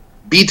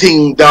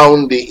beating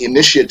down the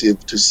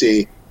initiative to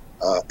say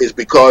it's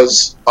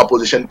because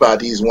opposition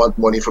parties want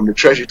money from the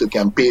Treasury to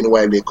campaign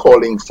while they're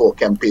calling for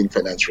campaign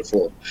finance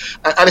reform.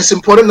 And it's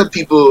important that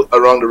people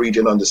around the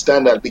region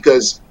understand that,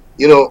 because,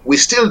 you know, we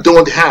still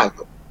don't have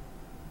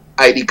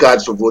ID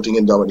cards for voting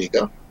in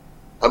Dominica,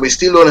 and we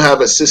still don't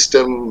have a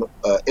system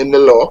in the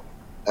law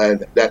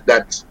and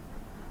that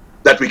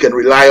we can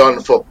rely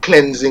on for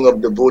cleansing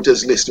of the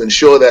voters list to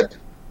ensure that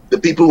the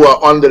people who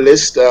are on the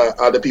list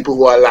are the people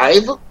who are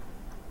alive,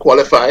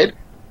 qualified,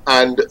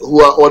 and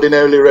who are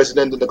ordinarily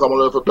resident in the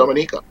Commonwealth of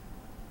Dominica.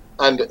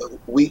 And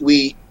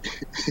we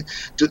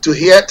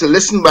to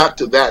listen back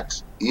to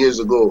that years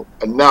ago,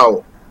 and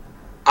now,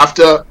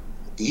 after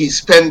he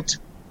spent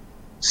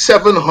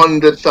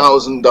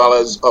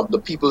 $700,000 of the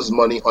people's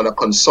money on a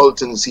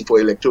consultancy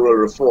for electoral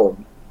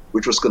reform,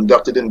 which was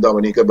conducted in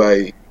Dominica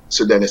by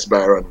Sir Dennis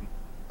Byron,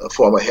 a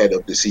former head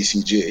of the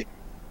CCJ.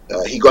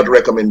 He got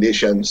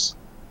recommendations.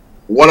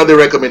 One of the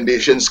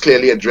recommendations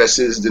clearly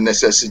addresses the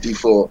necessity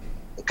for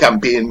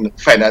campaign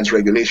finance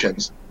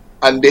regulations,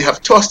 and they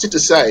have tossed it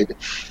aside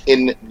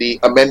in the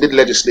amended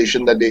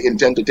legislation that they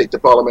intend to take to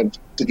Parliament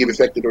to give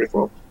effect to the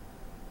reform.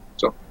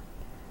 So,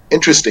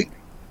 interesting.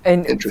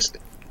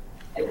 Interesting.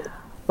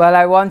 Well,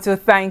 I want to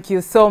thank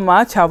you so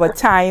much. Our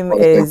time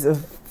is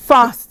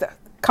fast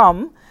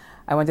come.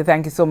 I want to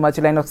thank you so much,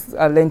 Lennox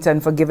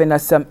Linton, for giving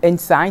us some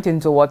insight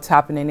into what's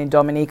happening in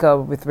Dominica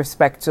with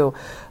respect to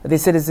the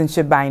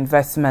Citizenship by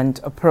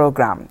Investment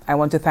program. I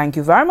want to thank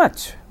you very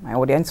much, my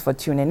audience, for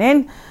tuning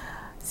in.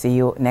 See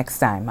you next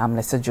time. I'm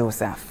Lisa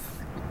Joseph.